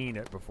haven't seen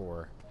it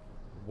before.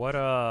 What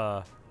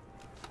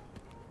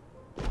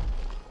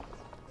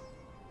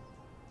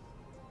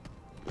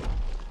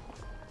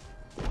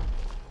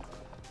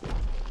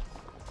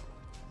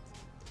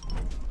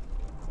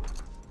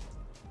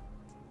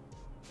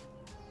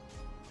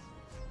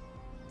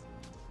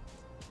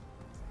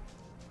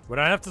would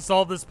I have to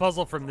solve this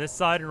puzzle from this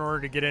side in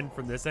order to get in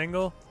from this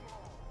angle?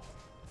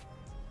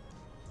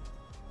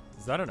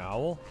 Is that an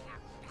owl?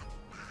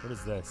 What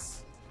is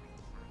this?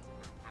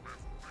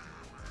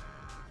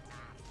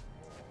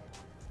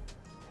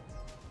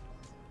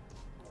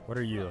 What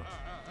are you?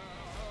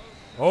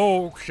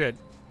 Oh, shit.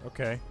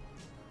 Okay.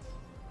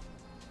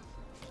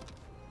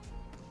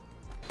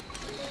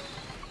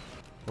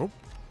 Oh.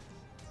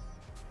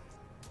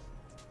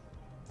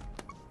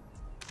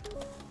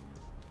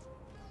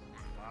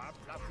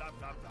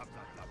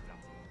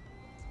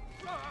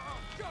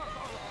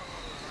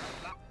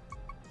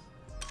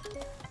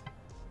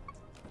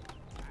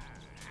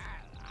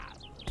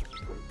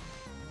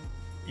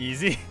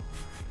 Easy.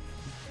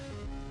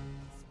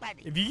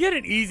 If you get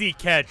an easy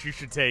catch, you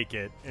should take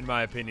it, in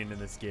my opinion, in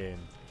this game.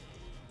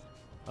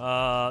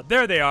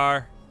 There they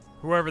are.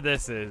 Whoever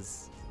this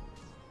is.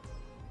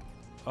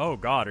 Oh,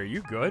 God, are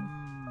you good?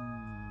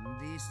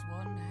 This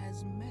one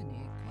has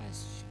many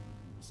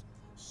questions.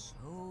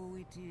 So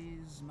it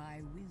is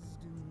my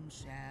wisdom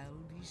shall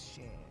be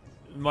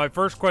shared. My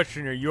first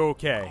question, are you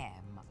okay?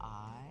 Am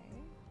I?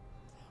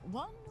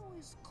 One who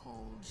is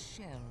called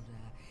Shelter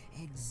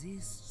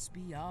exists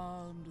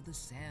beyond the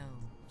cell.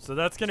 So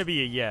that's gonna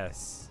be a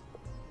yes.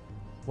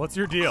 What's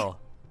your deal?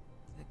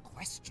 The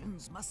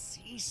questions must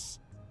cease.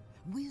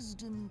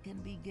 Wisdom can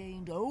be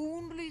gained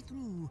only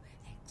through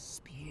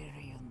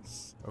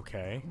experience.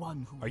 Okay.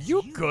 One who are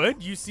you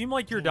good? You seem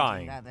like you're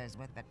dying. Others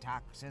with the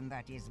toxin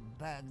that is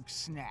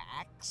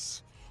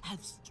Bugsnax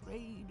have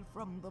strayed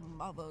from the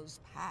mother's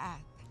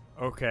path.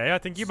 Okay, I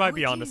think you might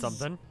be onto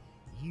something.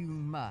 You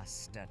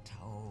must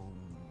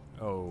atone.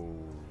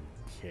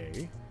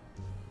 Okay.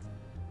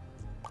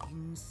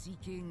 In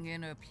seeking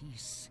inner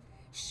peace,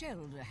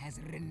 Shelda has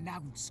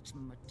renounced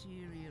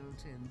material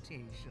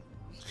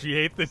temptations. She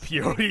ate the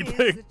peyote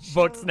big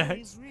Bugsnax.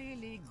 He's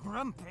really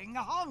grumping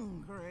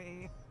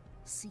hungry.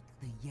 Seek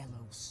the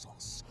yellow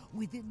sauce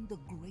within the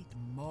great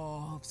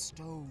maw of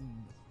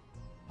stone.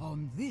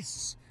 On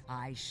this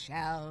I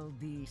shall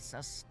be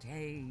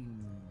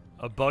sustained.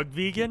 A bug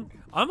vegan?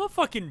 I'm a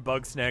fucking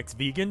Bugsnax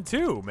vegan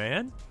too,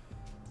 man.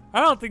 I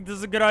don't think this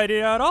is a good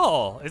idea at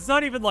all. It's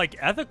not even like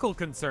ethical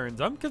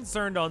concerns. I'm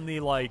concerned on the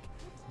like,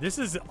 this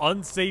is an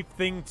unsafe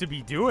thing to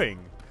be doing.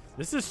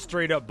 This is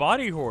straight up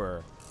body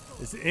horror.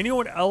 Is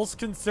anyone else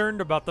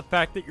concerned about the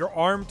fact that your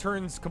arm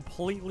turns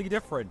completely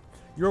different?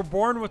 You were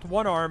born with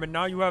one arm and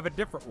now you have a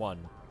different one.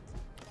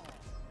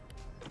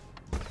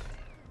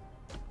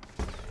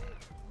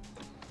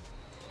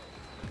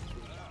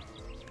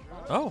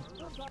 Oh.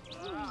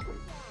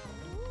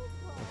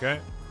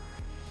 Okay.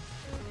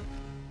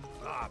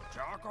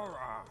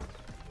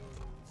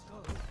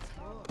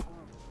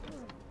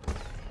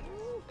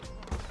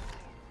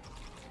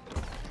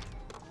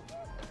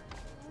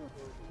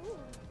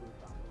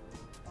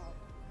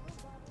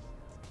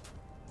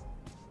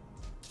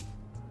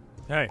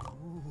 Hey.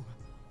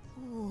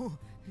 Ooh,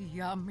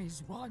 yum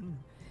is one,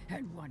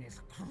 and one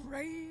is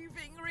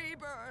craving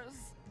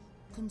rebirth.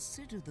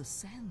 Consider the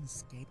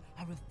sandscape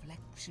a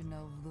reflection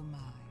of the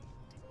mind.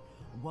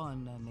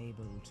 One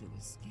unable to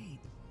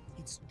escape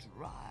its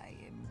dry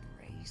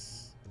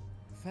embrace.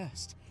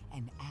 First,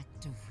 an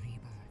act of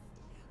rebirth,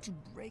 to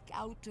break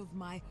out of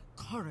my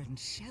current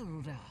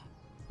shelter.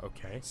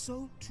 Okay.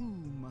 So too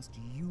must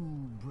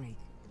you break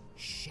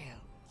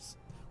shells,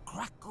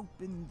 crack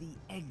open the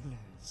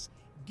egglers,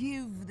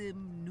 give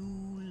them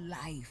new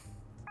life.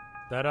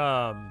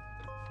 That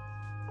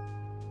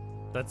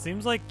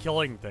seems like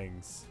killing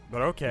things,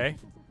 but okay.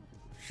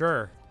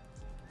 Sure.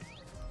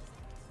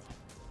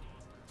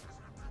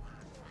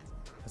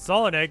 I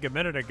saw an egg a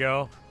minute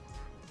ago.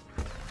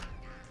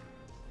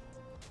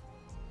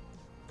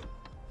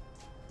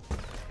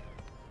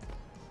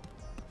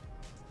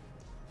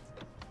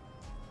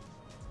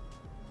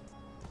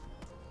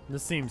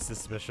 This seems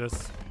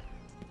suspicious.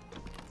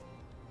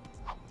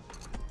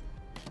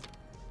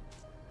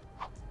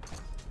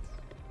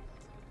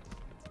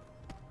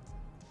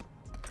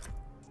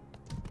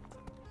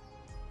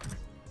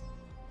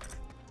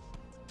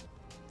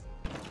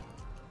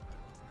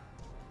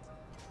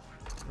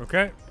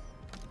 Okay.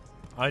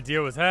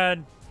 Idea was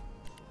had.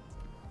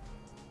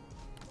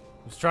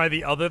 Let's try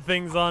the other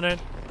things on it.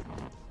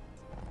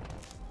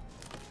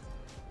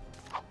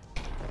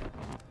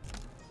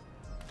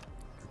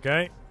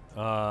 Okay.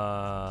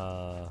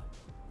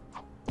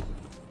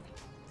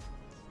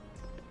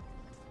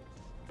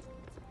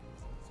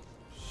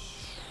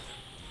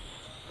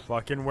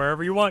 Fucking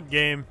wherever you want,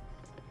 game.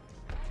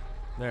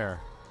 There.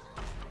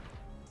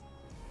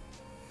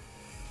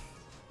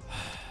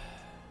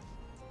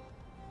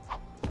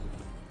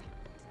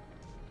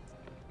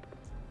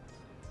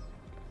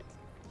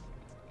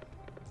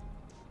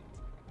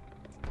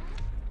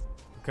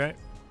 Okay.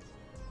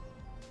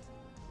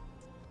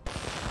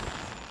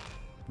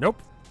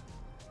 Nope.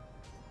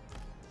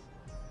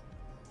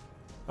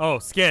 Oh,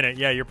 scan it.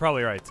 Yeah, you're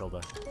probably right,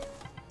 Tilda.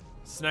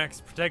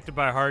 Snacks protected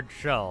by a hard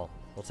shell.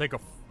 Will take a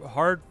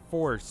hard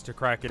force to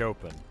crack it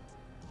open.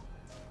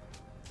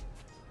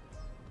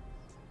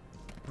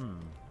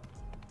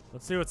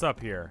 Let's see what's up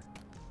here.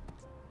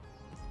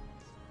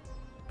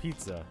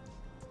 Pizza.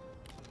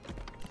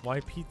 Why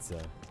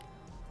pizza?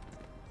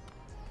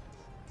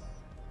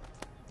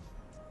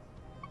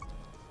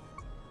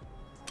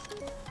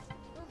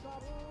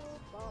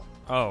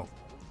 Oh.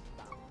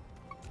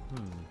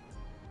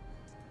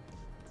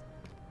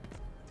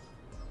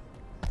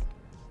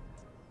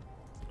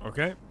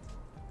 Okay.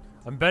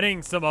 I'm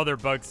betting some other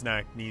bug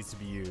snack needs to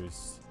be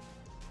used.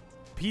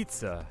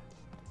 Pizza.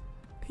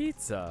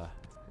 Pizza.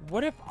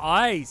 What if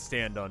I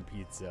stand on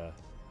pizza?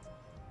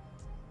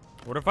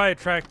 What if I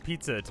attract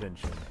pizza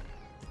attention?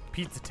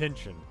 Pizza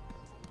attention.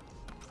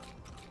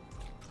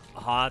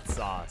 Hot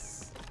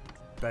sauce.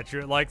 Bet you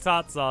it likes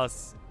hot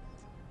sauce.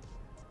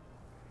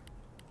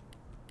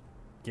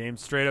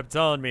 Game's straight up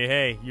telling me,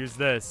 hey, use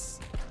this.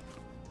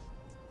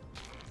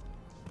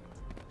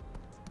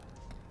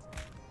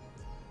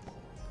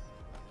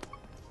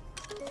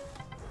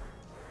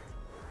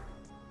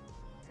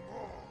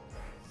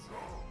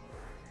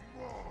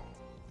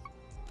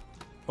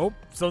 Oh,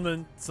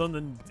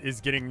 something is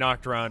getting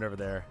knocked around over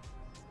there.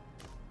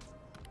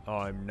 Oh,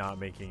 I'm not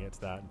making it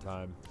to that in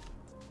time.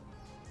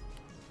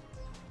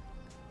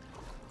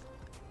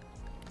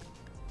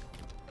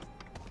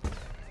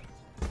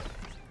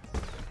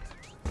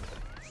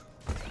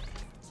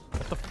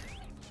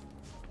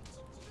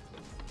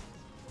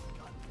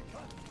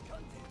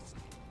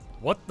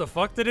 What the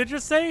fuck did it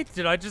just say?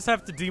 Did I just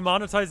have to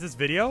demonetize this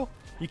video?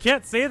 You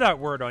can't say that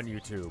word on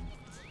YouTube.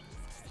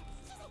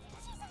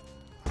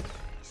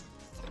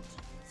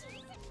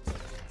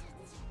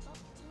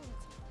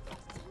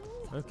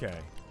 Okay.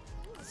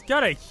 It's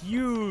got a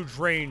huge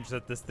range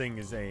that this thing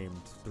is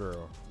aimed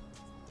through.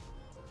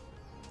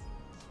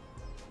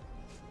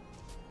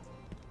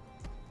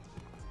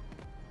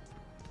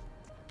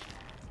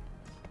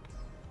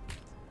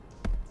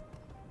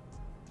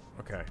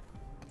 Okay.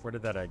 Where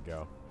did that egg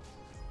go?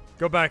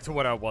 Go back to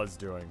what I was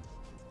doing.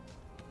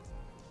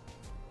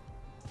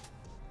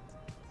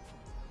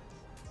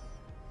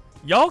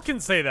 Y'all can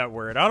say that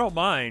word. I don't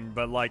mind,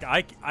 but like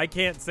I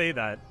can't say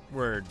that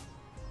word.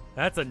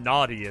 That's a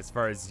naughty as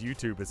far as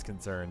YouTube is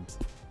concerned.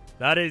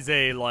 That is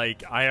a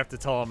like I have to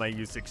tell him I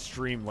use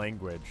extreme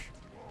language.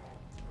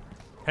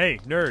 Hey,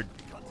 nerd.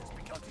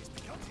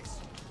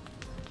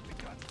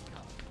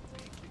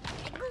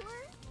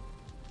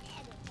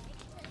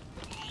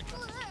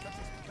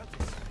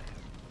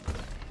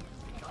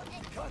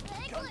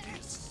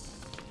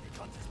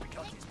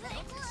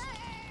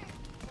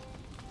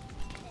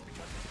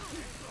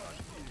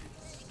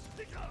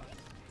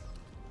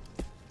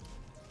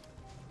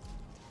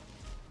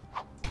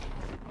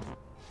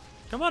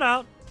 Come on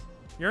out.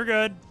 You're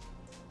good.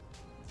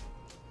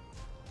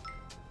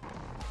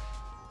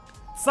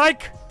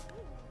 Psych!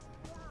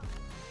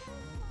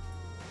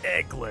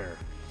 Eggler.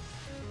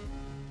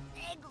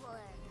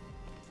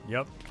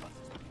 Yep.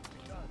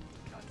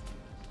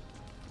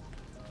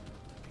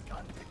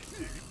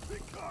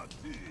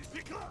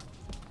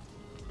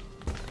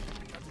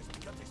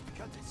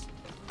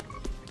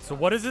 So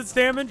what is its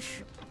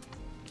damage?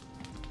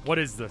 What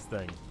is this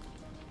thing?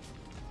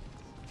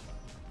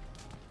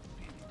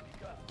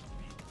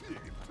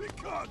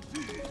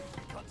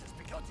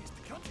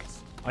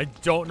 I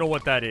don't know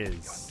what that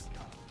is.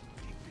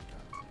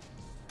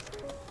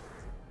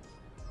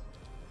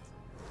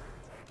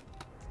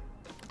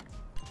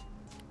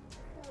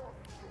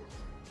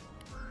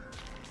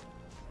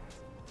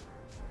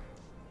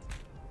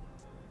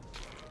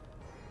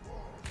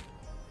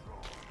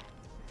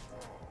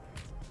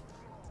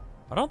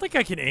 I don't think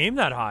I can aim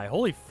that high.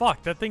 Holy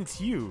fuck, that thing's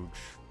huge.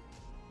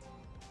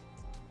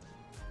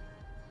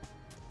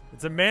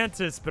 It's a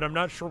mantis, but I'm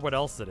not sure what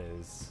else it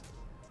is.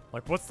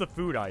 Like, what's the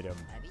food item?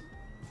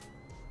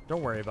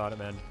 Don't worry about it,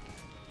 man.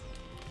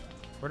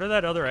 Where did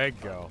that other egg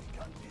go?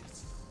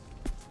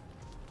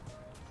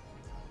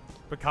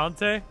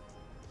 Picante?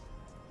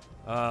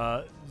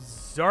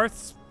 Zarth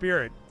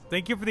Spirit.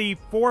 Thank you for the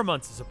 4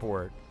 months of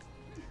support.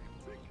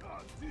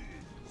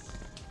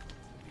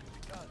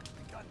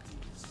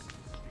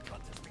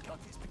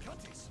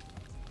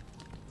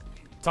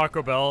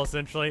 Taco Bell,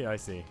 essentially? I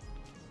see.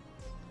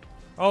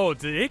 Oh,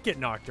 did it get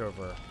knocked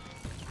over?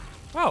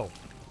 Oh,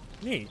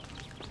 neat.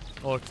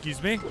 Oh,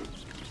 excuse me.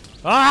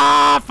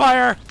 Ah,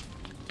 fire!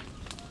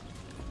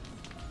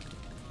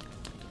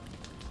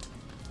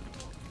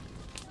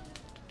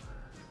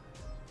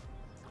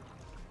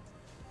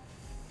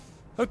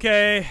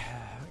 Okay,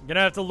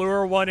 gonna have to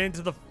lure one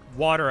into the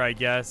water, I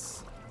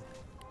guess.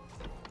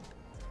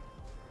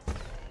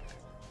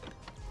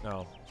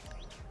 No.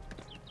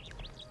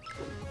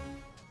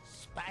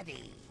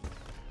 Spuddy.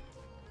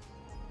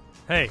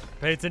 Hey,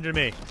 pay attention to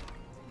me.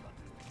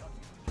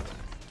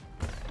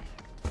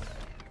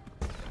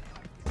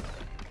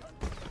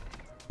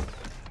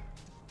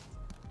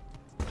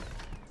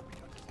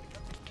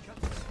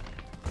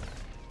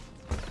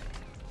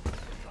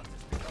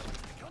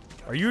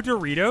 Are you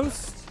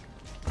Doritos?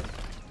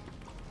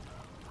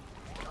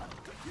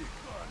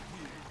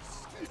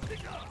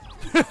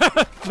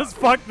 Just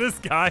fuck this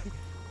guy.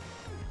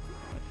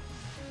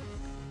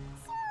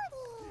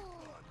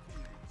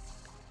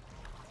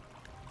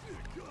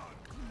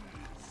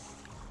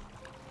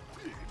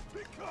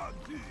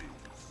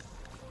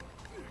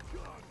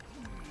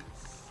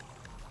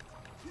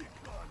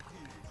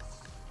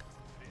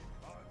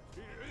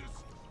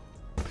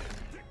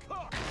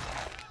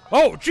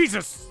 Oh,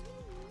 Jesus!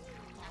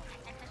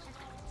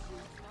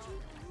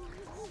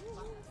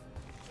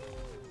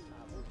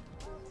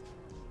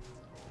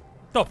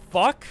 The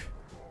fuck?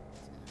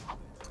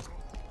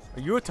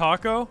 Are you a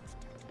taco?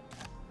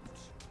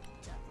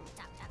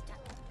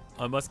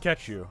 I must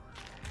catch you.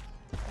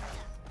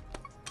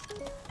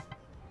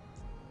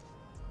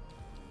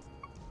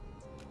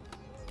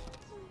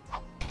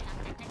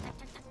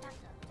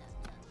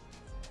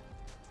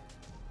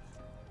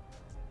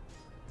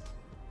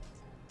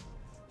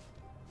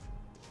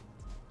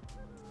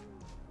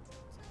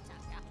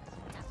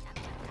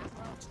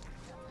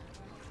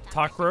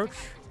 Cockroach?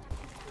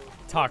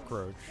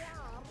 Cockroach.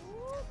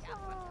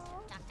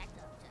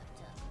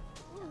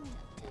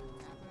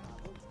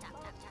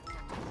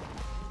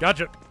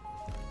 Gotcha.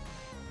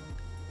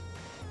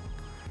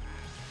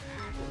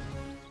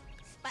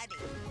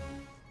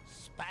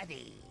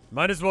 Spuddy.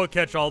 Might as well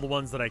catch all the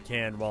ones that I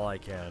can while I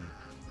can.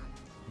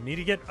 Need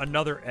to get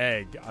another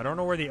egg. I don't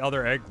know where the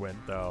other egg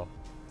went, though.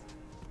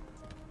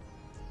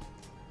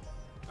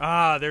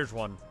 Ah, there's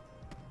one.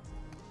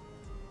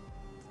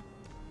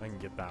 I can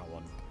get that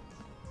one.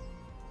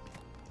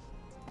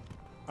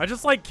 I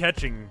just like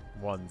catching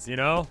ones, you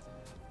know?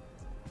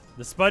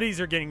 The Spuddies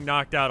are getting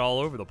knocked out all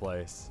over the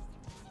place.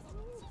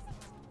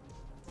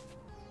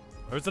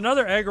 There's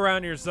another egg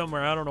around here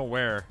somewhere. I don't know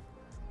where.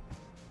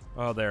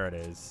 Oh, there it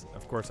is.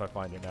 Of course I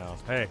find it now.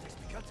 Hey.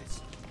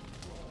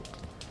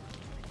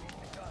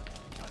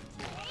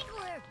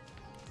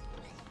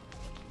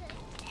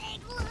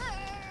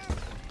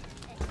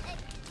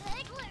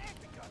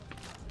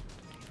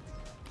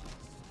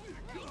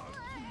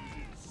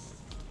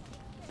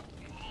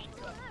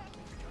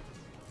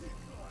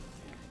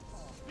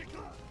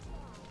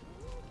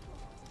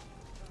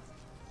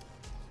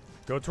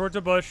 Go towards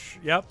the bush.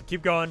 Yep,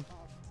 keep going.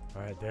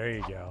 All right, there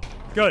you go.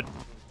 Good.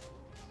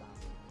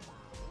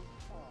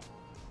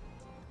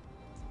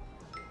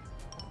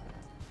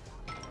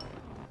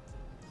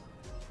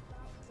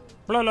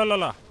 Blah, blah, blah,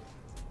 blah.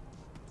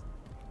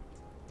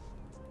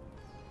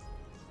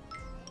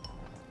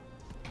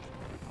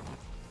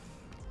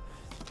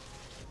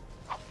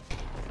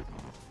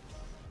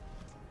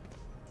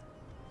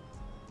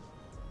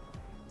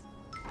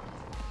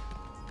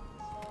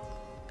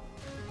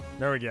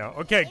 There we go.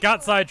 Okay,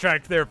 got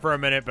sidetracked there for a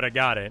minute, but I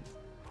got it.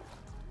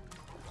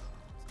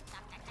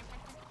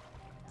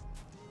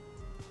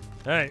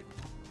 Hey.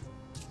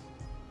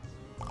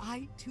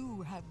 I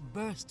too have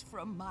burst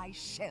from my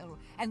shell,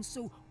 and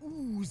so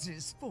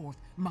oozes forth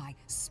my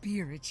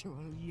spiritual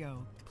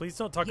yoke. Please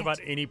don't talk about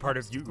any part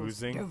of you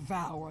oozing.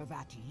 Devour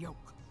that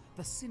yoke,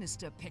 the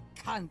sinister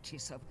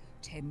picantis of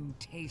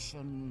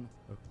temptation.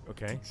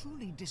 Okay. To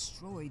truly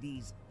destroy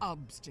these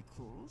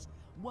obstacles,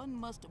 one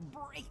must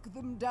break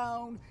them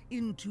down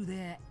into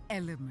their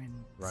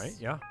elements. Right,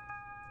 yeah.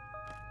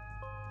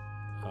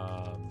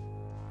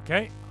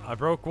 Okay, I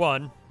broke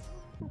one.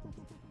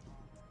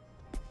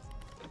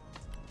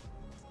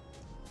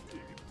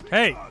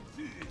 Hey!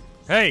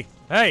 Hey!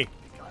 Hey!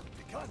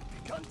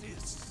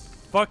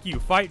 Fuck you,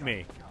 fight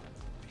me.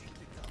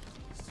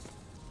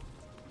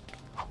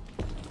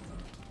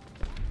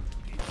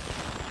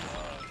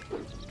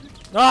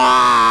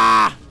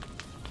 Ah!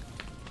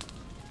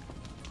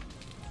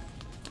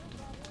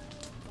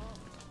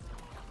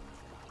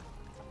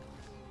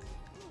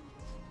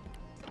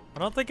 I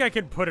don't think I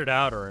can put it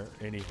out or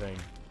anything.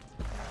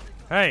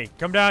 Hey,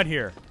 come down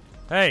here.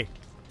 Hey,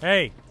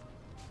 hey.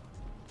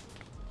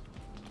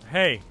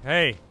 Hey,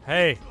 hey,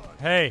 hey,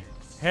 hey,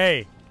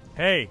 hey,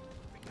 hey,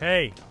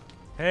 hey,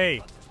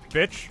 hey,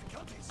 bitch.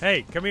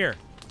 Hey, come here.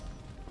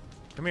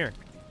 Come here.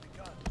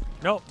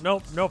 Nope,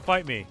 nope, no,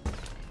 fight me.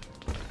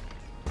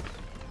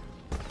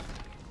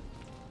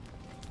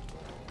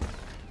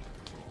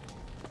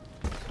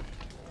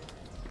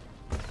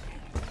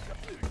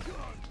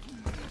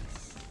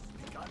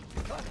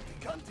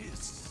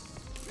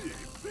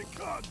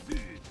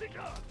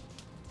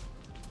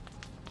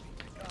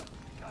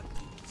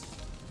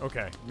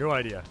 Okay, no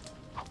idea.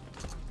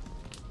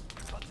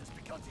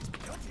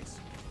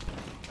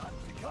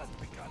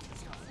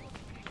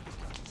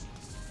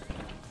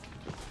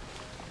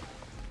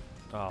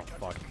 Oh,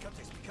 fuck.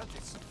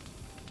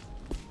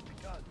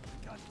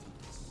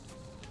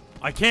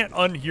 I can't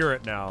unhear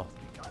it now.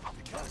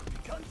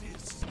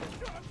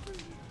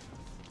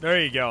 There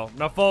you go.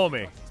 Now follow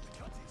me.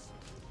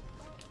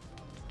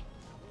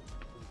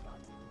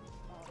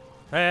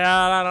 Hey,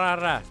 la, la, la,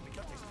 la.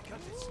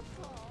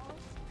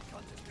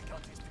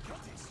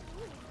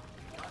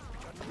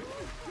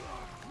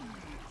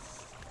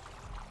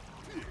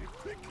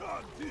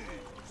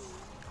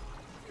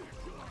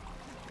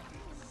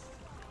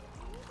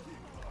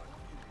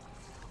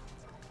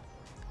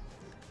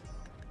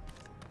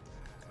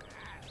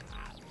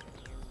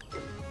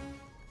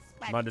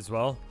 Might as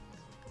well.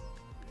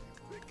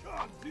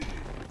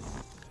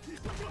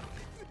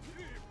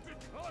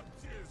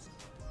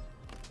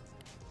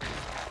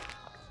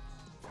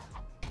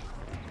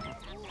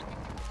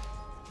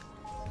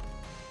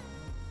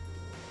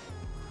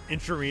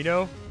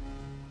 Inchurino?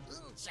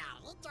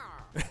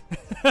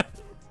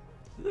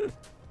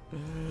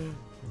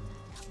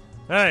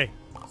 Hey!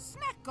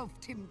 Snack of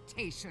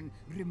temptation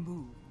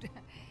removed.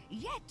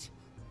 Yet,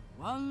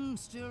 one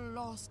still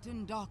lost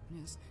in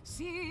darkness,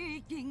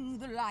 seeking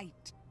the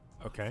light.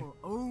 Okay. For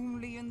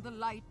only in the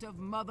light of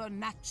Mother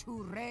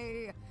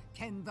Nature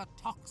can the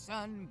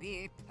toxin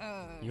be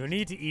purged. You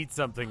need to eat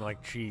something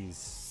like cheese.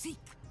 Seek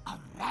a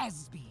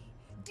raspy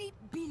deep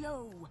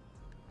below.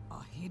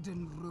 A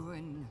hidden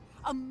ruin,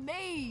 a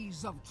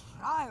maze of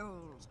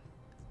trials.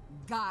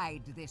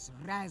 Guide this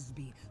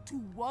raspy to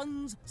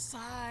one's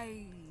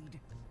side.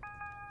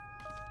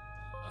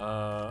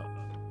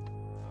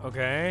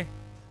 Okay.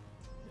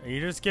 Are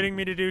you just getting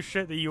me to do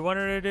shit that you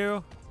wanted to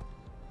do?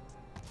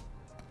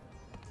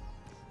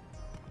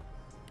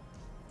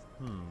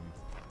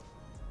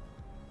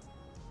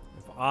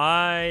 If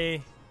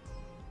I...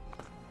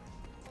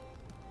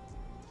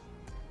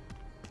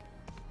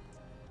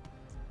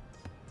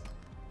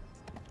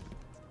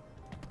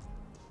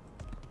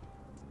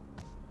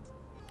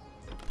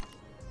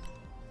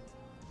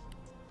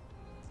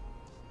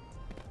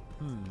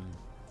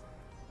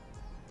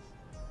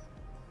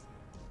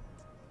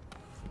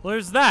 Well,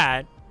 there's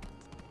that.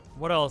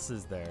 What else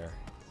is there?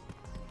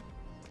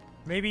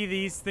 Maybe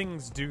these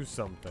things do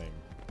something.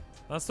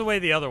 That's the way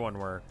the other one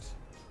worked.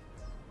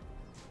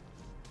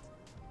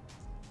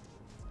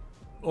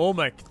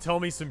 Olmec,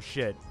 tell me some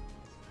shit.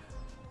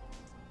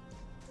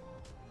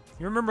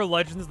 You remember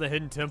Legends of the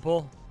Hidden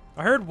Temple?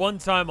 I heard one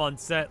time on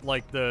set,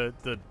 like, the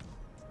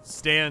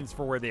stands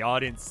for where the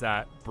audience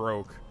sat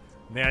broke.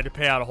 And they had to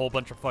pay out a whole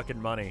bunch of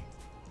fucking money.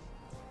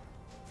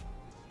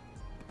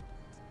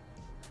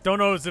 Don't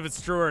know if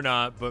it's true or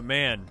not, but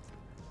man.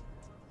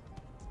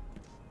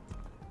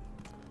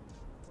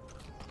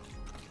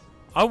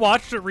 I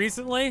watched it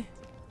recently,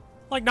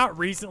 Like, not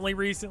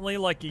recently,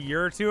 like a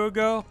year or two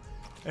ago.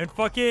 And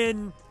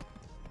fucking,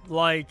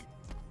 like,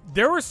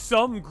 there were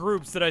some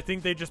groups that I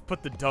think they just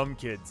put the dumb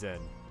kids in.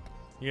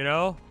 You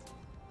know?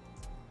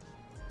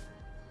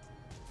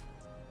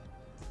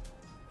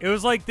 It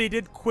was like they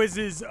did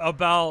quizzes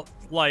about,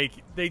 like,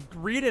 they'd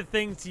read a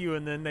thing to you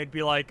and then they'd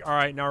be like, all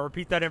right, now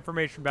repeat that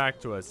information back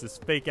to us. This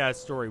fake-ass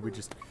story we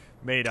just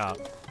made up.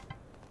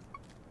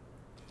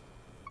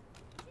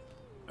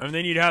 And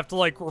then you'd have to,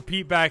 like,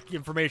 repeat back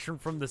information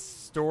from the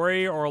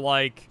story or,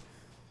 like,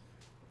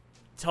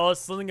 tell us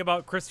something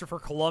about Christopher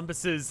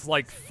Columbus's,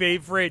 like,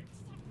 favorite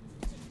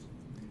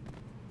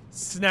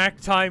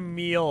snack time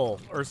meal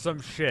or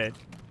some shit.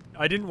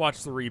 I didn't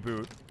watch the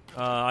reboot.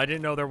 I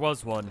didn't know there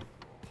was one.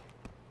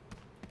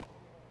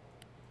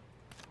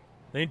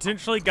 They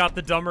intentionally got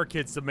the dumber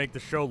kids to make the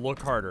show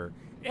look harder.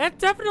 It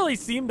definitely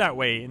seemed that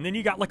way. And then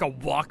you got, like, a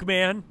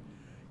Walkman.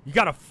 You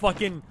got a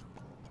fucking...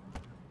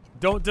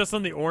 Don't diss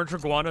on the orange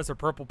iguanas or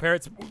purple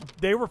parrots.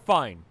 They were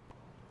fine.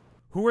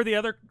 Who are the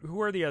other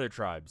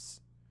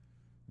tribes?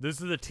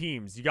 Those are the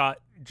teams. You got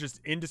just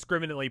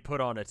indiscriminately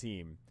put on a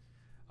team.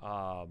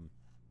 And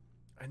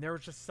there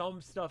was just some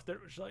stuff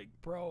that was like,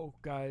 bro,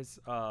 guys,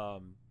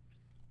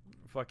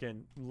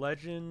 fucking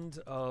Legend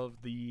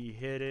of the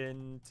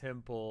Hidden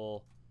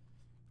Temple.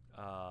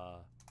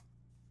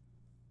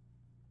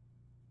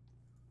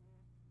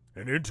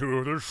 And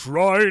into the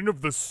Shrine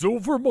of the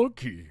Silver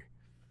Monkey.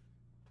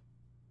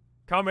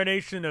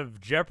 Combination of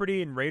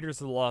Jeopardy and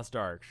Raiders of the Lost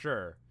Ark,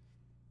 sure.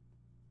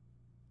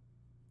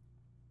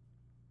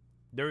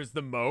 There was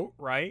the Moat,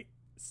 right?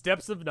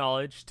 Steps of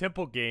Knowledge,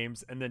 Temple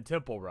Games, and then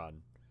Temple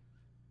Run.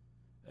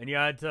 And you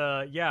had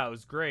to, yeah, it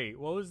was great.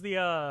 What was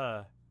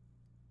the,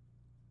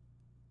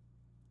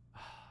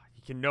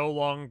 you can no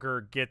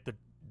longer get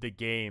the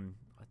game.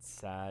 That's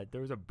sad.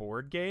 There was a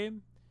board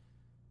game?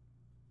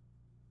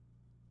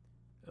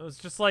 It was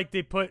just like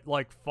they put,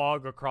 like,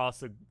 fog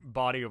across a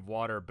body of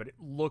water, but it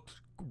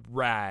looked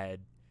rad.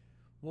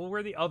 What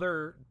were the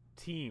other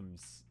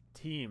teams?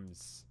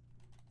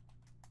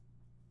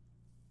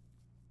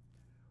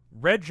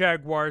 Red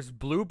jaguars,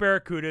 blue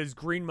barracudas,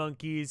 green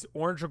monkeys,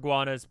 orange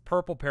iguanas,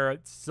 purple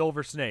parrots,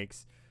 silver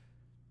snakes.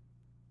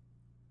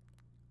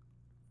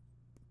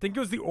 I think it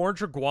was the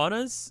orange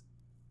iguanas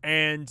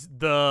and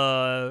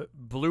the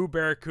blue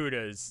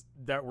barracudas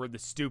that were the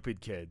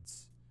stupid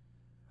kids.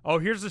 Oh,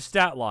 here's the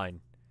stat line.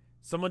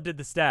 Someone did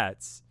the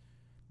stats.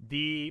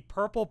 The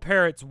purple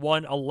parrots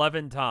won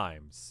 11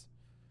 times.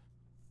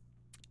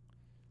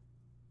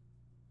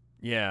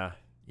 Yeah,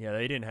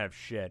 they didn't have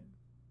shit.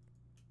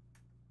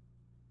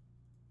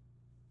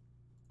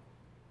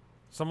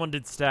 Someone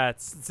did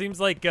stats. It seems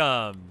like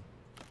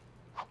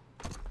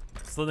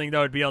something that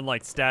would be on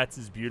like Stats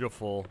is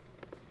Beautiful.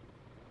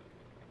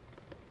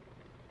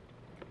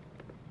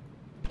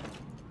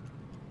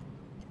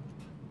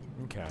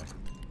 Okay.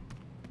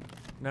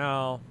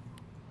 Now,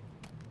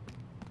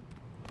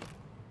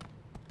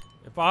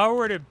 if I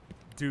were to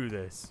do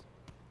this,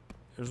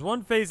 there's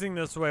one facing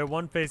this way,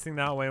 one facing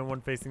that way, and one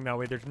facing that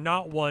way. There's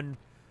not one.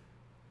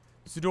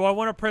 So do I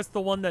want to press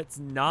the one that's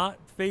not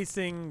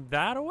facing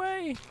that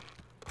way?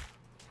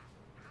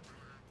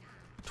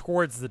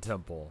 Towards the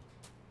temple.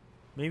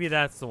 Maybe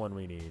that's the one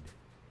we need.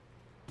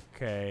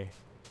 Okay.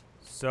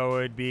 So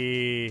it'd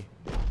be...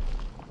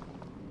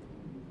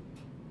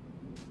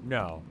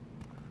 No.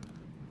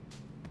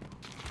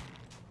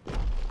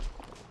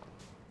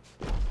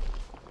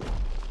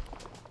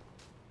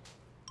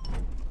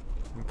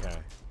 Okay.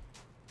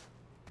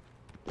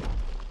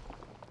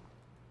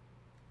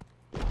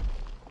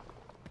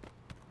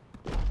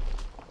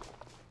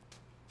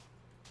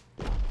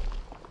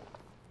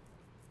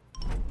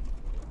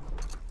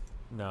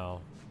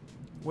 No.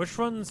 Which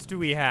ones do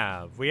we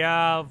have? We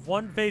have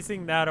one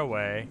facing that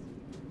away.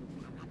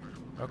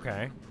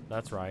 Okay,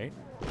 that's right.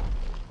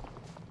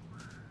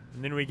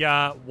 And then we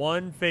got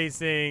one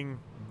facing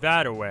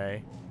that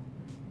away.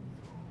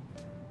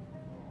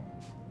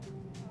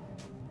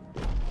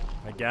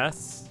 I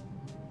guess.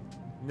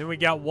 And then we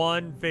got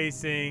one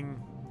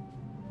facing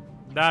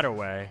that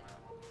away.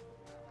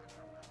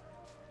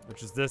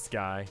 Which is this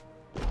guy.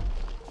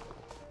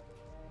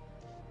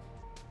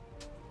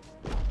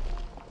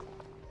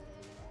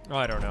 Oh,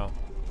 I don't know.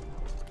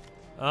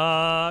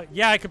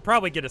 Yeah, I could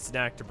probably get a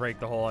snack to break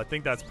the hole. I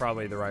think that's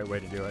probably the right way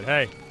to do it.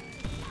 Hey.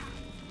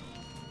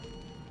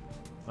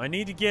 I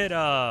need to get,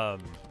 to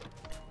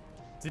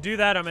do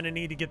that, I'm gonna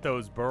need to get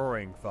those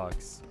burrowing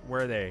fucks.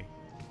 Where are they?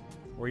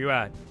 Where you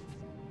at?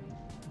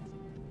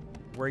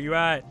 Where you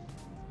at?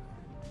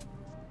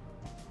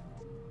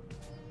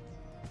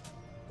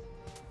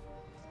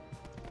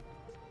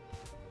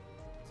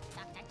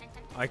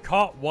 I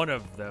caught one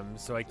of them,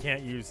 so I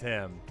can't use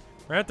him.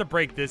 We're gonna have to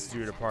break this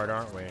dude apart,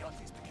 aren't we?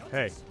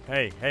 Hey,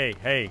 hey, hey,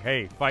 hey,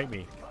 hey, fight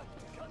me.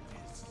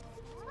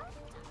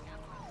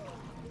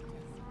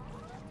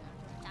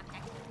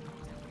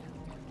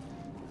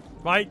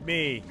 Fight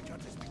me.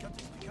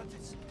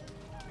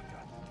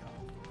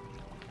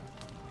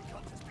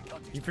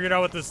 You figured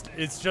out what this,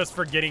 it's just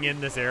for getting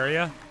in this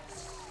area?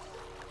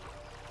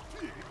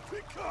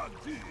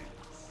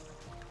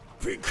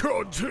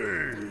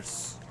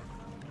 Picantes!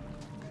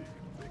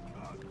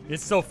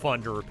 It's so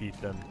fun to repeat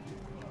them.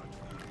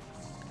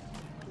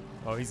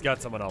 Oh, he's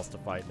got someone else to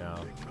fight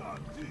now.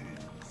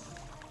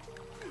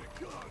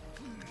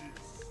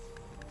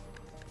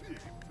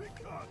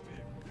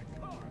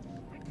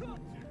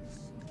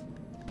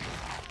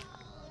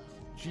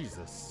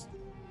 Jesus.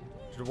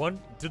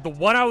 Did the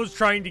one I was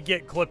trying to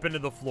get clip into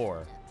the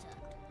floor?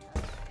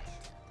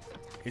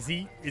 Is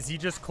he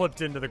just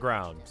clipped into the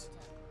ground?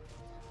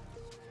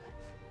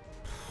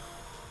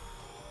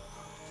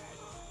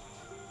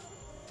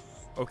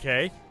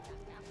 Okay.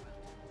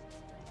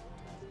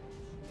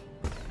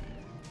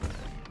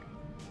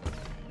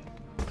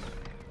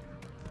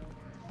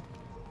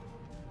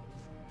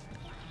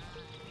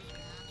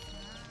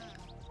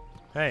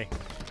 Hey.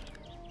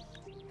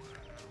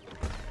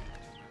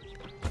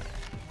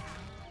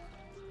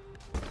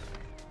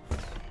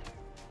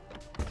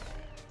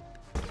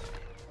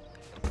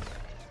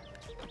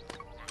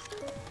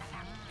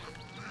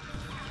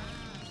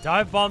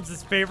 Dive bomb's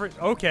his favorite.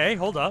 Okay,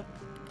 hold up.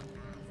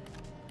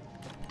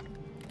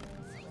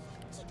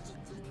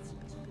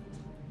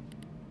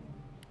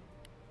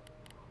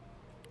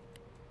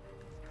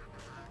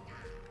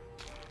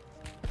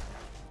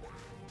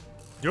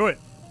 Do it.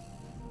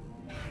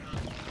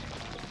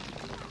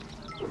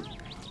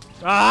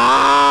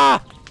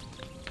 Ah!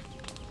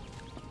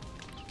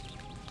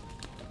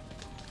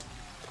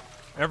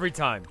 Every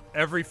time.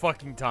 Every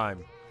fucking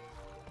time.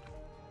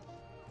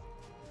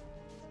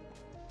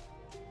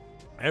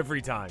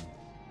 Every time.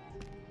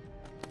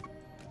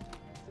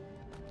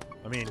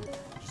 I mean,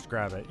 just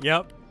grab it.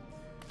 Yep.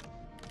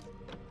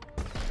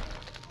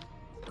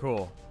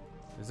 Cool.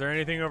 Is there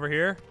anything over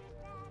here?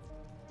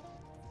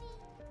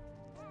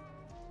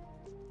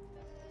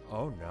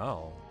 Oh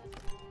no.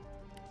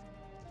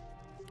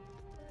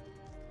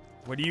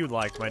 What do you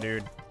like, my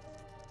dude?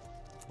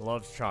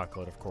 Loves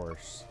chocolate, of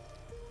course.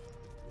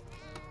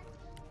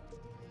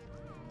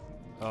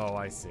 Oh,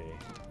 I see.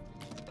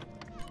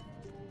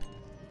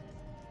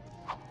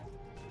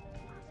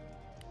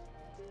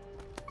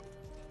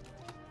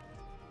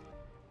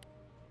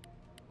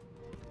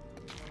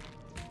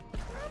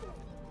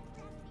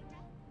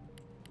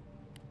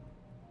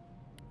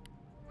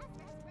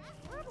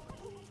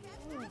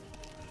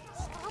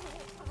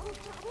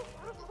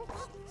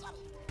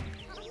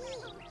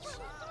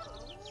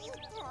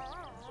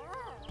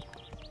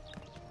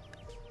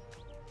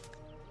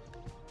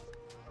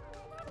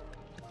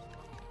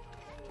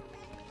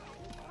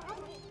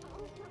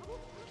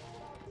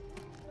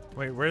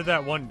 Wait, where did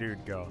that one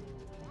dude go?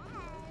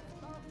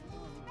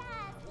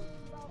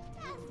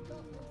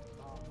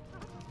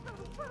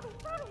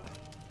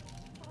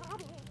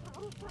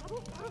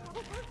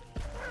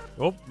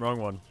 Oh,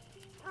 wrong one.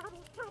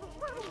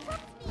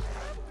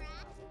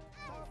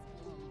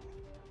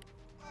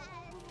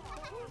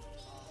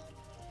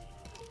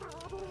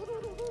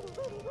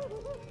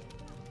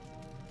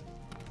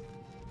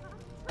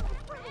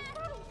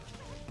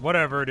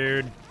 Whatever,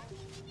 dude.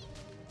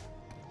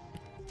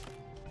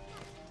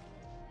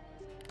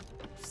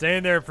 Stay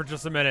in there for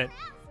just a minute.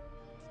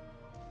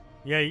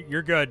 Yeah,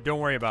 you're good. Don't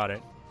worry about it.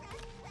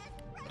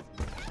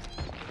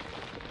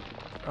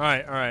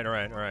 Alright, alright,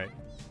 alright, alright.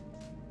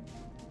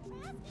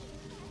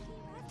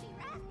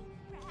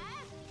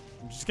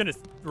 I'm just gonna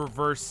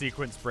reverse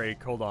sequence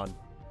break. Hold on.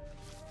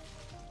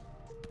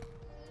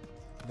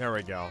 There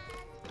we go.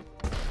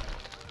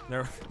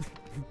 There.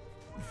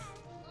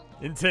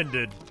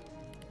 Intended.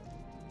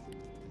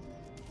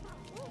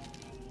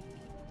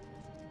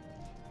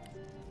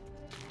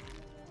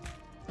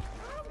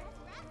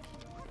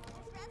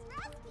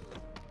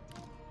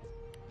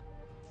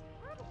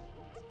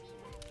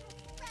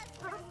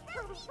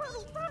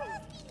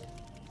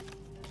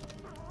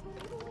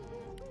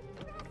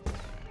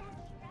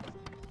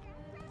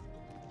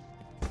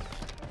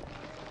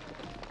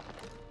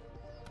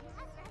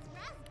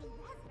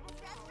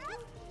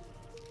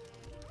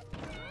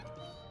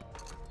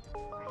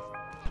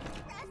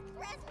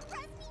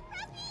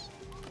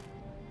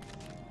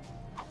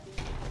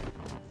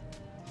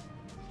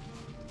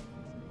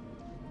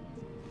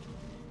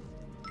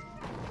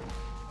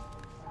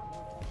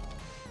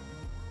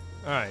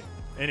 Alright,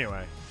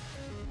 anyway.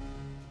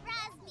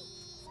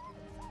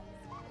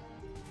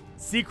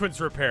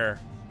 Sequence repair.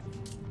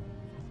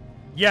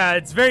 Yeah,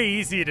 it's very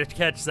easy to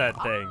catch that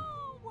thing.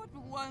 What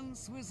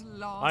once was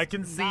lost I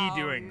can see now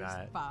doing is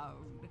that.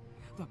 found.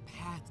 The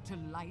path to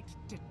light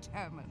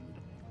determined.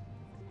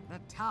 The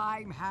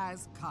time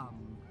has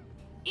come.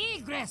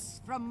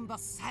 Egress from the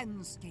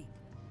sandscape.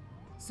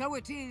 So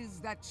it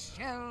is that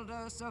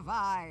Shelter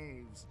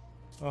survives.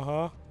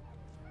 Uh-huh.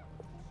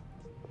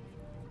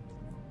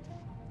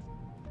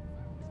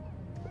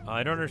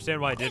 I don't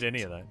understand why I did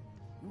any of that.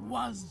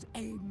 Was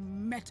a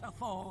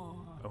metaphor.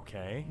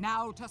 Okay.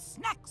 Now to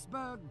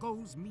Snacksburg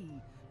goes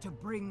me to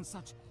bring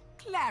such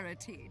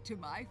clarity to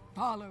my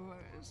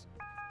followers.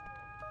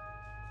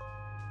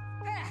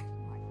 Ah,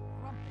 my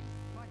grumpy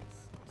foot is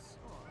so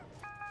sore.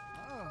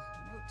 Oh,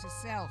 note to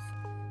self,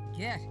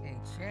 get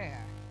a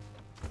chair.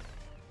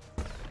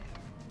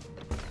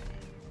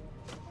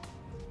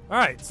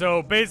 Alright,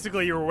 so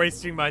basically you were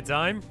wasting my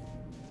time.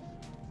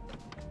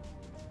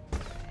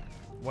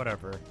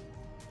 Whatever.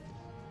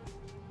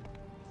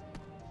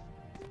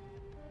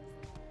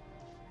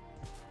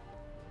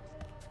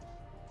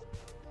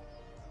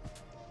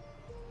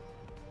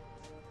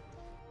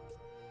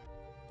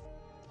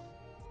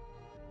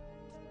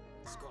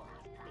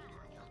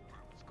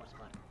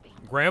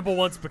 Gramble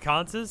wants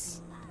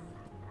Picantas?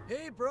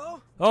 Hey,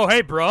 bro. Oh,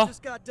 hey, bro.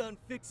 Just got done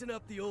fixing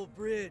up the old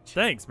bridge.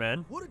 Thanks,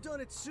 man. Would have done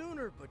it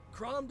sooner, but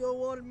Cromdo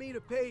wanted me to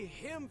pay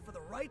him for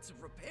the rights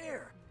of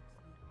repair.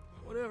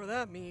 Whatever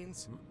that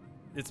means.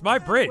 It's my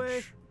Anyway,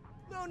 bridge.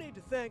 No need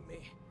to thank me.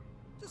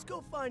 Just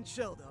go find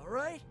Shelda, all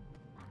right?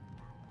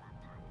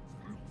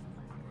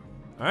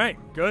 All right,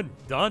 good.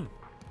 Done.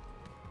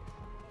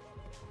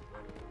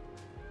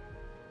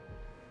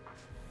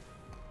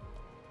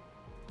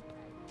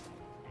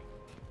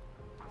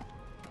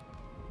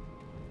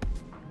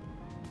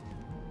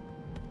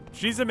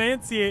 She's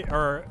emaciated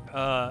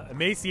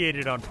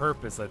on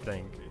purpose, I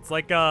think. It's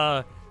like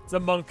it's a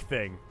monk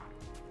thing.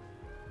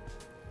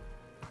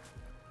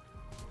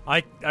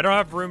 I don't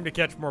have room to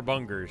catch more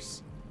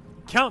bungers.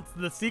 Count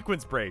the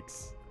sequence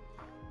breaks.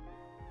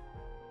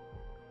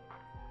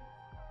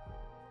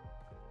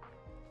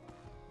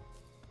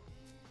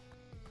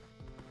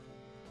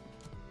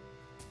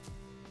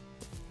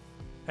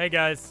 Hey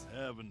guys.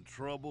 Having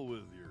trouble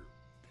with your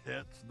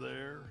pets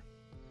there?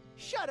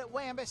 Shut it,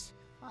 Wambus.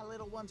 My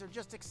little ones are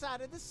just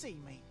excited to see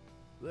me.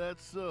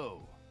 That's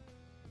so.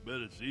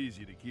 Bet it's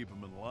easy to keep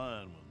them in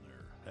line when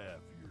they're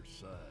half your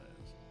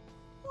size.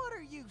 What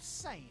are you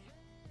saying?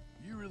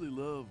 You really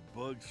love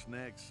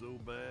Bugsnax so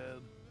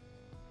bad?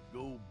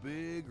 Go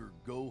big or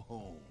go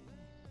home?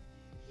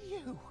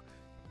 You.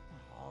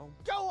 Oh,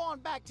 go on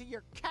back to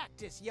your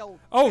cactus, yo.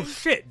 Oh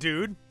shit,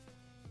 dude.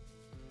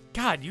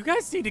 God, you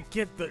guys need to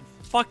get the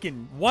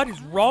fucking... What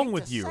is wrong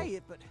with you? I hate to say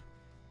it, but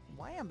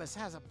Wambus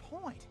has a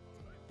point.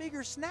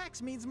 Bigger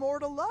snacks means more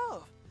to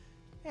love.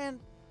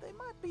 And they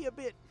might be a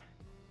bit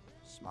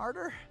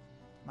smarter.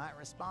 Might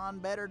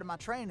respond better to my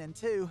training,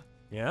 too.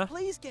 Yeah?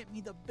 Please get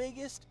me the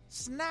biggest,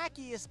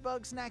 snackiest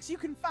Bugsnax you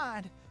can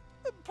find.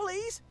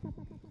 Please?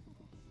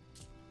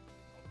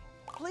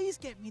 Please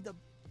get me the...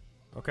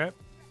 Okay.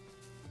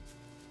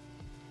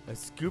 A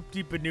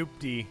Scoopty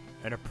Banoopty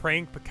and a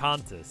Praying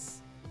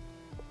Picantus.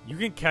 You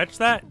can catch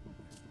that?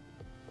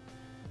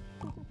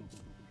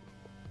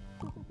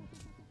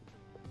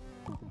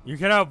 You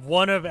can have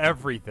one of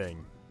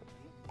everything.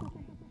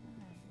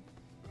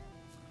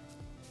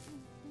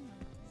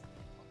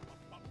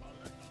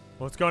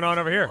 What's going on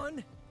over here?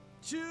 1,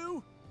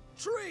 2,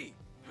 3.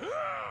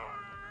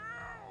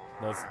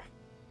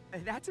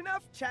 That's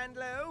enough,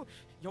 Chandlo.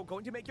 You're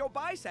going to make your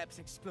biceps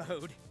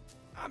explode.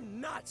 I'm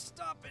not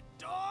stopping,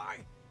 dog.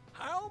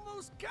 I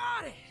almost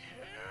got it.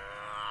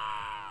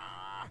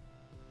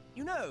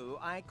 You know,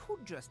 I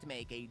could just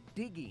make a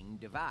digging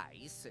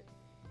device.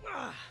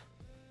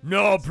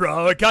 No,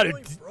 bro. I got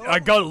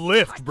a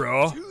lift,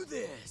 bro. Do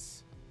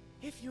this.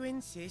 If you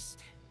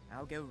insist,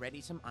 I'll go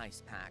ready some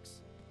ice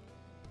packs.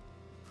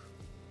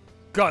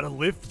 Got a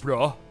lift,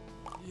 bro.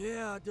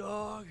 Yeah,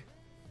 dog.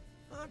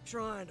 I'm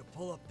trying to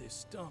pull up this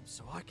stump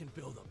so I can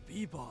build a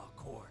b-ball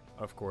court.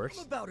 Of course.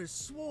 I'm about as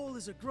swole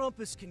as a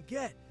grumpus can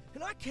get,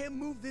 and I can't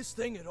move this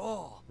thing at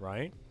all.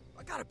 Right?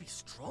 I gotta be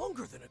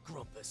stronger than a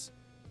grumpus.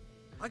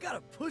 I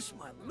gotta push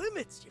my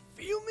limits, you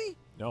feel me?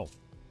 No.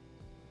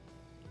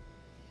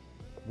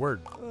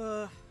 Word.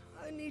 I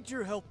need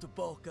your help to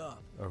bulk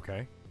up.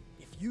 Okay.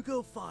 If you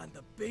go find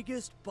the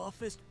biggest,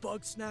 buffest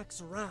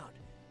Bugsnax around,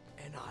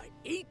 and I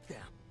eat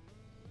them,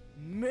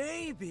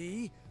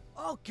 maybe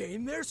I'll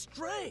gain their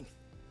strength.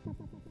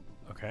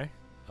 Okay.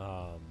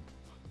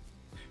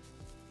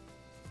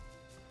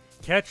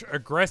 Catch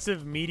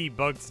aggressive, meaty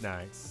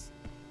Bugsnax.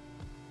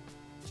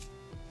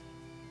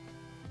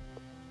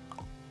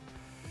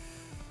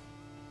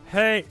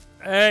 Hey,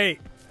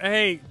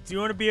 do you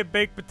want to be a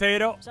baked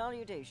potato?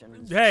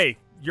 Salutations. Hey,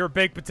 you're a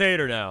baked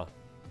potato now.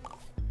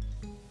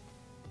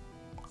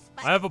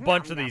 I have a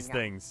bunch of these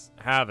things.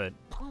 Have it.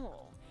 Oh,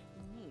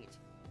 neat.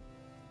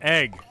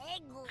 Egg.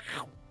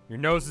 Your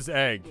nose is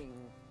egg.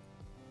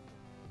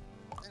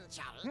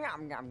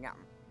 Yum, yum, yum.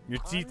 Your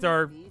teeth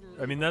are...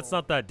 I mean, that's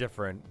not that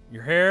different.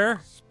 Your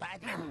hair?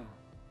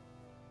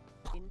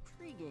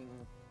 Intriguing.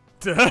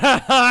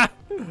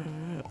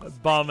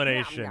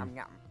 Abomination. Yum, yum,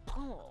 yum.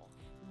 Oh,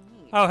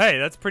 neat. Oh, hey,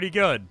 that's pretty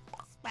good.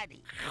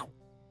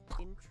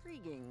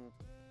 Intriguing.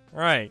 All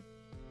right.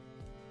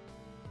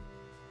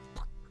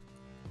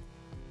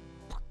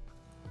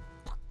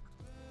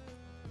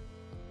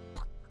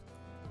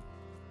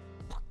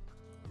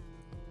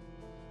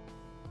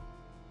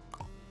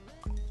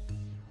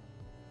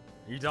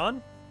 You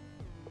done?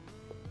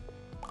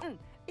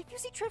 If you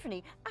see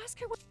Triffany, ask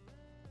her what...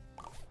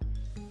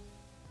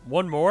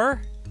 One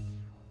more?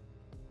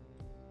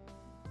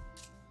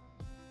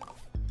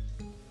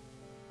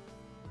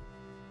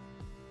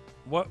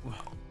 What?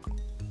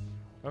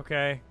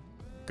 Okay.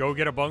 Go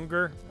get a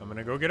bunger? I'm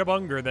gonna go get a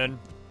bunger then.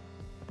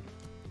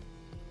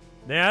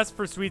 They asked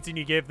for sweets and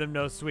you gave them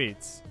no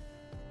sweets.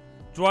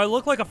 Do I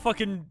look like a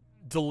fucking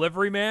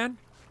delivery man?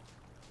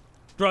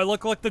 Do I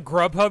look like the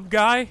Grubhub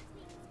guy?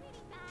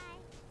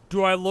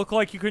 Do I look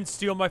like you can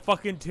steal my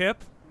fucking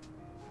tip?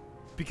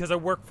 Because I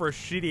work for a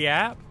shitty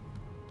app?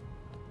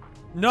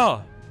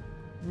 No.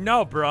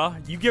 No,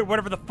 bruh. You get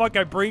whatever the fuck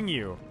I bring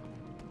you.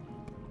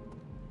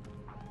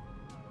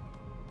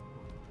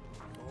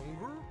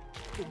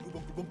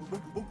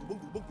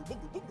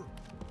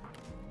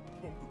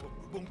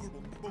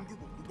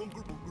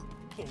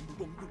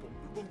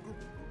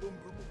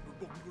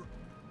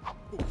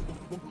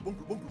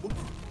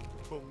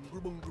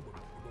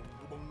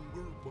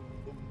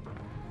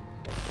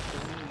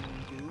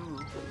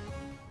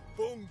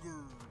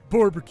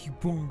 Barbecue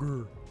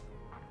bunger.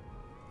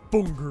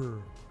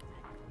 Bunger.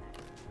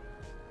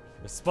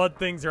 The spud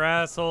things are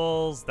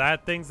assholes.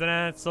 That thing's an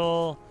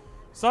asshole.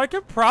 So I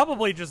could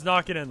probably just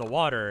knock it in the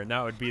water, and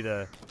that would be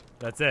the...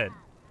 That's it.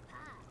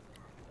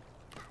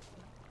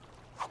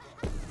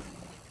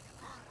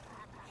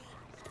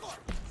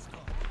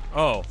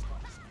 Oh.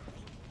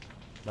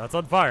 That's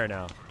on fire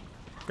now.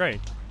 Great.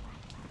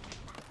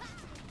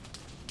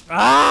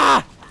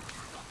 Ah!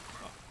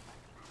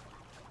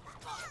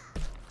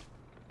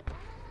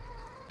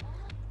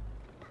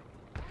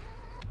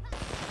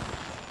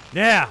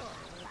 Yeah.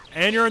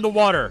 And you're in the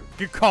water.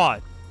 Get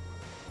caught.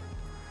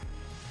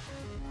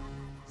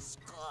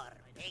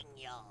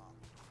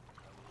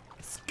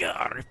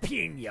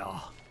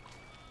 Scorpiño.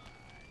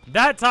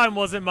 That time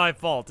wasn't my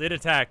fault. It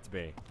attacked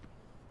me.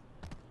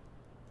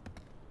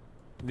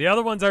 The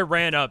other ones I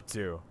ran up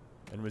to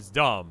and was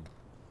dumb.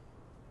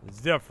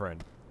 It's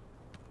different.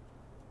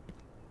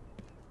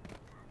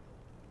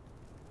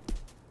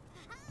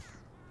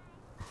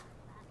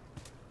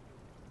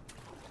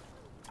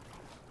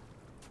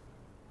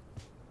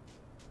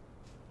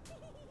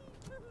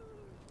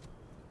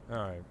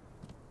 Alright.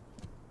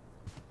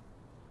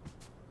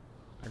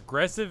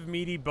 Aggressive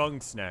meaty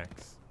Bugsnax.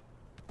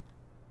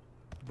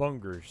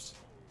 Bungers.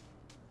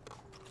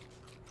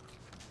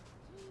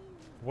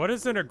 What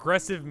is an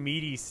aggressive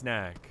meaty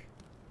snack?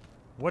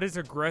 What is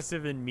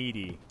aggressive and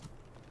meaty?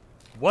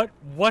 What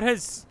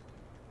has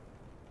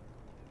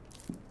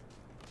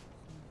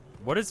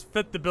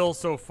fit the bill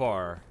so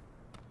far?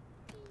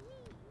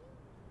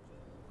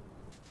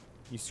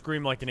 You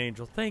scream like an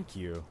angel. Thank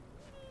you.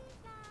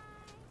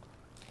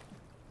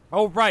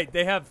 Oh, right.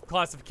 They have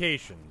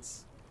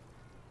classifications.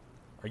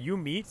 Are you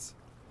meat?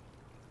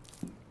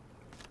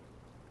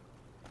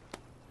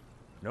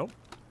 Nope.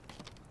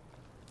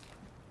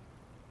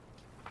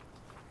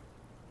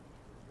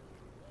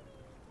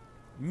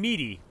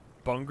 Meaty.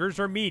 Bungers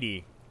are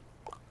meaty.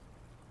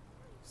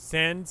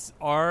 Sands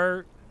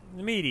are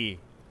meaty.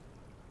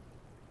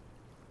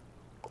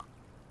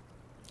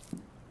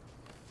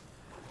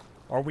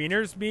 Are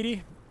wieners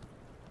meaty?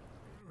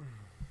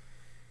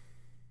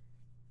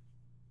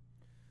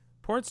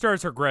 Porn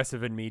stars are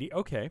aggressive and meaty.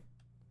 Okay.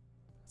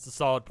 That's a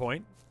solid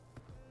point.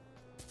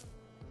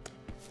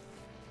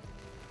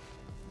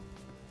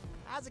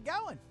 How's it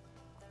going?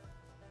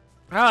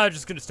 I'm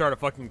just gonna start a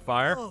fucking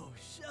fire. Oh,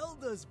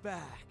 Shelda's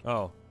back.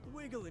 Oh.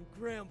 Wiggle and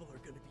Gramble are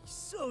gonna be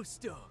so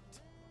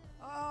stoked.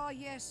 Ah,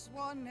 yes,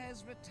 one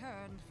has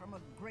returned from a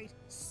great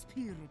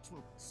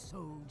spiritual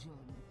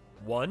sojourn.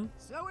 One?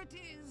 So it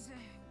is.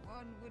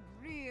 One would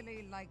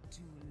really like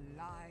to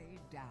lie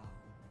down.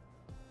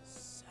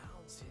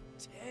 Sounds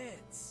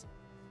intense.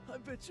 I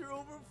bet you're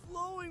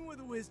overflowing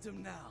with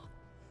wisdom now.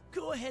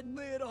 Go ahead and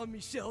lay it on me,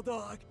 Shell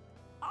Dog.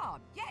 Ah,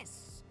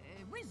 yes,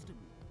 wisdom.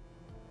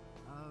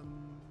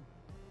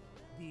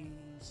 The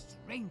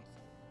strength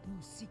you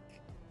seek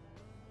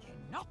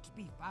cannot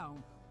be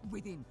found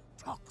within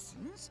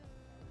toxins.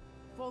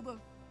 For the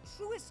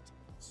truest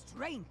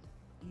strength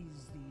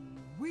is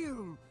the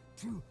will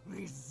to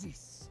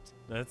resist.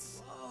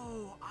 That's...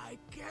 Oh, I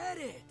get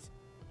it.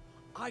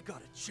 I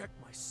gotta check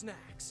my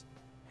snacks.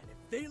 And if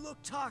they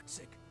look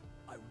toxic,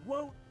 I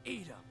won't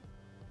eat them.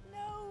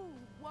 No,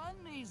 one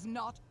is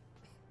not.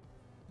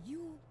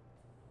 You...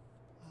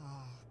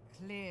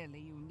 clearly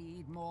you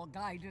need more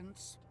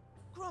guidance.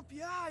 Grump,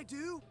 yeah, I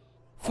do.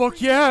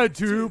 Fuck yeah, I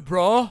do,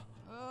 bruh.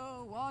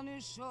 Oh, one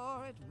is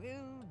sure it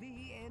will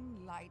be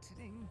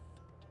enlightening.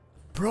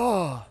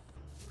 Bruh.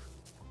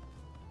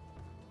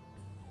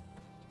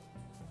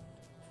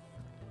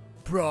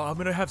 Bruh, I'm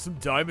gonna have some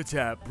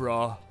Dimetap,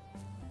 bruh.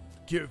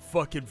 Get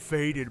fucking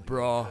faded,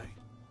 bruh.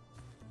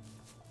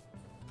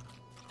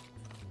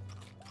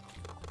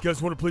 You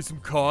guys wanna play some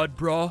COD,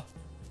 bruh?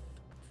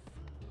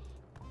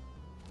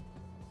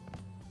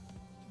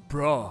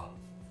 Bruh.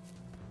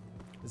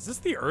 Is this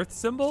the Earth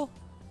symbol?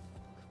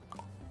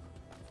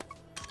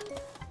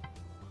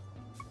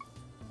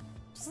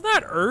 Isn't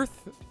that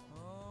Earth?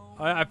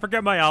 I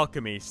forget my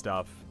alchemy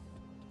stuff.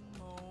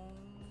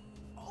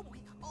 Oh boy,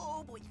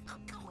 oh boy.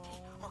 Okay.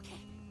 Okay.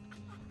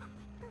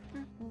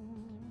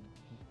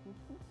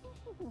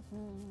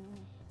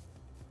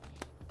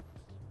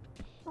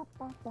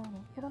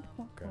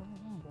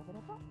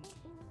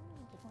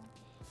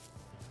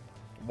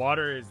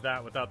 Water is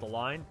that without the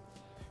line?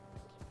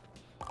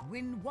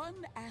 When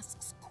one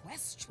asks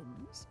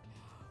questions,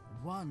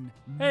 one.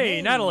 Hey,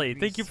 may Natalie,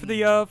 thank you for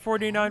the receive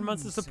 49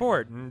 months of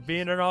support and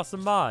being an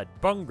awesome mod.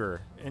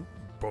 Bunger. And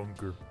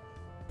Bunger.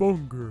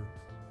 Bunger.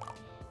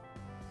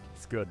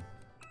 It's good.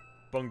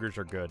 Bungers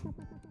are good.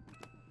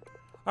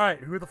 Alright,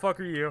 who the fuck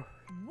are you?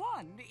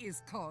 One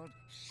is called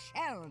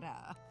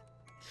Shelda.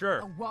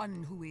 Sure. The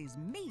one who is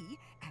me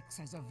acts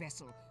as a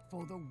vessel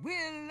for the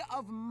will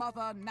of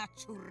Mother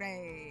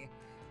Nature.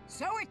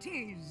 So it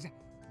is.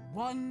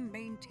 One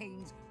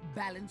maintains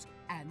balance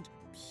and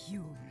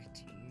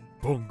purity.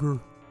 Bunger.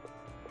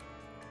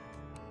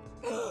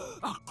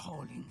 A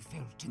calling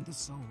felt in the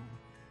soul.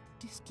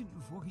 Distant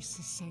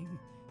voices saying,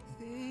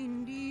 they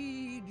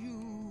need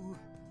you.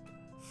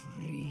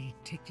 Free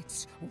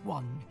tickets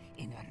won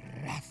in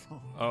a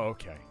raffle. Oh,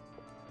 okay.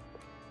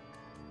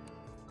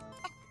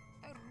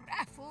 A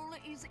raffle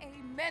is a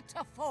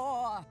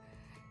metaphor.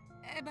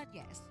 But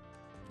yes.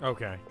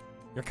 Okay.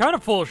 You're kind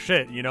of full of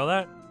shit, you know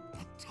that?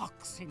 The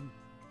toxin.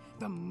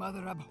 The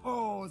mother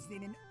abhors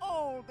them in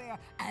all their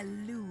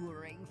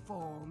alluring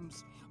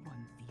forms.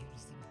 One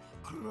feels them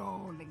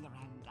crawling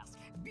around us,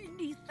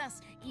 beneath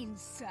us,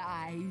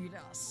 inside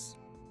us.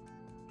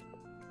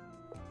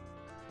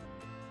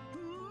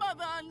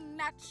 Mother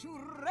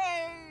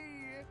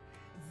Nature,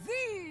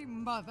 the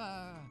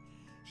mother.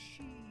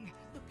 She,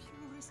 the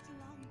purest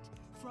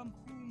light, from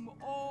whom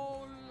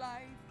all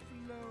life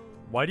flows.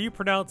 Why do you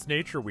pronounce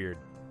nature weird?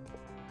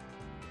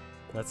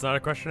 That's not a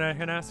question I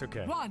can ask?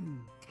 Okay.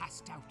 One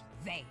cast out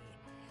they,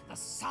 the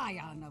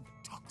scion of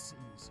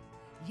toxins.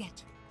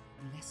 Yet,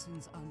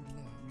 lessons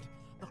unlearned,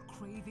 the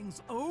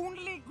cravings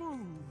only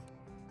grew.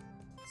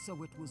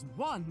 So it was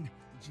one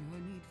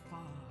journeyed far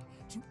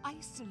to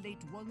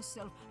isolate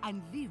oneself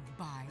and live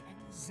by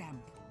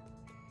example.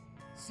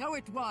 So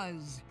it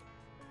was.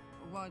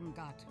 One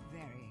got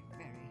very,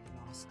 very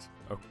lost.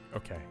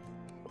 Okay.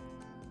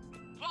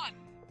 One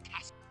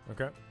cast.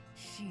 Okay.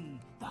 She,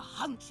 the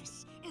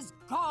huntress, is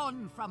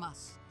gone from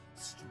us,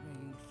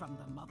 strayed from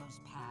the mother's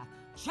path,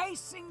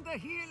 chasing the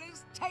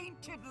healer's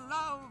tainted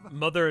love.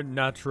 Mother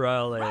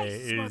Naturale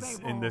Thrice were is,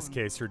 they in this born,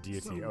 case, her deity.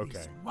 so Okay.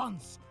 this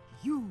once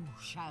you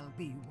shall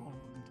be warned.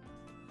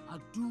 A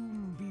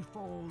doom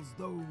befalls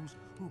those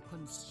who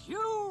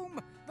consume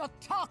the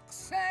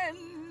toxin.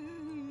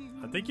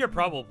 I think you're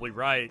probably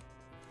right.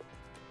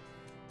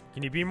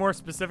 Can you be more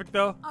specific,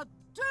 though? A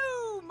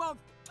doom of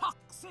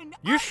toxin.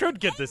 You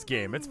should get this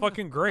game. It's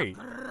fucking great.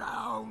 The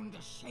ground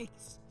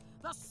shakes.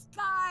 The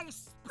sky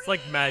splits. It's like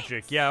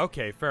magic. Yeah,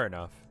 okay, fair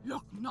enough.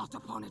 Look not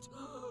upon it.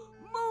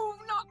 Move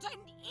not an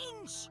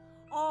inch,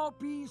 or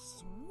be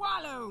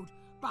swallowed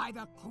by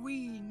the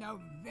Queen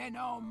of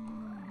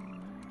Venoms.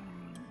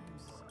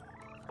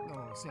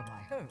 Or so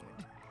I heard.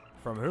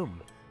 From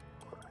whom?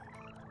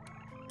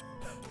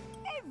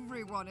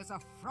 Everyone is a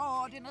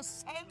fraud in a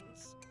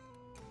sense.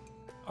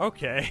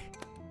 Okay.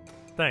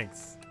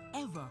 Thanks.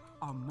 Ever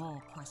are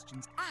more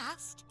questions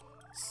asked,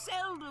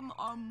 seldom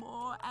are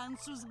more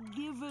answers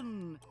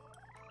given.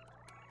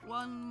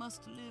 One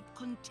must live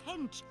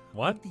content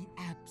What? with the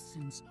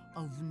absence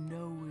of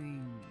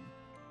knowing.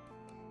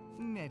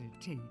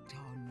 Meditate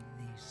on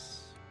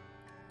this.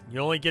 You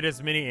only get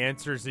as many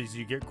answers as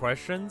you get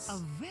questions? A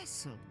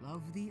vessel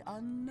of the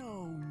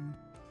unknown.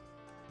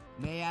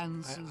 May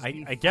answers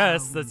be I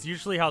guess found that's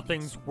usually how in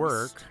things its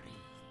work. mystery.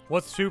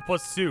 What's 2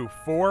 plus 2?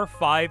 4,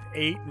 5,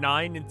 8,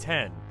 9, and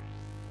 10.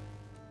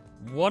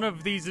 One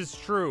of these is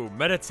true.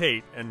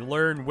 Meditate and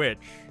learn which.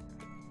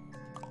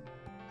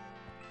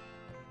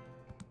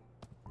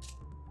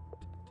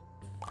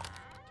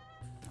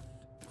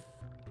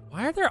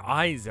 Why are there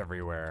eyes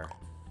everywhere?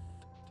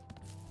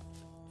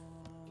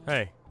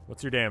 Hey,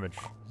 what's your damage?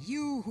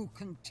 You who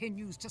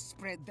continues to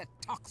spread the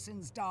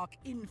toxin's dark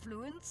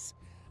influence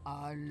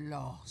are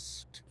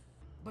lost.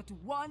 But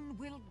one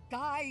will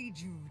guide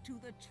you to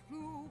the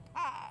true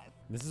path.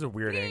 This is a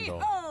weird angle.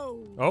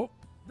 Behold, Oh,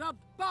 the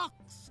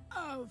box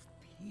of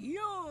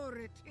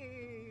purity.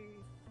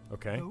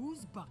 okay.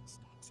 Those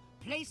Bugsnax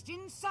placed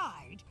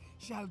inside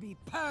shall be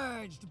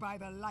purged by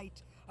the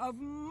light of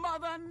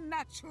Mother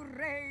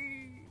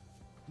Nature.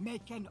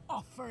 Make an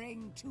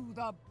offering to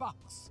the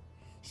box.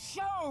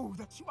 Show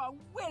that you are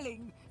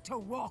willing to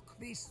walk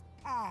this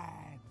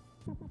path.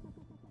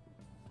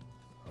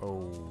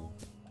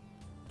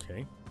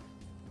 Okay.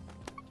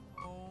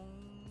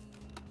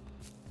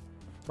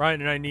 Right,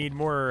 and I need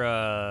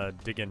more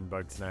digging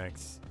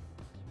Bugsnax.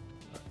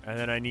 And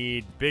then I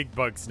need big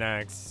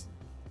Bugsnax.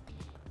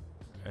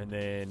 And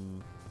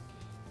then...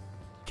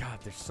 God,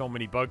 there's so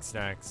many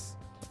Bugsnax.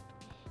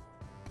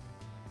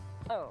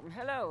 Oh,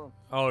 hello.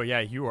 Oh yeah,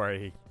 you are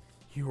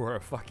a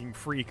fucking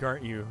freak,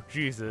 aren't you?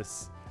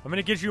 Jesus. I'm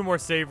gonna get you more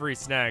savory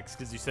snacks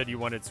because you said you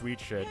wanted sweet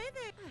shit.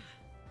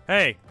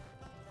 Hey.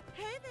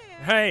 Hey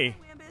there. Hey.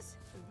 Wambus.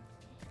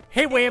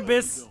 Hey,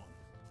 Wambus.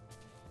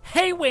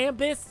 Hey,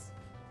 Wambus.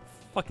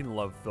 Fucking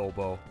love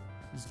Philbo.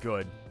 He's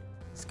good.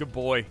 He's a good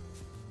boy.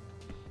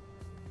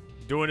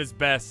 Doing his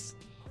best.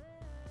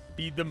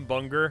 Feed them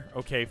Bunger?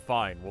 Okay,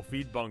 fine. We'll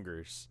feed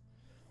Bungers.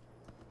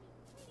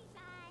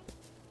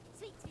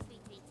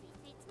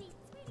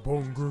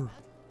 Bunger.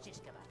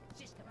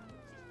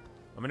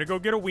 I'm gonna go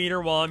get a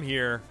wiener while I'm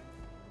here.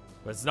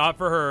 But it's not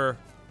for her.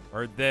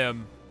 Or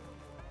them.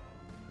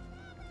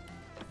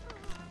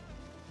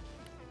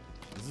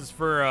 This is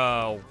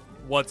for,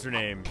 what's her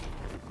name?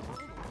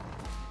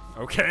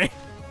 Okay.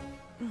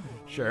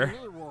 Sure.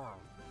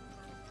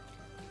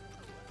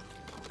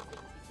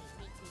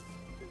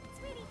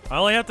 I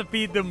only have to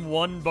feed them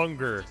one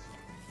bunger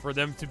for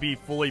them to be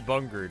fully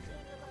bungered.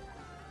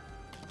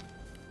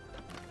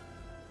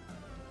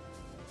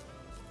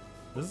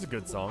 This is a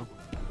good song.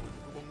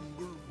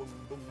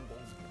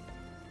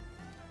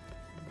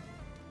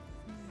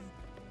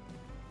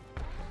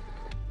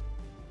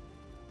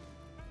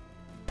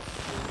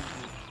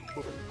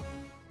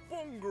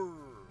 Bunger.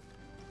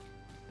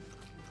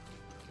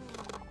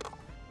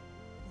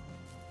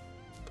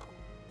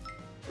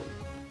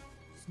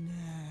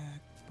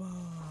 Snack bar.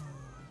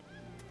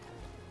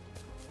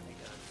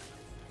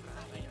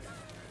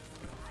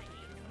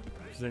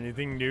 Is there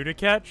anything new to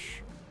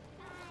catch?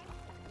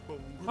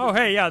 Oh,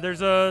 hey, yeah,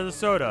 there's a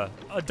soda.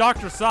 A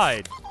Dr.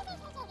 Side.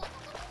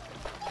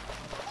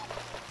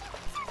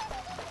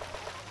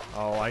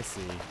 Oh, I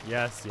see.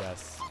 Yes,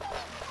 yes.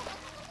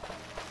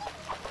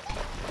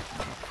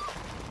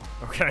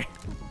 Okay.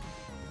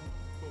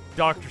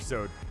 Dr.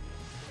 Sode.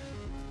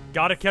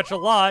 Gotta catch a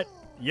lot.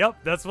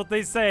 Yep, that's what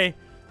they say.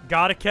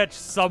 Gotta catch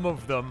some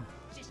of them.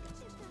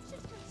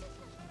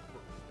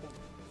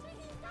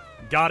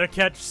 Gotta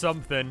catch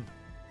something.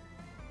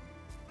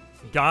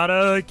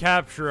 Gotta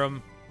capture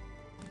them.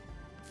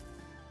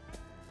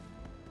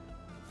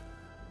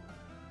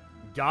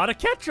 Gotta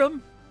catch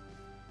them.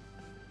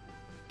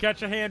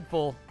 Catch a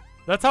handful.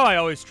 That's how I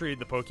always treat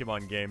the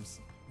Pokemon games.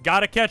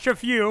 Gotta catch a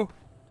few.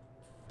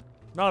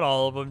 Not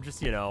all of them,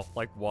 just, you know,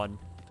 like one.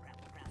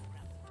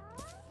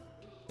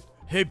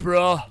 Hey,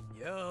 bruh.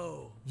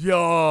 Yo.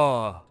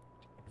 Yeah.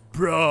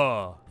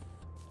 Bruh.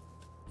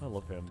 I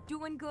love him.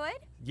 Doing good?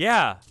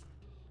 Yeah.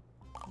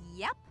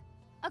 Yep.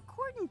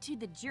 According to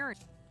the journey.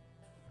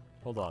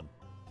 Hold on.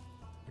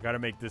 I gotta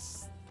make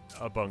this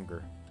a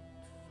bunger.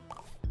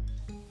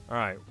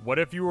 Alright, what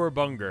if you were a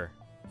bunger?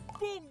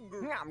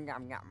 Yum,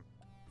 yum, yum.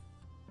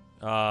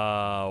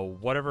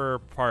 Whatever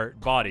part,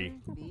 body.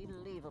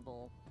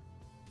 Unbelievable.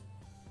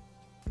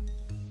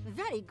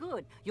 Very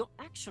good. You're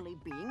actually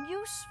being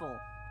useful.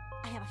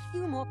 I have a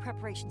few more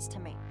preparations to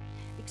make.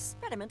 The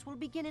experiment will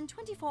begin in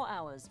 24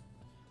 hours.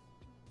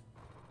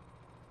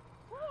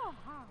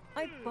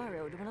 I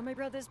borrowed one of my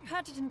brother's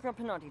patented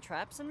Grumpinati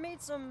traps and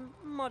made some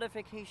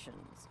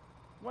modifications.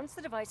 Once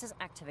the device is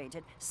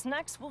activated,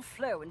 snacks will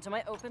flow into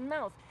my open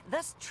mouth,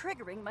 thus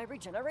triggering my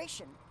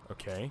regeneration.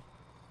 Okay.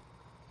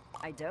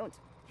 I don't.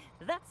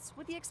 That's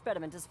what the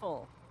experiment is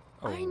for.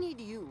 Oh. I need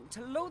you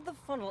to load the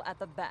funnel at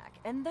the back,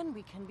 and then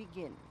we can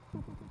begin.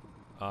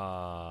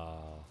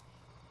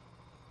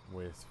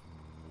 With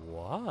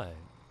what?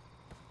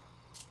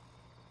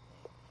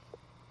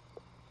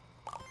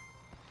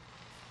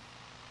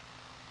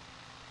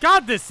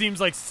 God, this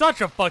seems like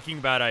such a fucking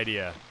bad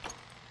idea.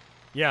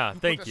 Yeah,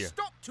 thank you. Put a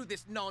stop to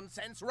this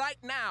nonsense right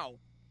now.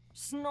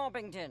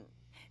 Snobbington,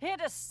 here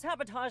to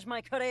sabotage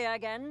my career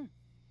again?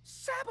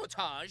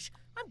 Sabotage?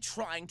 I'm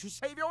trying to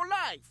save your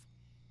life.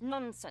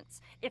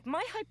 Nonsense. If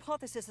my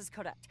hypothesis is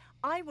correct,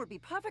 I will be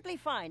perfectly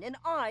fine, and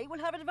I will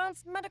have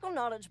advanced medical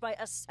knowledge by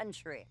a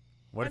century.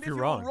 What And if you're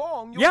you're wrong?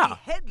 wrong, you'll Yeah.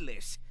 be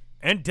headless.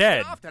 And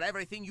dead. And after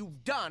everything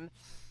you've done,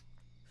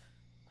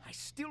 I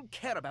still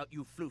care about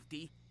you,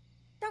 Floofty.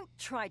 Don't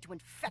try to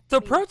infect The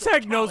me with your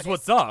Protag knows cowardice.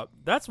 what's up.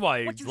 That's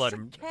why What he's you let should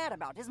him care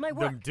about is my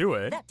work. them do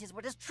it. That is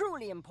what is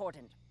truly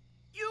important.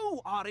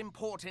 You are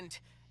important.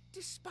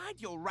 Despite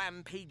your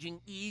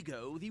rampaging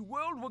ego, the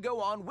world will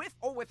go on with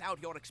or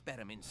without your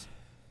experiments.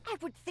 I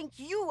would think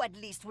you at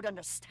least would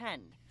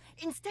understand.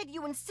 Instead,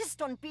 you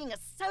insist on being a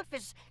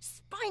selfish,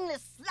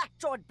 spineless,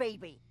 slack-jawed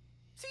baby.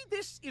 See,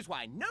 this is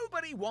why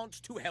nobody wants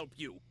to help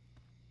you.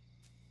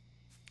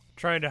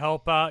 Trying to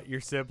help out your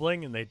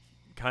sibling and they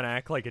kind of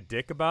act like a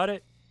dick about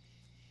it.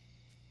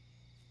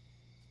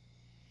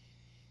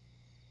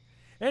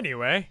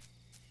 Anyway.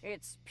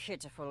 It's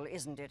pitiful,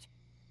 isn't it?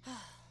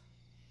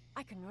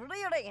 I can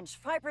rearrange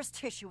fibrous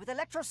tissue with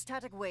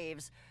electrostatic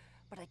waves,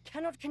 but I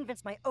cannot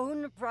convince my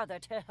own brother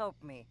to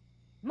help me.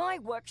 My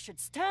work should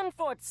stand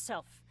for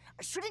itself.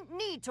 I shouldn't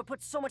need to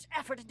put so much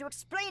effort into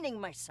explaining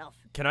myself.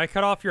 Can I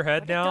cut off your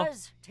head But now? It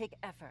does take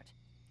effort.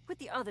 With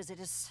the others, it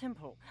is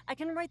simple. I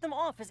can write them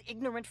off as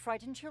ignorant,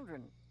 frightened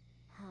children.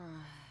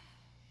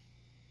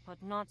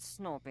 But not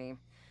Snorpy.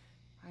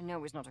 I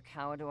know he's not a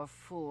coward or a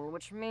fool,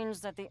 which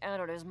means that the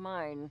error is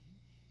mine.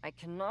 I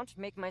cannot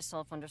make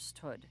myself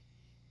understood.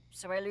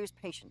 So I lose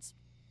patience.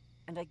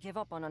 And I give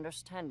up on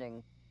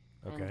understanding.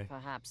 Okay. And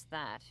perhaps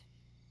that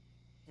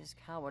is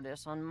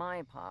cowardice on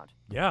my part.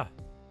 Yeah.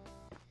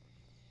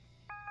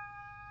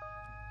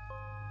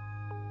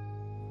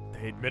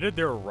 They admitted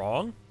they were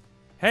wrong?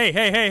 Hey,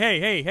 hey, hey, hey,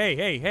 hey, hey,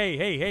 hey, hey,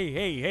 hey, hey,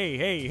 hey,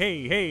 hey, hey,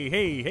 hey, hey,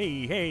 hey,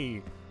 hey,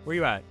 hey. Where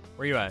you at?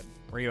 Where you at?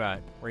 Where you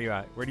at? Where you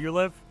at? Where do you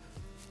live?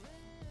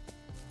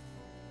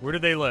 Where do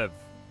they live?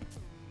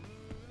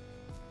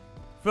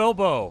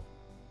 Filbo.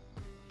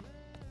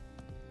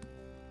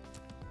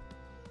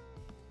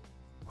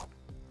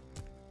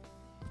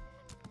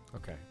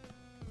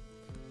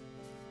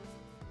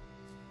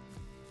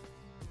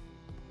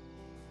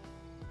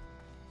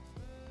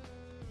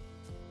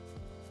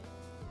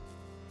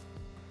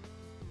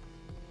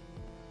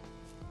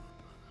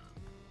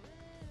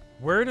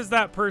 Where does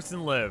that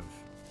person live?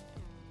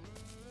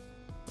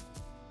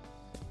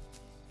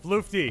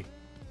 Floofty.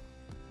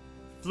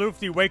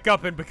 Floofty, wake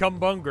up and become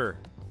Bunger.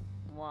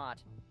 What?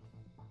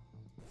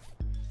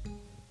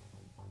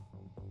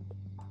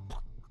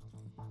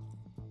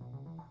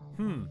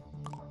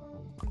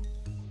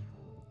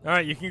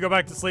 Alright, you can go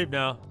back to sleep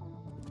now.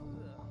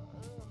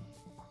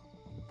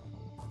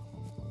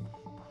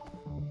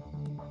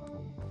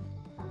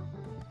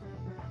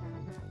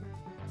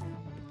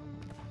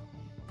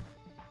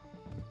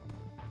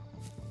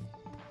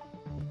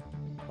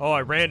 Oh,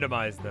 I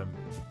randomized them.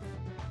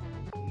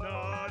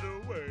 Not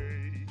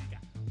awake,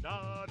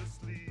 not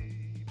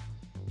asleep.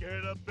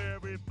 Get up,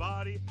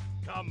 everybody.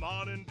 Come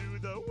on and do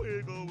the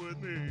wiggle with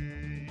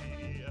me.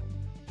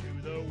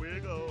 Do the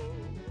wiggle.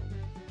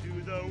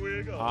 Do the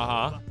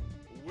wiggle.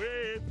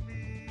 With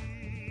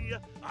me.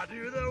 I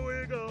do the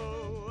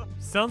wiggle.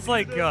 Sounds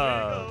like,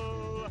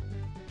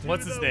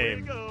 what's his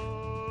name?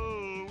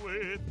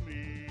 With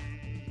me.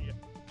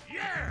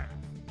 Yeah!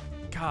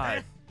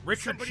 God,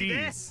 Richard Somebody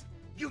there? Cheese.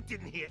 You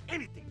didn't hear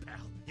anything, pal.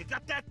 You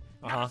got that?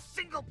 Not a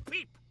single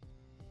peep.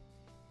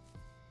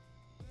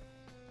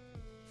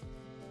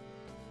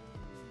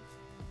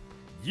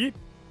 Yeep.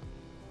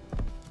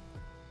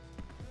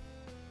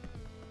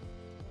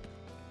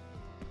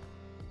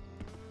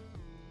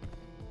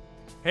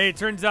 Hey, it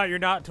turns out you're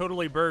not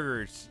totally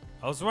burgers.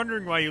 I was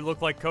wondering why you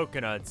look like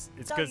coconuts.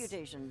 It's because,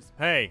 Salutations.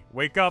 hey,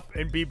 wake up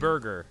and be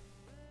burger.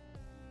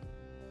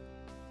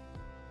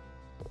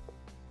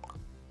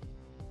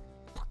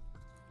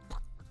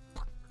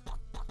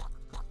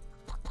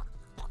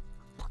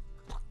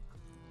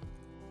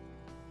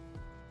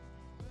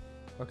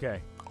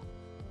 Okay.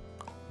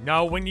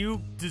 Now, when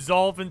you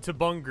dissolve into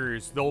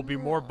bungers, there will be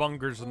more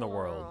bungers in the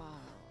world.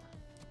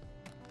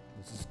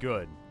 This is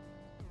good.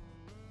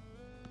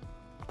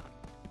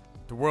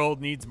 The world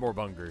needs more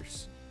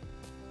bungers.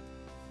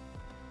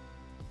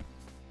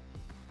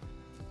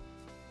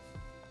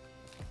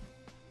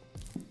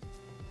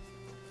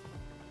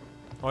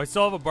 Oh, I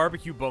still have a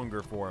barbecue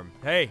bunger for him.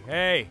 Hey,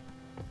 hey!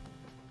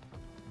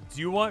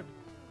 Do you want...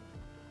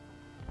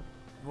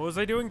 What was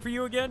I doing for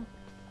you again?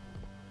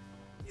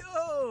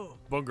 Yo!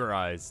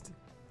 Bungerized.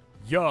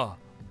 Yeah,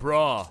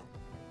 brah.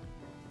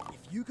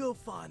 If you go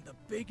find the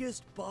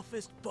biggest,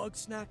 buffest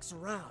Bugsnax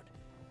around,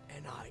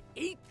 and I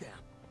eat them,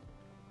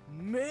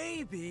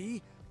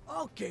 maybe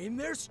I'll gain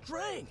their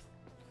strength.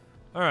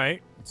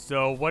 Alright,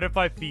 so what if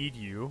I feed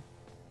you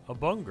a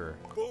bunger?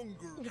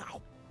 Bunger.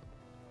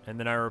 And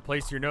then I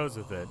replace your nose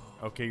with it.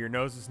 Okay, your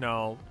nose is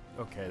now...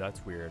 Okay,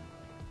 that's weird.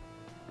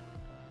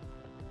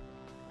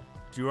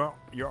 Do you want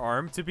your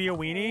arm to be a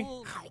weenie?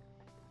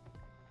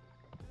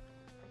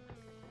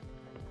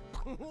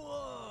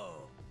 Whoa!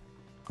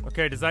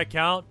 Okay, does that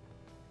count?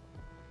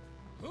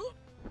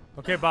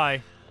 Okay,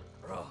 bye.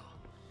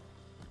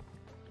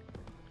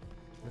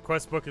 The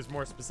quest book is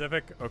more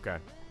specific? Okay.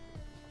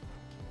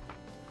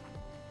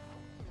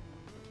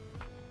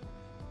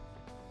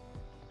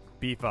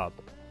 Beef up.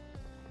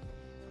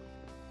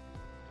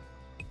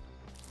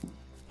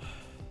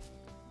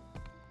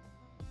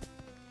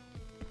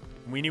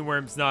 Weenie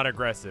worm's not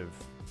aggressive.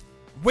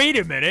 Wait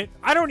a minute!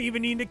 I don't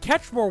even need to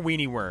catch more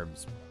weenie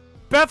worms.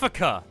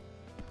 Beffica!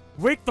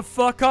 Wake the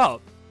fuck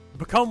up!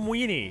 Become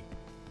weenie.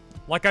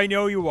 Like I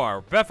know you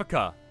are.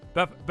 Beffica.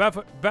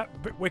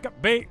 Wake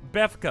up,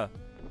 Beffica.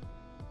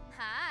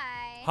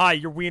 Hi. Hi,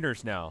 you're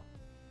wieners now.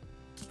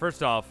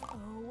 First off.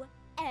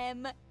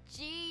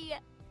 OMG.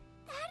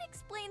 That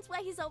explains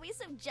why he's always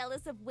so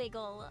jealous of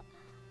Wiggle.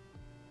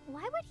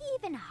 Why would he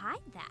even hide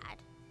that?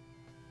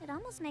 It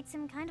almost makes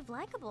him kind of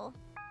likable.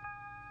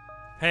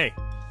 Hey.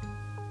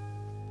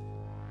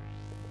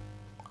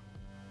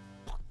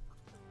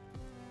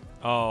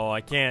 Oh,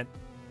 I can't.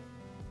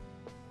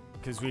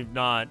 Because we've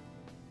not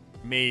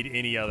made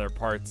any other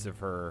parts of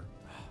her.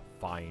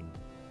 Fine.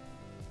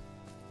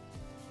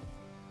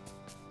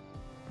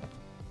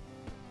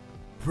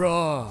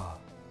 Bruh.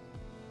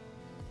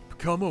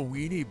 Become a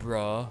weenie,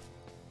 bruh.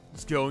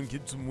 Let's go and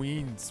get some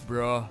weens,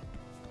 bruh.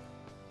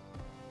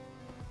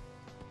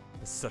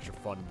 It's such a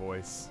fun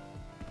voice.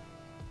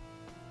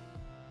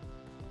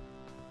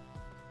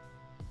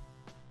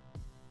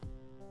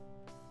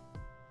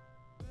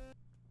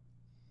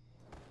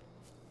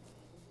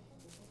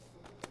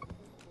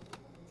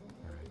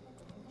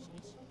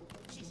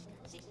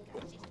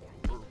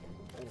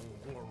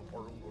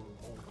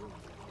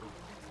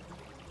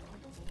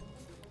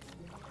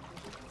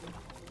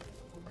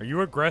 Are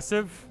you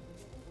aggressive?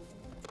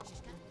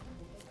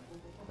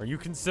 Are you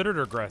considered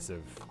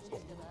aggressive?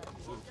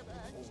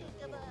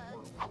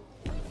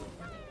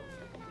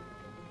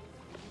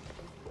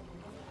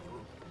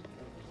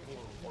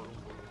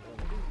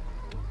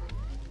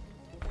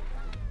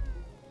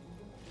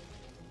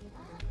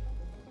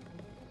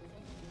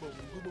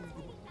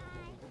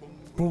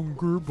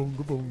 Bunger,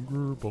 bunger,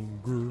 bunger,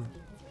 bunger.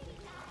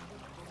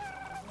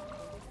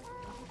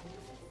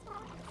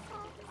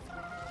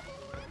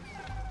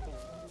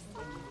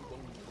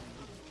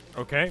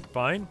 Okay,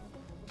 fine.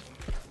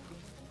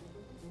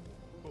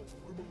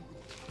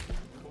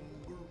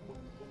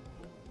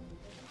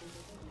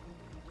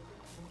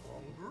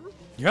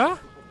 Yeah?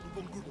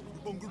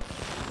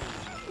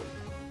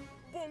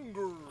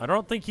 I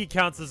don't think he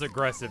counts as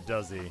aggressive,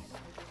 does he?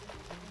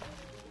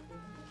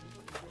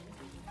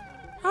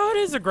 Oh, it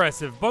is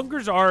aggressive.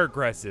 Bungers are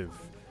aggressive.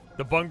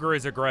 The bunger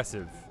is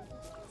aggressive.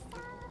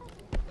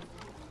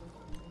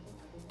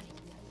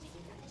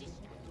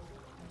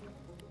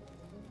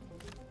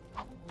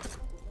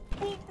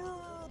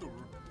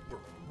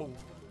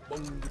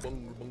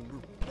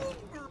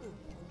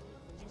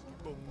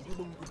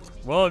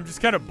 Well, I'm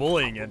just kind of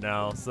bullying it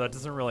now, so that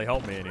doesn't really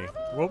help me any.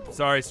 Whoop,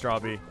 sorry,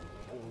 Strawby.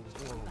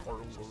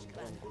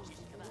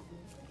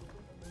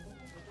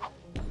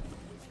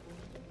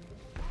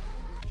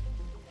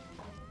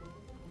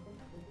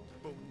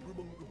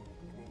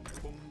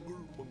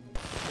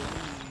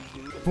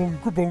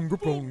 Bunger, bunger,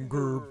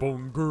 bunger,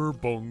 bunger,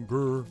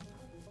 bunger.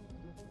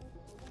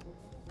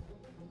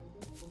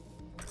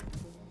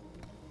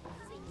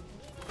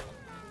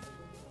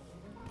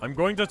 I'm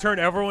going to turn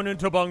everyone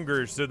into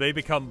bungers so they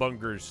become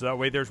bungers, so that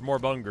way there's more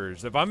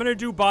bungers. If I'm going to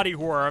do body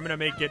horror, I'm going to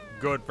make it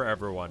good for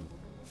everyone.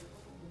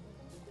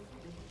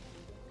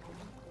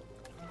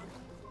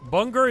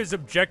 Bunger is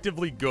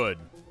objectively good.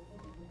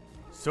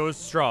 So is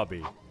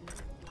Strawby.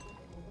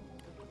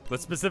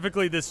 But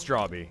specifically this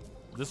Strawby.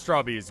 This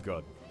Strawby is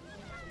good.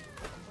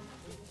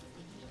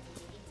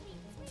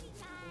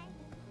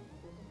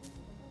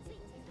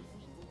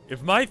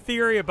 If my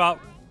theory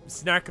about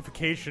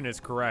snackification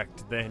is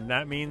correct, then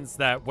that means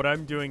that what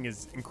I'm doing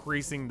is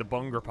increasing the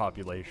bunger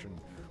population,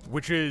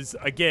 which is,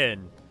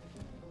 again,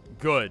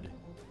 good.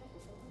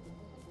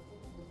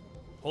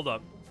 Hold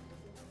up.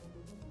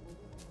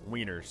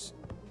 Wieners.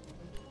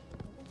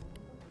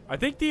 I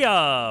think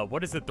the,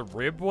 what is it, the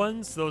rib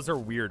ones? Those are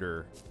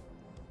weirder.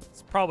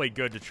 It's probably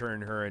good to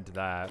turn her into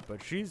that,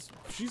 but she's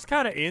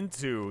kind of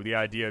into the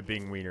idea of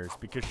being wieners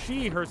because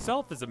she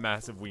herself is a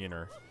massive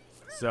wiener.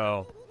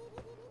 So...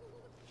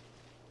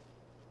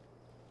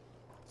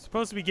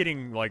 supposed to be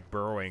getting, like,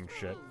 burrowing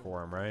shit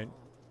for him, right?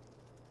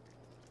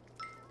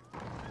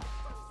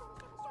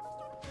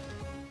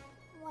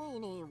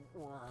 Weenie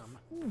worm.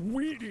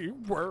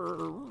 Weenie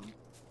worm.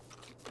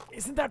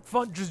 Isn't that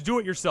fun? Just do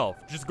it yourself.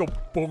 Just go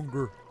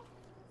bunger.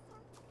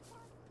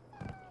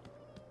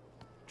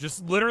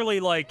 Just literally,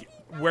 like,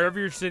 wherever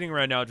you're sitting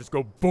right now, just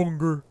go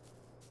bunger.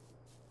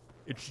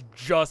 It's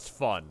just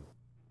fun.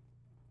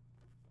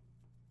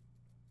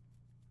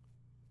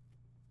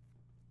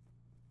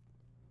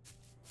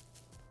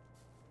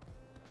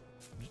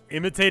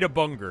 Imitate a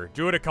bunger.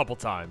 Do it a couple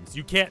times.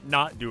 You can't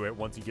not do it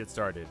once you get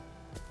started.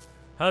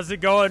 How's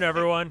it going,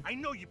 everyone? I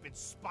know you've been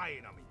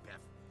spying on me, Beth.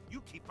 You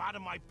keep out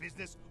of my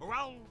business, or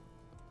I'll...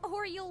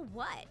 Or you'll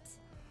what?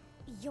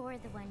 You're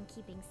the one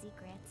keeping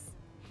secrets.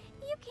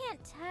 You can't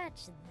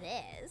touch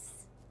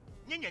this.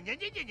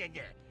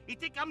 You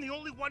think I'm the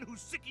only one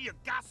who's sick of your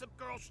gossip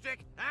girl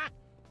shtick, huh?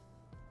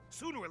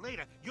 Sooner or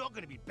later, you're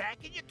gonna be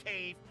back in your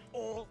cave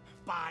all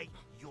by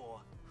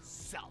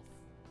yourself.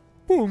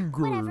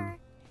 Bunger. Whatever.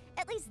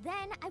 At least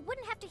then, I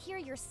wouldn't have to hear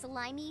your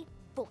slimy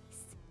voice.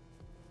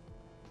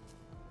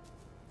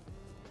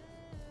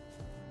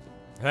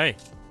 Hey.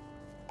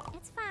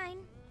 It's fine.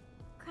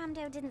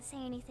 Cromdo didn't say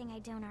anything I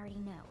don't already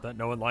know. That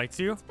no one likes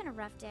you? It's been a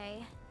rough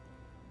day.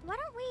 Why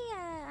don't we,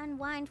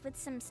 unwind with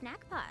some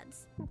snack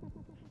pods?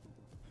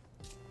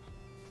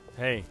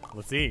 Hey,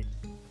 let's eat.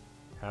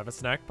 Have a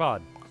snack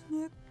pod.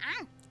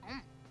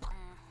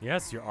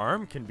 Yes, your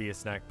arm can be a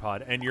snack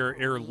pod, and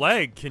your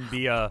leg can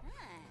be a...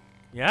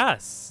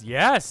 Yes,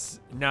 yes.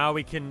 Now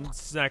we can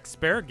snack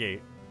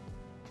Sparagate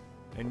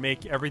and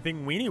make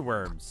everything weenie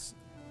worms.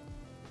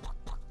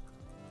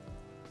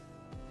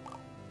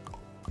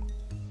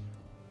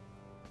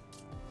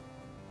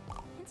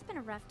 It's been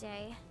a rough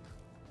day.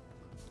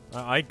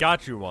 I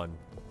got you one.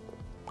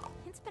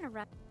 It's been a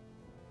rough...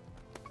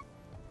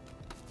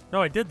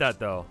 No, I did that,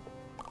 though.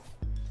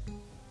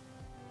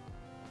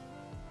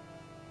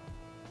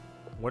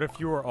 What if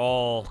you were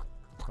all...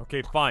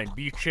 Okay, fine.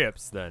 Be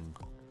chips, then.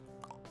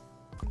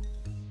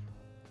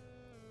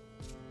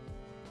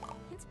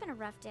 It's been a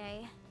rough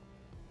day.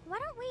 Why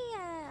don't we,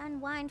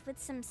 unwind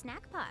with some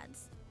snack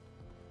pods?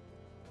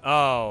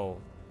 Oh.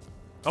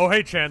 Oh,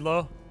 hey,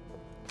 Chandler.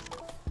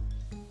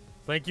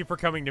 Thank you for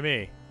coming to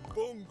me.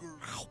 Bunger.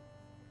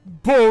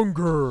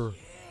 Bunger!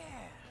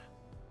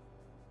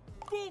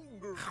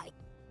 Bunger.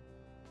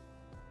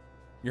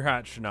 Your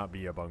hat should not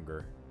be a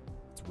bunger.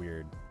 It's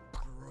weird.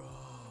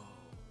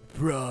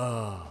 Bro.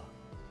 Bruh.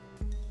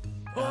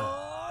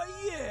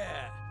 Oh,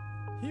 yeah!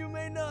 You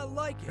may not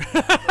like it,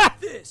 but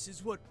this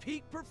is what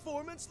peak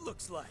performance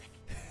looks like.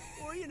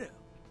 Or, you know,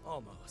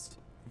 almost.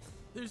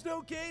 There's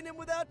no gaining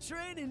without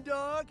training,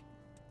 dog.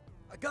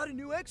 I got a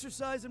new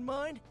exercise in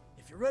mind,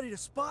 if you're ready to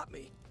spot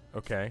me.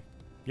 Okay.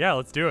 Yeah,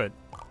 let's do it.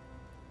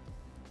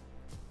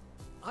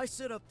 I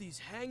set up these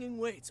hanging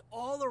weights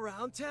all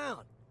around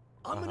town.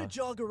 I'm gonna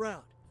jog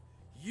around.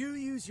 You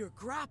use your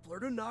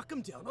grappler to knock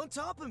them down on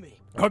top of me.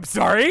 I'm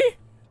sorry?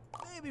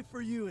 Maybe for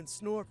you and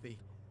Snorpy,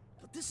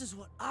 but this is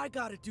what I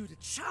gotta do to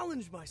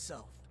challenge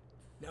myself.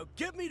 Now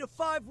get me to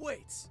 5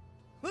 weights.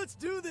 Let's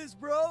do this,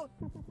 bro.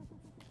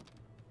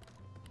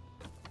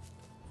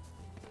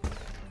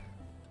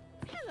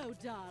 Hello,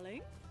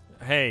 darling.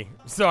 Hey,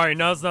 sorry,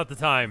 now's not the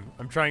time.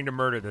 I'm trying to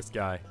murder this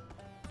guy.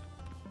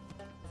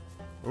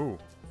 Ooh.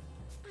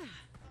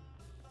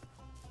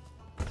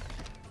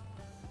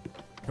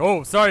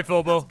 Oh, sorry,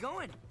 Philbo. How's it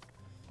going?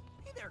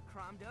 Hey there,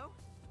 Cromdo.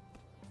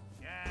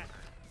 Yeah.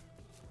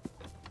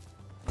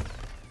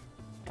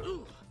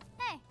 Ooh,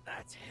 Hey.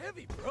 that's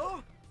heavy,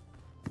 bro.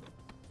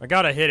 I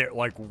gotta hit it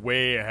like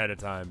way ahead of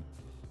time.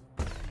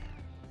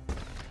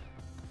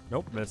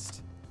 Nope,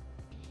 missed.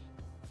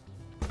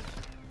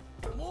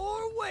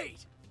 More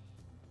weight.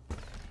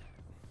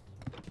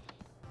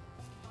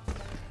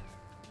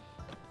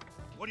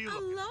 What are you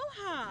looking at?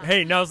 Aloha.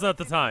 Hey, now's not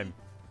the time.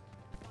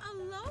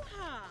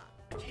 Aloha.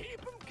 Keep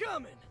them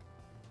coming.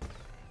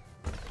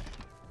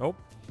 Nope.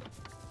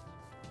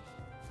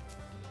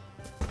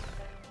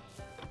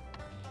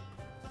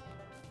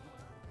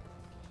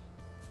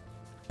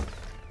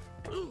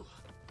 Ooh,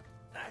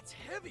 that's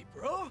heavy,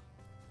 bro.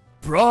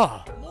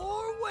 Bruh.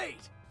 More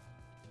weight.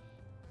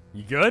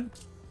 You good?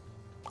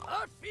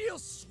 I feel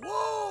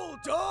swole,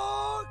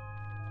 dog.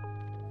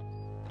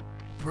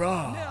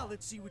 Bruh. Now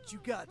let's see what you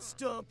got,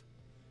 Stump.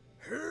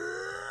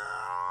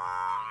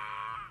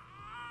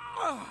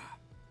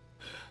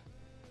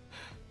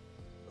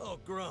 Oh,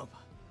 Grump.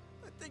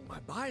 I think my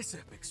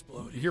bicep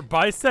exploded. Your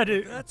bicep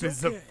That's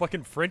is okay. a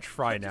fucking French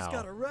fry I just now.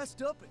 gotta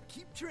rest up and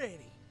keep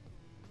training.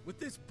 With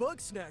this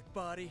Bugsnax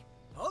body,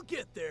 I'll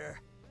get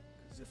there.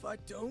 'Cause if I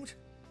don't,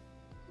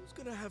 who's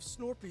gonna have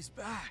Snorpy's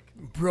back?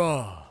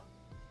 Bruh.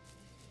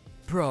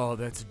 Bro,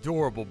 that's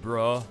adorable,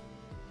 bruh.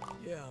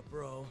 Yeah,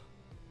 bro.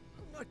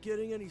 I'm not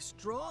getting any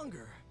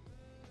stronger.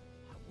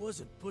 I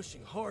wasn't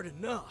pushing hard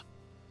enough.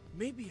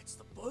 Maybe it's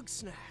the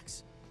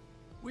Bugsnax.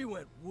 We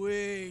went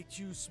way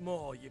too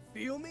small, you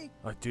feel me?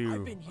 I do.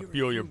 I've been I hearing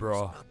feel you, rumors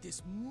bro. about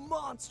this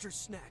monster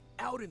snack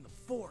out in the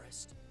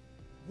forest.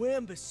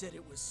 Wamba said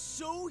it was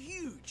so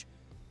huge,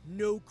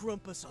 no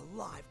Grumpus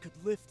alive could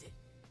lift it.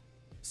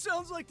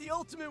 Sounds like the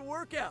ultimate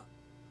workout.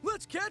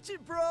 Let's catch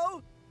it,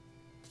 bro!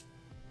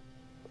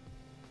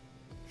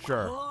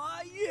 Sure.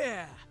 Aw,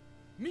 yeah!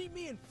 Meet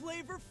me in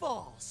Flavor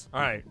Falls.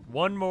 Alright,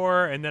 one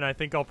more, and then I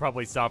think I'll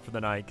probably stop for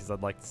the night because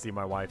I'd like to see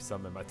my wife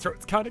some, and my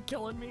throat's kind of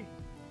killing me.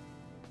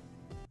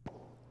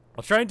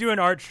 I'll try and do an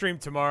art stream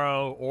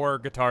tomorrow, or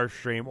guitar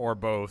stream, or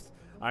both.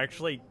 I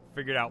actually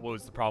figured out what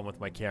was the problem with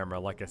my camera,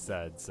 like I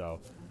said,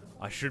 so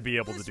I should be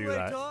able to do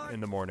that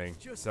in the morning.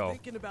 So,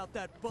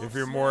 if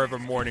you're more of a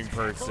morning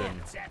person,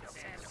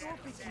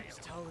 Snorpy keeps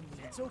telling me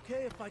it's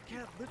okay if I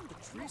can't lift the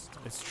tree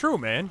stump. it's true,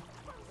 man.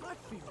 I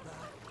feel that.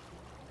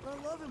 I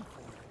love him for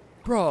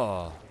it.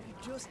 Bruh. He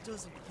just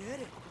doesn't get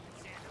it.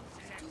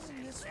 He's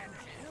doing this for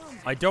him.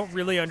 I don't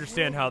really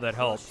understand how that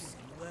helps.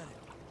 Let it.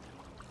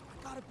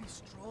 I gotta be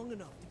strong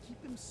enough to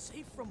keep him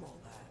safe from all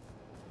that.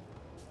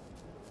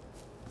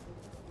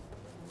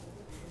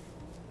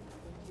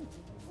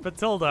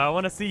 Batilda, I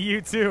want to see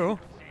you too.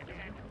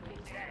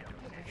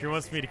 She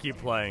wants me to keep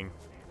playing.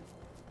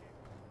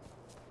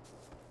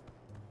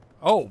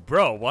 Oh,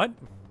 bro, what?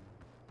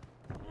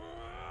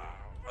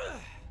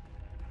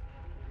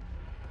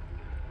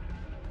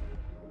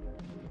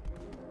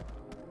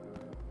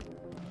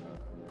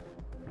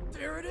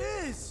 There it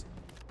is!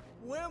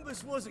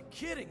 Wambus wasn't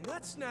kidding.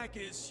 That snack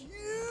is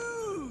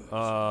huge!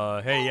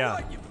 Hey, yeah.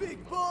 Alright, you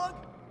big bug!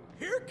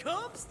 Here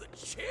comes the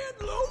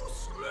Chandlo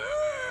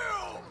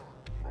Slam!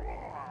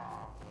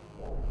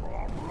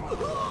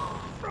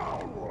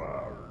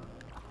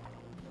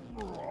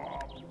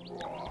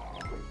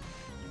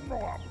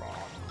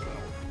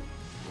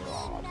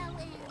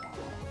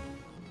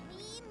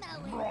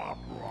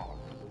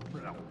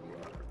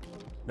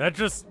 That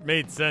just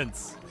made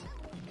sense.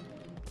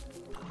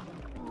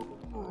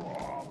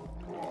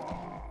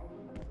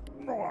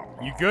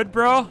 You good,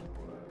 bro?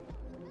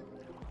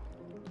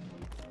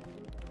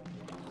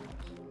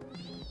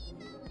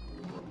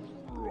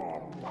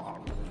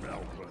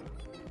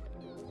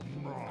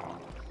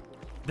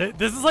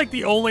 This is like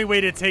the only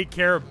way to take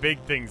care of big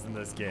things in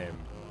this game.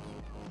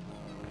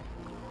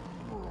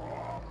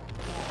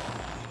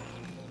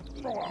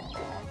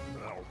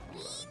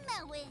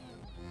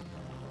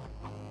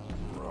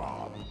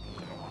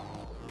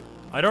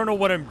 I don't know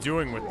what I'm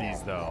doing with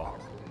these, though.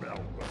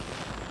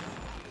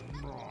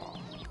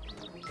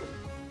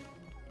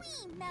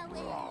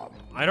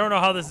 I don't know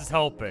how this is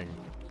helping.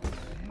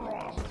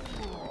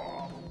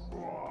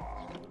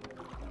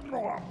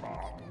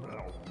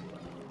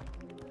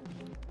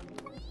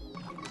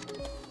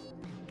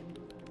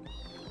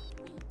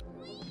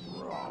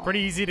 Pretty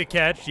easy to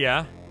catch,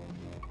 yeah.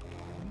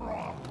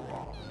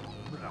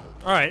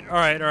 Alright,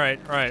 alright, alright,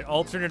 alright.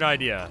 Alternate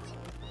idea.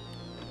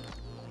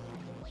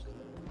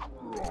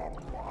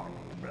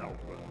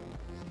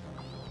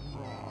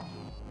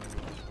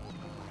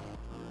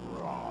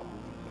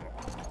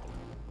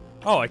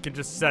 Oh, I can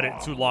just set it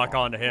to lock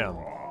onto him.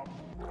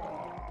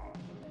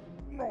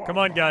 Come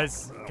on,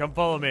 guys. Come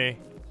follow me.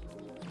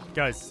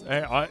 Guys,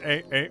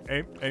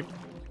 hey.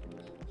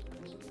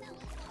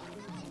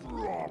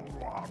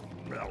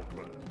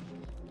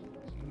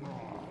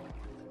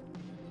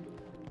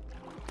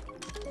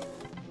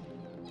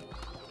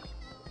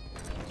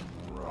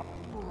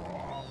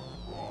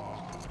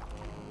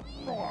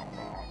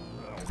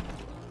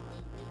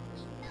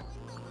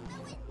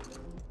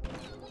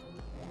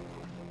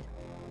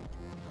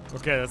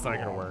 Okay, that's not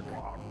gonna work.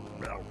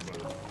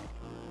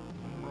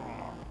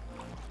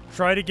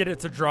 Try to get it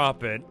to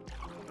drop it.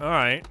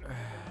 Alright.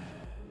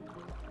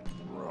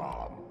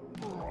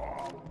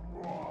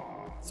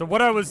 So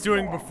what I was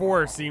doing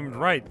before seemed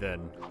right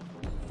then.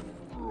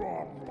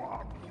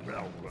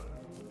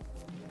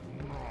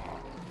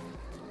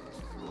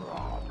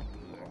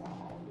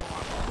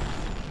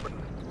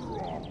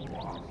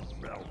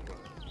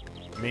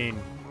 I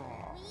mean,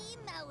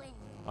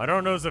 I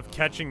don't know as if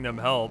catching them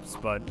helps,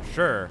 but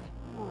sure.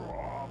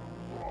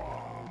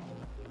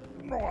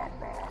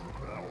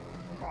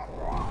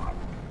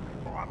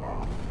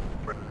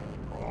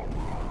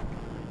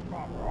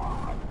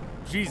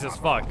 Jesus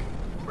fuck.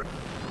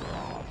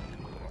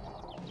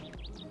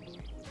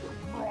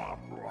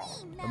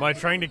 Am I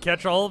trying to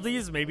catch all of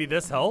these? Maybe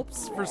this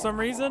helps for some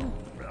reason?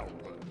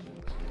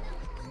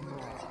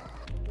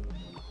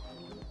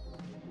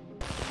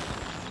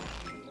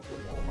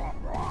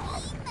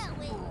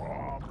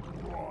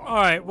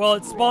 Alright, well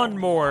it spawned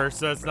more,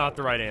 so that's not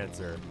the right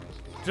answer.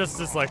 Just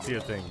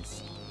dyslexia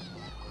things.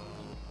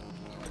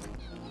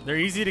 They're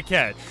easy to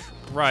catch,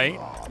 right?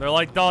 They're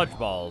like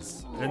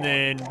dodgeballs. And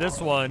then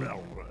this one,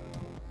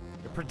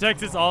 it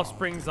protects its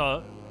offspring's,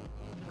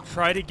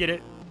 try to get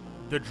it,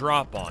 the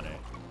drop on it.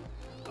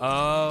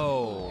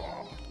 Oh.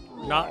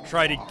 Not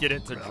try to get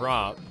it to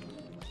drop.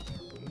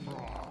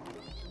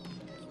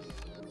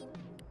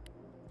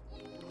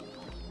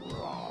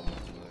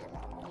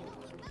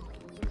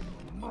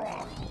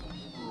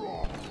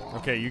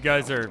 Okay, you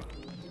guys are,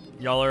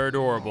 y'all are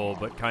adorable,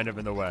 but kind of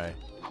in the way.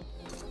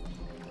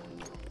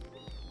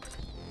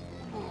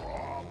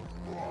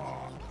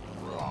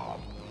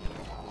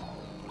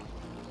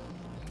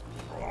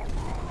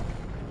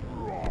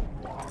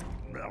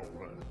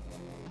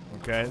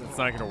 Okay, that's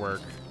not gonna work.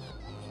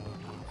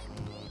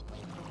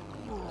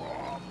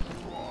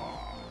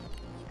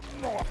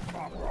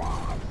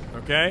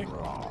 Okay.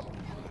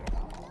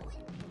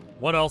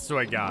 What else do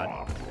I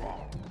got?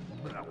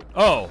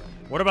 Oh,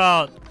 what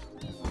about...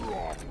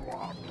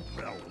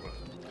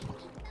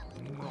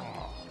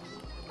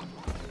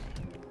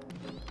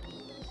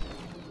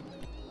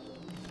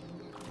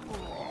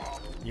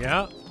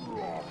 Yeah.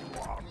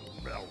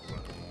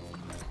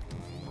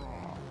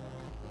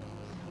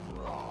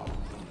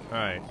 All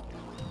right.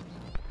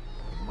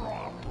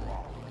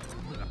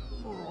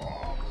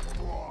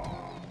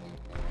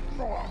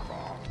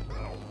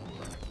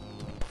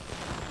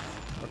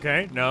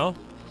 Okay, no.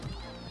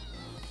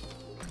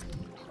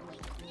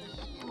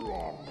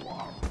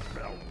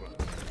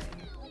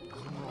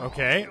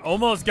 Okay,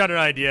 almost got an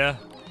idea.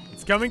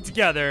 It's coming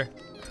together.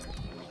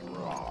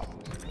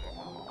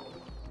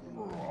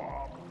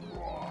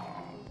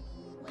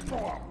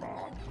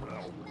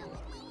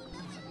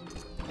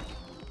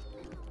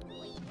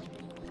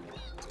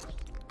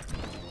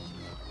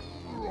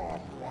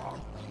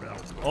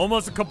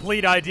 Almost a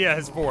complete idea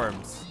has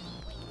formed.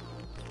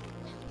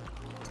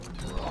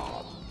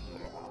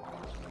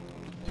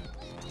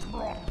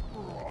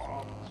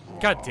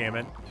 God damn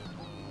it.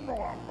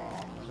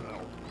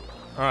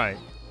 Alright.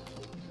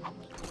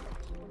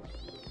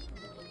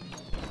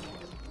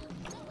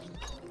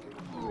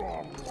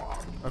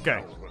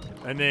 Okay.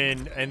 And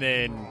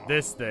then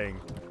this thing.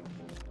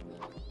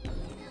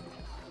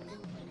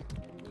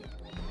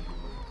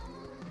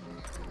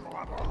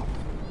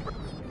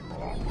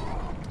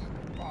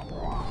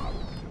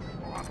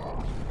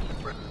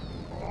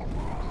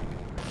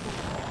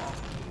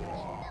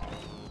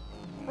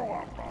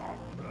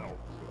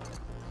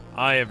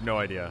 I have no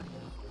idea.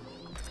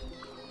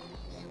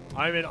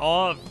 I'm in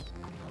awe of...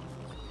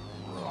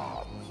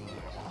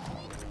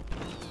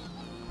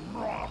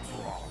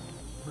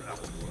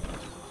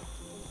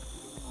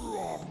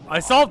 I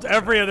solved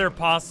every other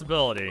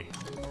possibility.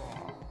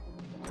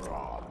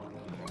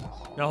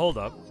 Now hold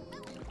up.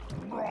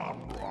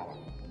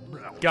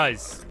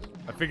 Guys,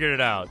 I figured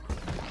it out.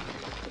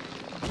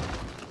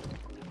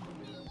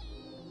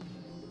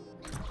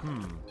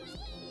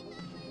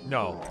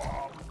 No.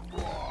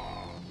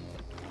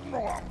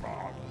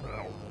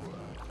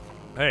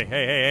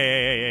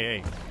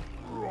 Hey.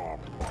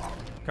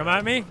 Come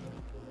at me?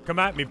 Come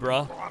at me,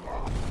 bruh.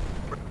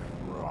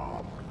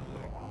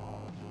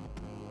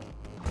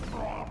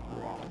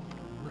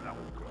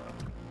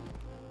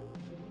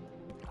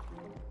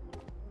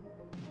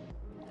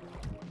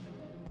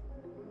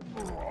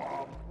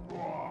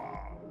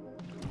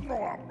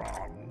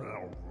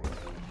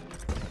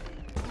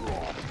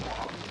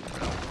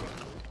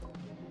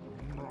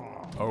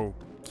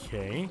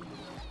 Okay.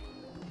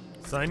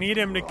 So I need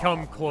him to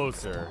come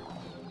closer.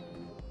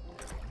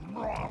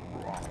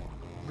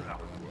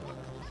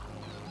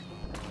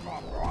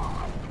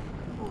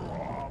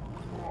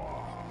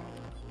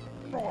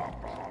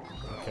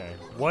 Okay.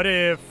 What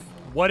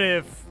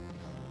if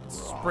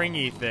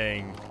springy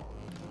thing?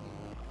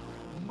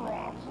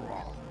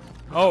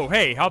 Oh,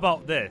 hey, how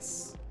about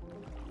this?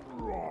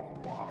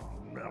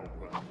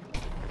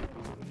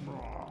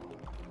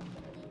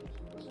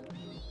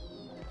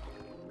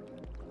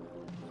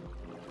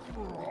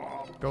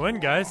 Go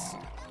in, guys.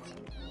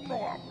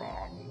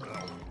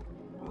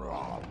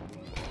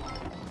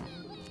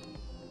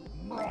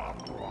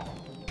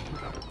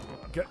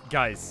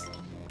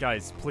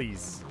 Guys,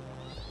 please.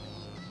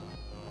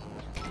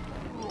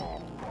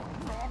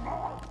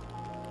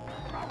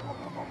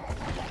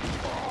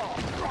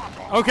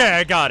 Okay,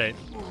 I got it.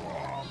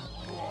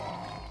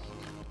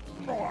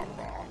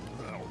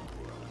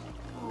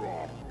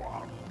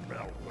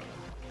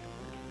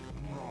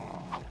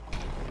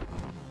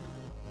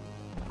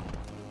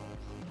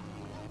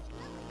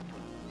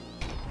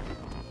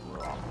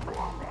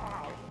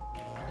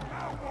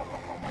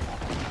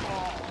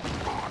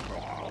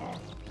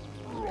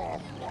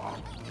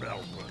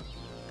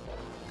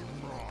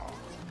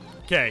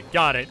 Okay,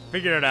 got it.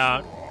 Figured it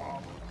out.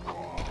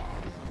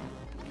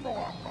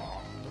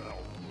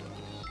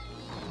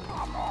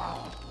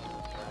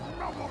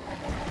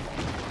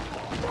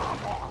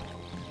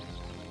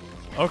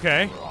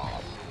 Okay.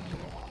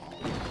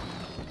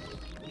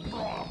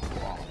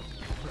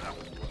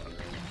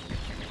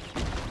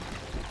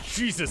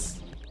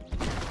 Jesus.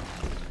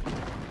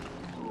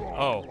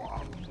 Oh.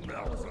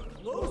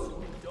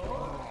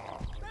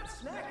 That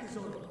snack is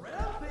on a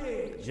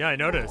rampage. Yeah, I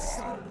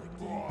noticed.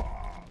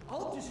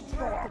 I'll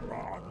distract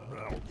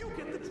her. You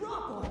get the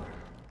drop on her.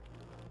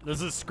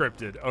 This is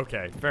scripted.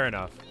 Okay, fair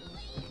enough.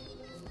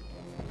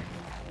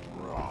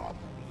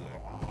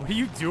 What are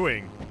you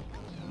doing?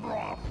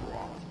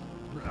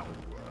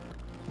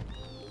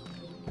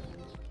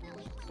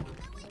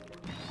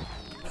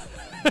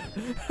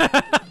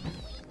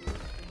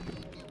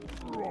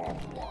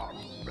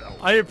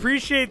 I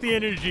appreciate the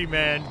energy,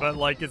 man, but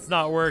like it's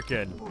not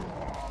working.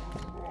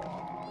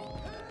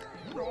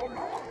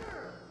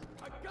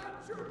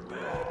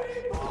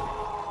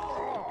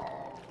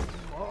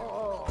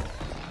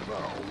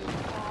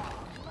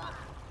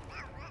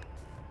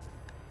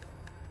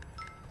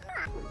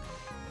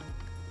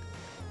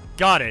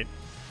 Got it.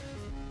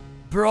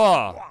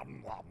 Bruh.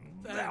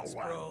 Thanks,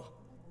 bro.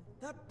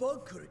 That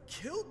bug could have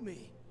killed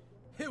me.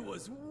 It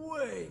was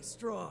way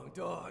strong,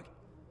 dog.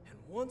 And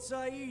once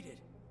I eat it,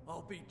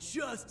 I'll be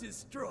just as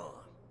strong.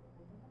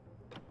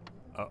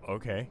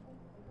 Okay.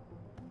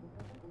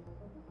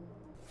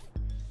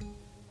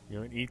 You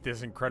don't eat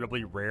this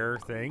incredibly rare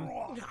thing?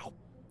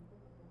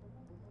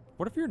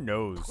 What if your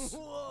nose?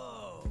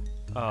 Whoa!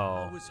 Oh.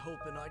 I was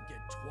hoping I'd get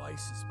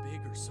twice as big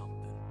or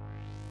something.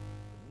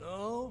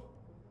 No,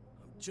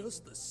 I'm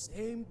just the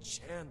same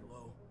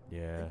Chandlo.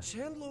 Yeah. And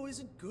Chandlo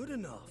isn't good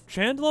enough.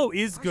 Chandlo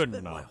is good I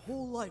spent enough. my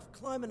whole life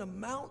climbing a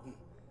mountain.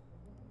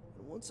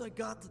 And once I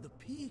got to the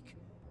peak,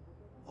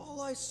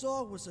 all I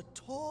saw was a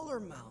taller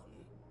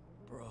mountain.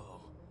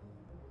 Bro,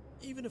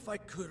 even if I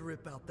could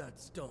rip out that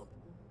stump,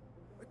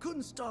 I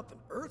couldn't stop an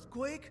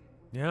earthquake.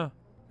 Yeah.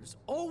 There's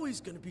always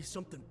gonna be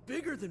something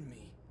bigger than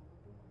me.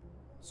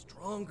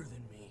 Stronger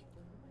than me.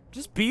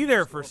 Just be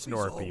there for Snorpy's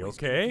Snorpy, always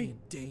gonna okay? be in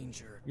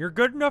danger. You're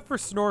good enough for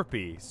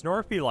Snorpy.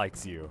 Snorpy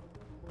likes you.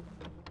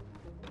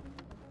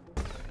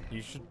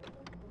 You should...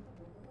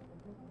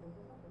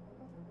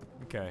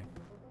 Okay.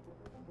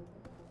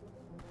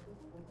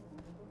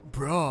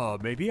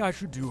 Bruh, maybe I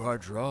should do hard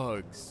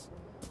drugs.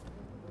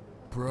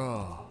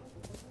 Bruh.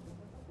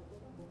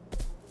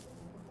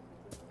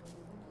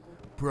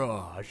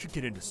 Bruh, I should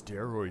get into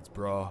steroids,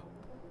 bruh.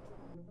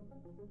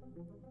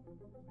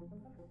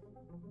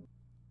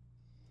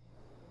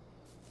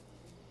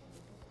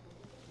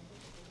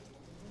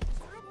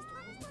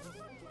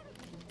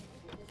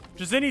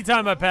 Just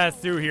anytime I pass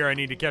through here, I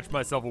need to catch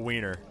myself a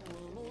wiener.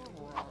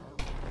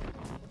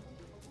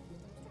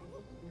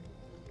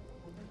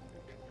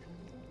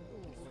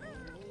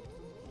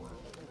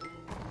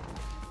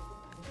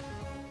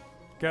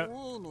 Go.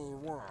 Weenie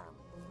worm.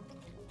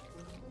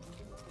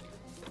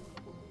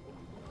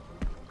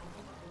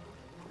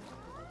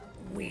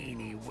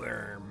 Weenie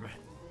worm.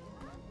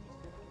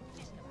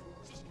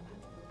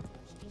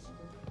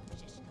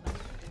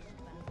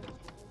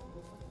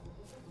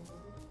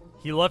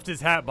 He left his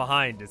hat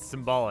behind. It's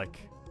symbolic.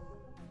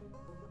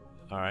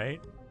 All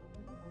right.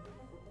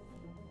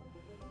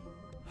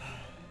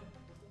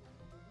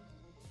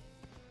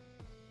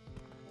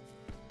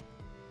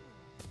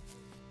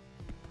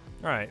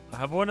 All right. I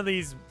have one of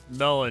these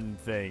melon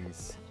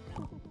things.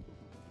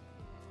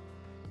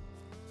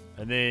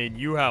 And then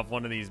you have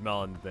one of these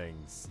melon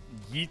things.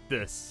 Yeet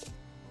this.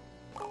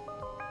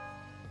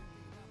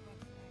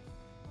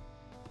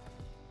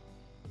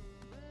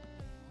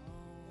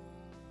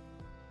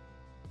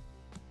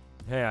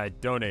 Hey, I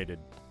donated.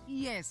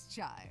 Yes,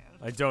 child.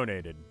 I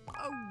donated.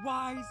 A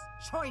wise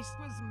choice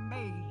was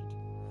made.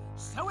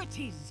 So it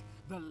is,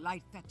 the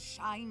light that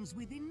shines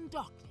within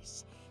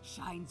darkness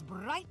shines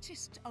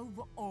brightest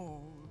over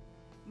all.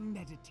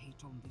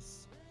 Meditate on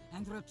this,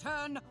 and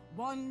return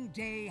one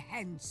day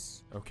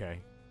hence.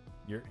 Okay.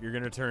 You're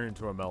gonna turn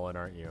into a melon,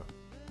 aren't you?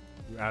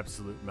 You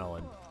absolute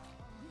melon.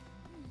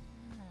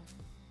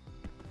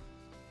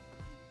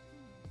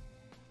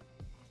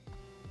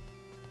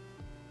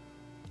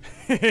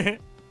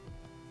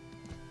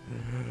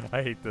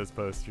 I hate those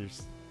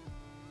posters.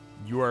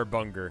 You are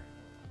Bunger.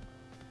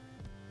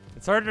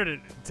 It's harder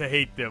to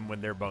hate them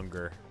when they're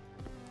Bunger.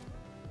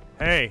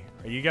 Hey,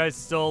 are you guys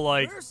still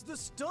like... Where's the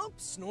stump,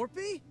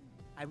 Snorpy?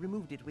 I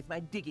removed it with my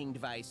digging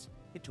device.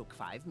 It took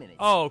 5 minutes.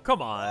 Oh,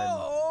 come on.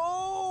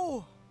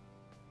 Oh!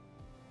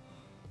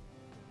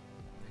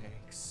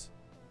 Thanks.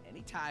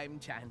 Anytime,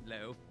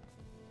 Chandlo.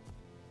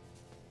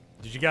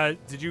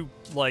 Did you,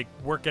 like,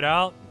 work it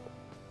out?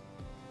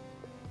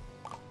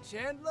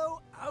 Chandlo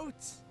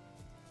out.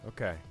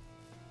 Okay.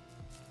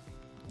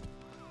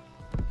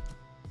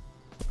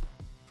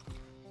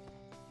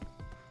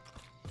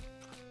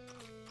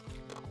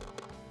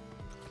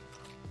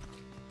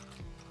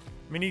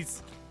 I mean,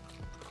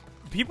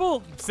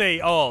 people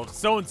say, oh,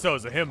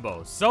 so-and-so's a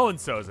himbo.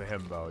 So-and-so's a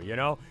himbo, you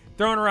know?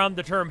 Throwing around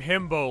the term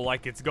himbo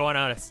like it's going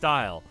out of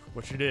style,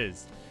 which it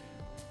is.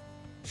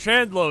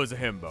 Chandlo's a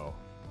himbo.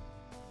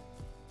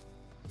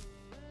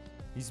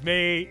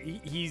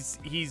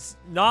 He's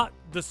not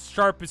the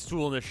sharpest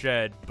tool in the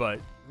shed, but,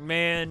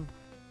 man,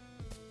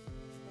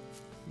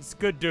 he's a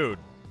good dude.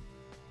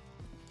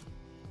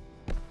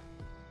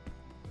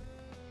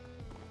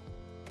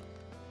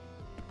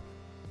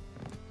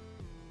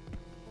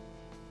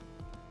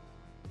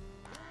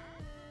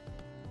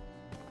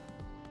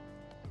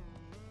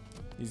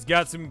 He's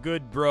got some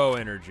good bro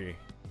energy.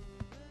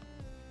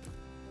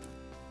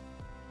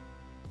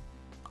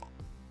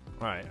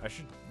 Alright, I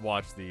should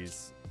watch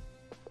these.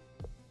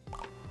 Yeah,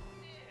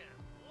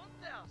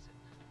 1,000.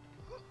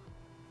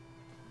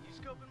 You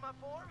scoping my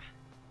form?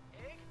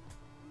 Egg?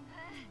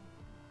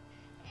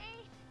 8.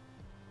 Hey,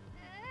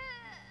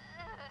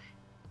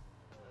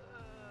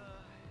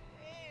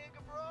 Egg,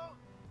 bro.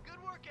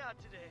 Good workout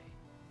today.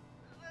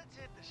 Let's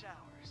hit the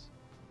showers.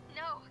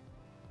 No.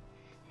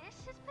 This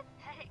is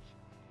pathetic.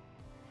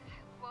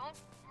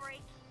 Won't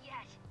break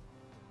yet.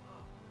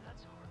 Oh,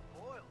 that's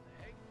hard-boiled,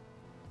 Egg.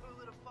 Put a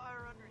little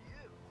fire under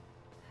you.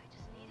 I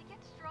just need to get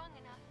strong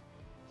enough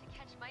to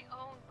catch my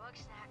own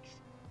Bugsnax.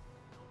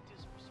 No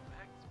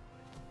disrespect,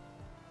 but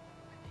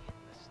I've been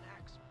hitting the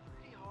snacks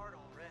pretty hard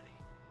already.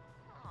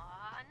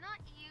 Aw, not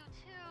you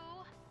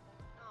too.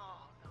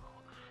 No.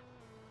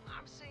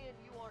 I'm saying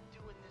you aren't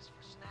doing this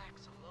for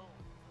snacks alone.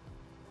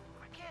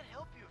 I can't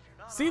help you if you're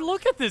not. See,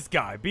 look at this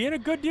guy being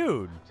a good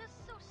dude. I'm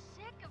just so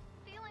sick of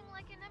feeling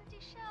like an empty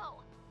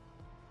shell.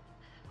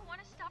 I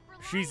want to stop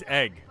relying She's on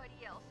Egg.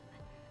 everybody else.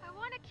 I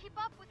want to keep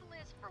up with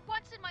Liz for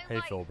once in my Hey,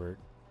 life. Filbert.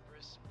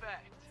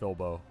 Respect.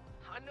 Filbo.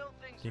 I know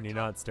things Can are you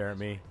tough not stare at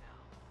me?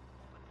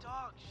 But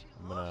dog, she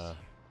loves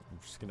you. I'm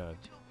just gonna.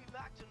 You'll be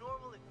back to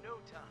normal in no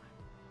time.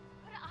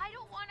 But I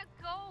don't want to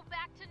go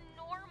back to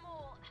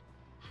normal.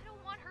 I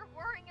don't want her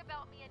worrying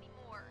about me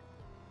anymore.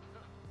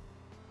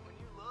 When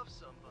you love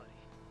somebody,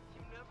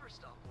 you never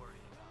stop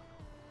worrying about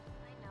them.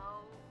 I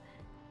know.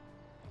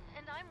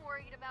 And I'm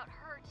worried about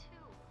her,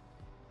 too.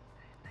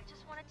 I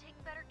just want to take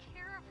better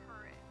care of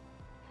her.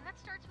 And that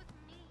starts with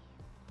me.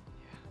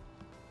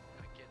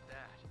 Yeah, I get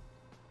that.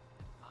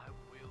 I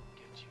will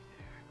get you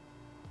there.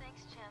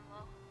 Thanks,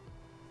 Chandlo.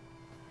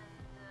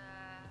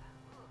 And,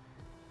 ooh,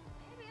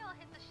 maybe I'll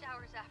hit the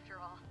showers after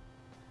all.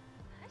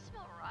 I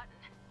smell rotten.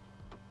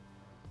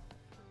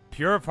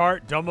 Pure of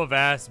heart, dumb of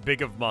ass,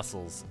 big of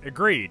muscles.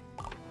 Agreed.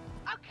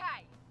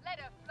 Okay, let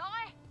her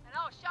fly, and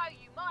I'll show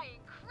you my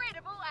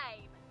incredible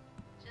aim.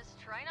 Just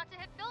try not to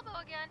hit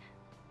Filbo again.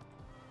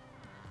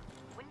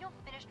 When you're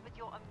finished with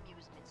your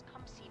amusements,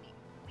 come see me.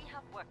 We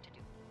have work to do.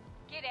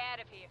 Get out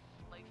of here,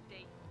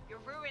 Floofty.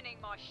 You're ruining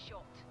my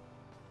shot.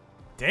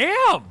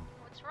 Damn!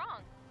 What's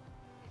wrong?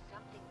 There's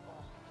something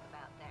off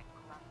about that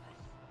grumpus.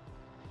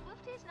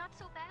 Floofty's not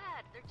so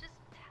bad. They're just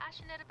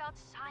passionate about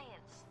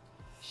science.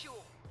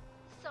 Sure,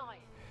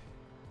 science.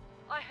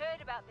 I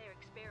heard about their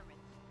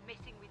experiments,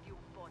 messing with your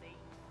body.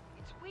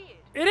 It's weird.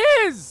 It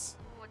is!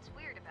 What's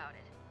weird about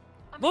it?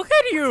 Look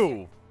at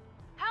you!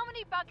 How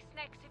many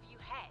Bugsnax have you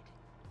had?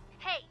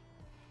 Hey,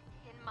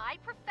 in my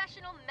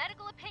professional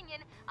medical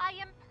opinion, I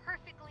am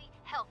perfectly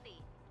healthy.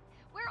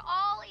 We're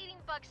all eating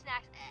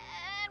Bugsnax,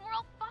 and we're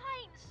all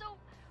fine, so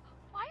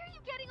why are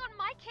you getting on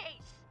my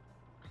case?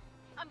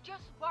 I'm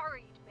just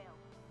worried, Belle.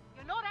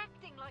 You're not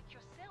acting like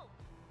yourself.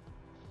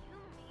 You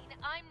mean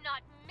I'm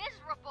not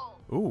miserable?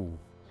 Ooh.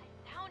 I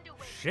found a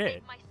way to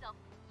Shit. make myself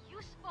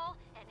useful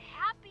and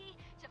happy,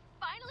 to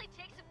finally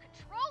take some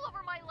control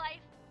over my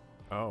life.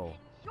 Oh. And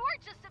you're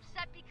just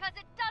upset because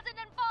it doesn't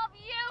involve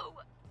you!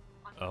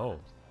 Oh.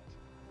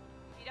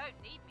 If you don't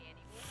need me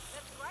anymore,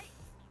 that's great.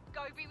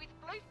 Go be with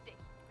Floofty.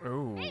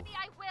 Ooh. Maybe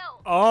I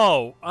will.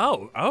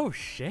 Oh,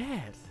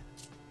 shit.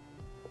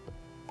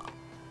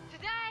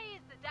 Today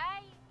is the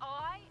day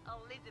I,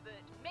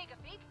 Elizabeth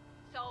Megafig,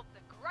 solved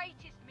the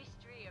greatest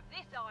mystery of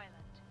this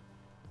island.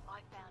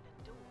 I found a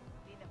door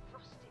within a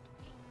frosted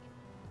peak.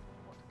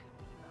 What could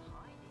be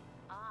behind it,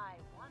 I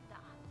wonder.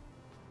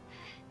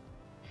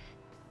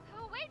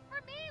 Wait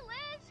for me,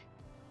 Liz!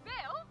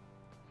 Bill,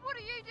 what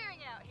are you doing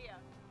out here?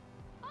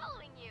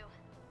 Following you.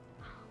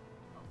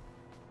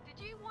 Did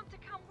you want to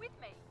come with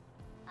me?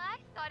 I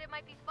thought it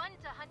might be fun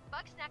to hunt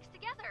Bugsnax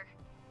together.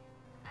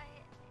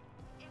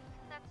 If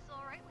that's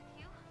alright with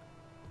you.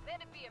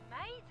 That'd be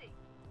amazing.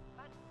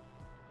 But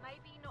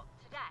maybe not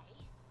today.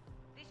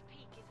 This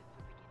peak isn't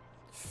for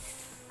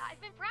beginners.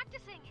 I've been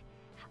practicing.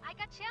 I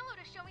got Chandlo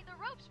to show me the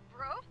ropes,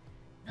 bro.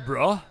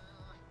 Bruh.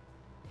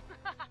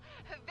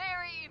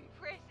 Very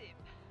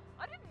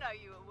know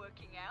you were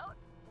working out.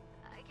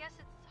 I guess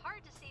it's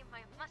hard to see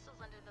my muscles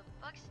under the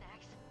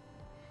Bugsnax.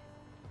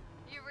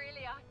 You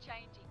really are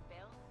changing,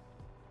 Bill.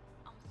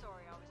 I'm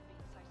sorry I was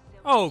being so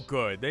silly. Oh,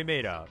 good. They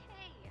made up.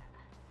 Hey,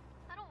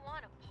 I don't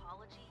want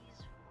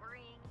apologies,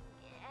 worrying,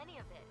 any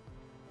of it.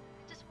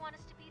 I just want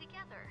us to be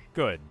together.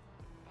 Good.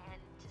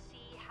 And to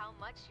see how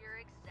much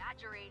you're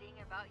exaggerating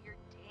about your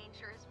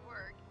dangerous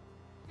work.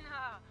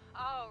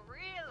 Oh,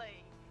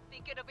 really?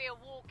 Think it'll be a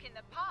walk in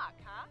the park,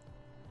 huh?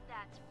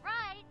 That's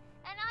right.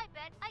 And I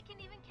bet I can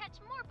even catch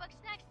more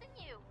Bugsnax than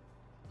you.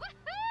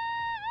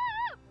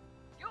 Woohoo!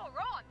 You're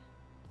on.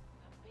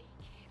 But be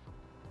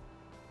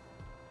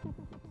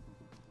careful.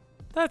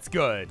 That's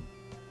good.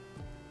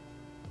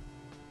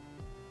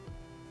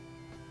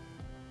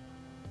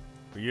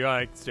 Were you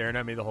like staring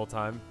at me the whole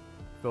time,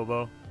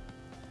 Bilbo?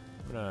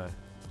 I'm gonna...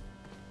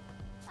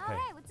 Oh,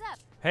 hey, what's up?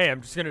 Hey,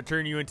 I'm just gonna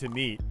turn you into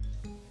meat.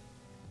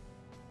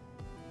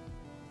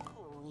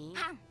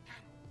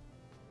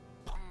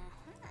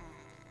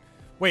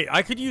 Wait,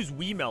 I could use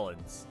wee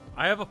melons.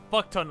 I have a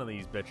fuck ton of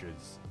these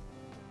bitches.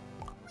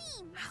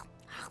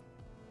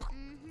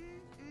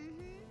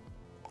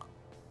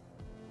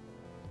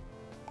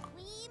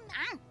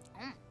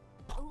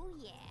 Oh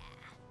yeah.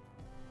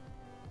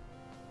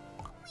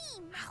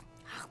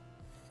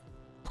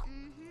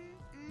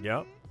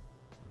 Yep.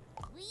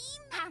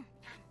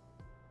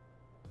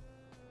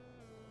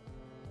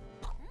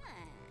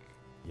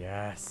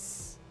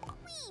 Yes.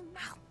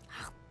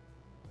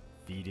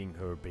 Feeding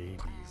her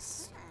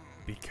babies.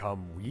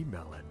 Become wee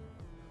melon.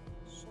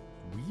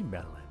 Wee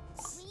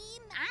melons.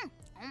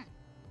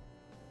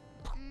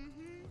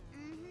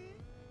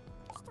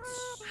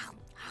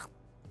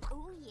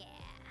 Oh yeah.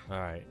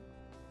 Alright.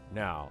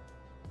 Now,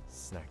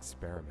 snack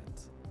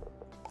experiment.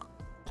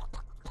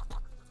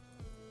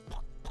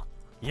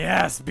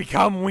 Yes!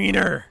 Become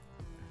wiener!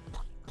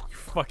 You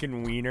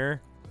fucking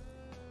wiener.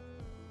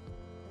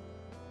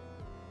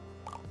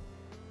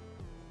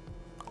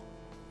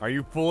 Are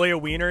you fully a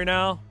wiener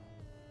now?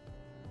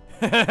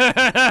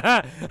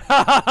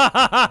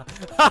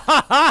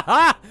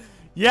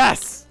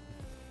 Yes!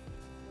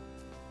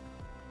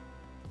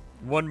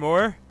 One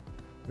more?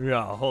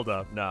 Yeah, hold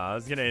up. Nah, I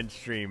was gonna end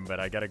stream, but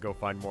I gotta go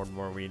find more and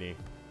more weenie.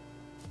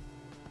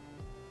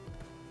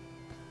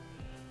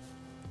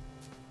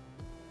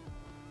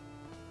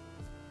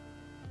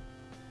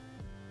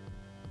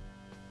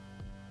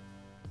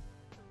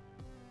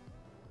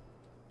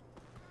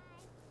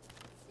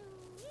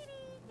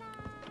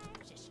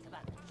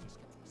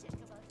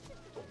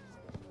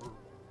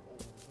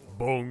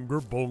 Bonger,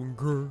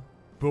 bonger,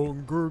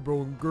 bonger,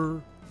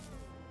 bonger.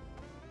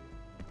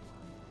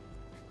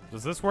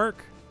 Does this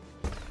work?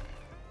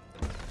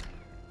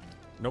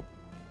 Nope.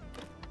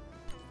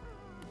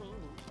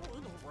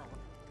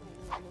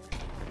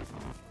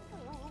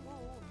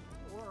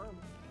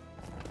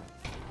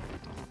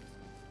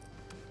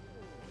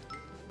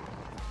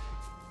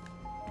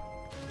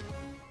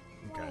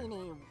 Okay.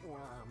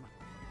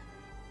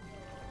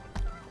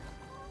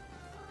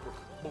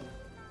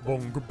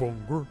 Bonger,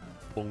 bonger.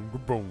 Bonga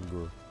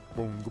bonga.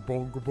 Bonga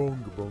bonga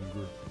bonga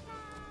bonga.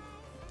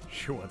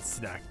 She wants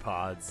snack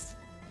pods.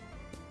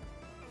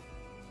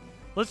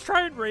 Let's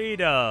try and raid,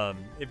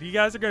 if you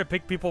guys are gonna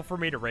pick people for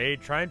me to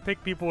raid, try and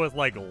pick people with,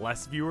 like,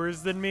 less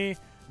viewers than me,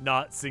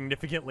 not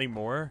significantly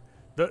more.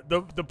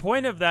 The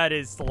point of that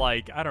is to,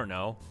 like, I don't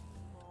know,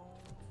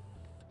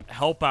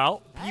 help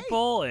out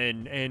people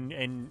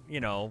and you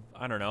know,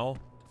 I don't know,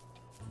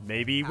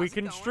 maybe we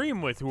can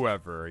stream with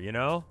whoever, you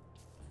know?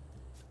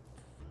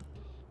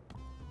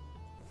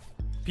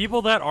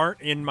 People that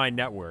aren't in my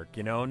network,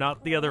 you know?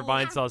 Not the other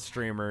Vinesauce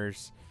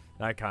streamers.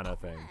 That kind of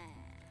thing.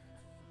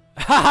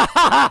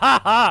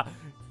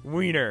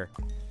 Wiener.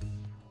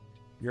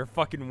 You're a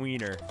fucking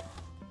wiener.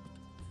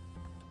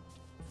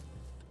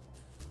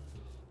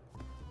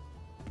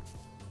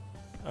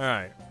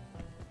 Alright.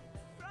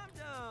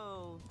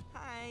 Pronto.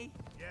 Hi.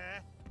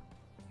 Yeah?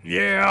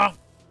 Yeah!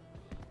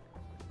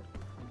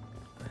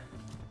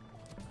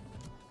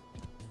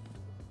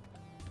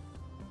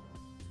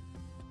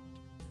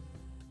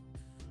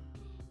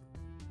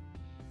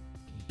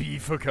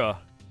 Beefica.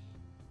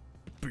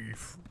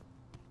 Beef.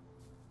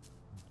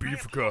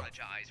 Beefica. I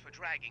apologize for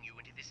dragging you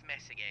into this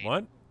mess again.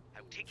 What?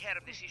 I will take care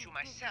of this issue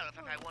myself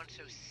if I weren't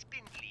so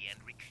spindly and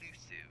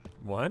reclusive.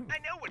 What? I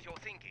know what you're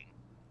thinking.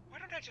 Why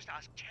don't I just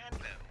ask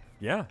Chandler?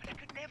 Yeah. But I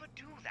could never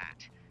do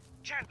that.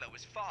 Chandler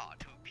was far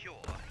too pure.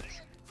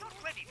 He's not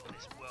ready for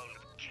this world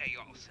of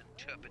chaos and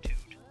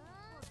turpitude.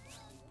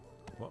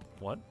 What?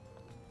 What?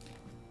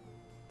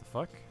 The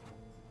fuck?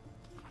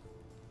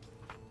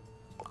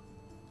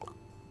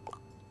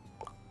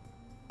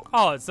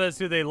 Oh, it says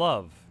who they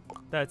love.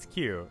 That's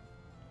cute.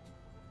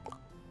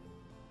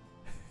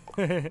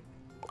 That's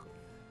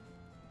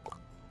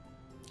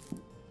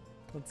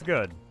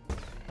good.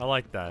 I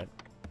like that.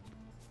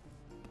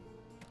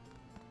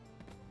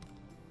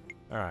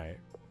 Alright.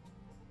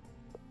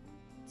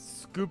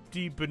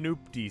 Scoopty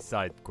Banoopty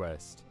side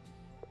quest.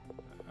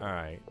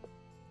 Alright.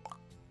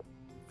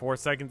 4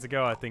 seconds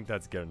ago, I think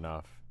that's good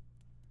enough.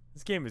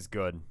 This game is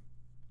good.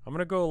 I'm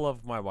gonna go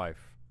love my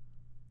wife.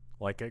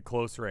 Like at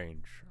close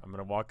range. I'm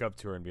gonna walk up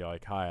to her and be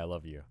like, hi, I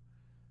love you.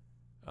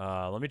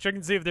 Let me check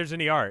and see if there's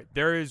any art.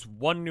 There is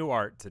one new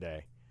art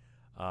today.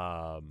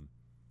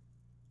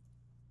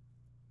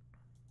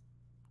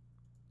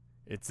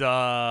 It's,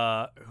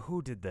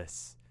 who did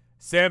this?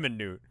 Salmon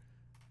Newt.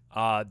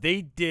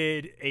 They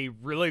did a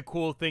really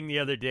cool thing the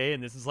other day,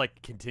 and this is like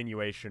a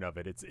continuation of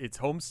it. It's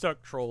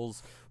Homestuck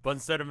Trolls, but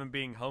instead of them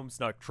being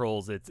Homestuck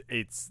Trolls,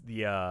 it's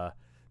the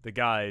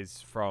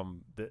guys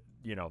from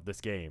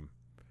this game.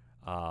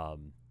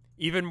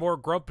 Even more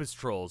Grumpus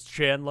Trolls.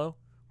 Chandlo,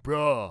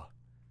 bruh,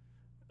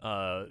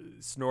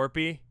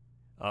 Snorpy,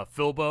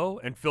 Filbo,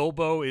 and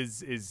Filbo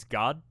is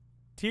God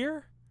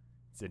tier.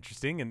 It's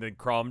interesting, and then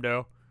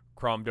Cromdo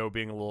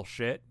being a little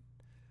shit,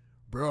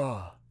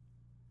 bruh.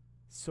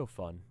 So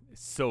fun.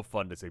 It's so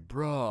fun to say,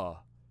 bruh.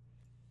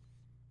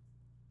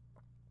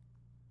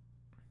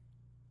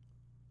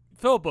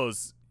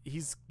 Filbo's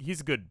he's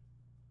good.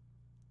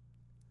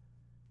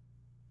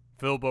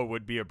 Filbo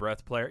would be a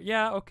breath player.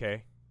 Yeah,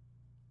 okay.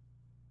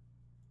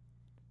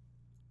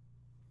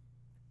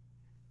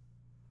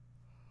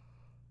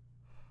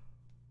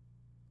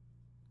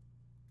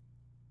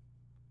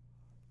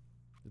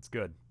 It's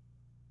good.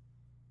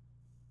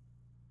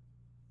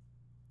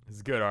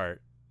 It's good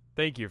art.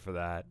 Thank you for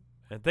that.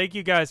 And thank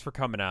you guys for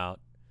coming out.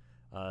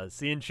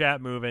 Seeing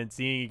chat moving,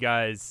 seeing you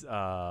guys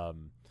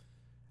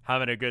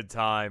having a good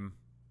time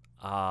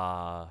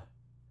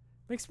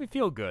makes me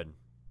feel good.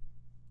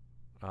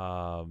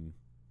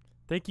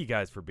 Thank you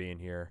guys for being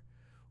here.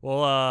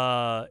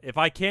 Well, if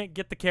I can't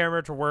get the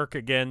camera to work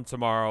again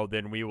tomorrow,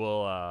 then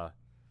we'll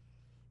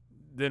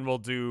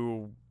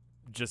do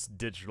just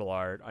digital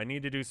art. I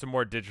need to do some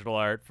more digital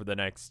art for the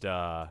next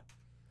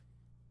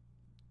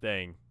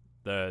thing.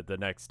 The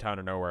next Town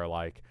of Nowhere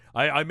like.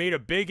 I made a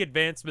big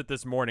advancement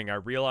this morning. I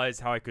realized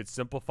how I could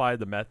simplify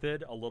the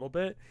method a little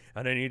bit,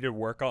 and I need to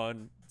work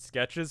on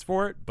sketches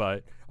for it,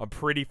 but I'm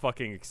pretty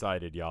fucking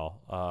excited,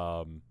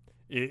 y'all.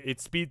 It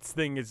speeds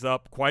things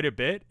up quite a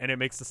bit, and it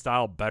makes the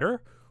style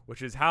better,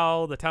 which is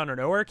how the Town of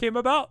Nowhere came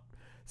about.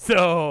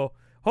 So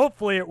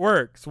hopefully it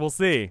works. We'll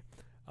see.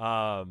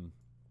 Go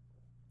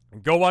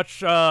watch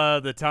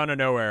the Town of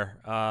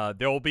Nowhere.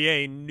 There will be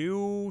a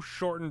new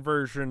shortened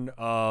version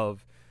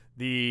of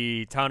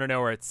the Town of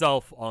Nowhere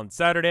itself on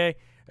Saturday,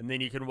 and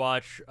then you can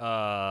watch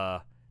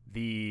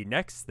the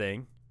next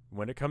thing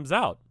when it comes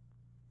out.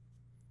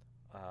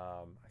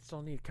 I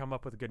still need to come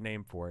up with a good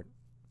name for it.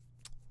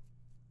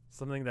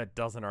 Something that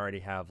doesn't already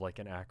have like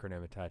an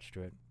acronym attached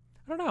to it.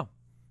 I don't know.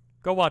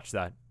 Go watch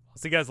that. I'll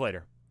see you guys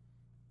later.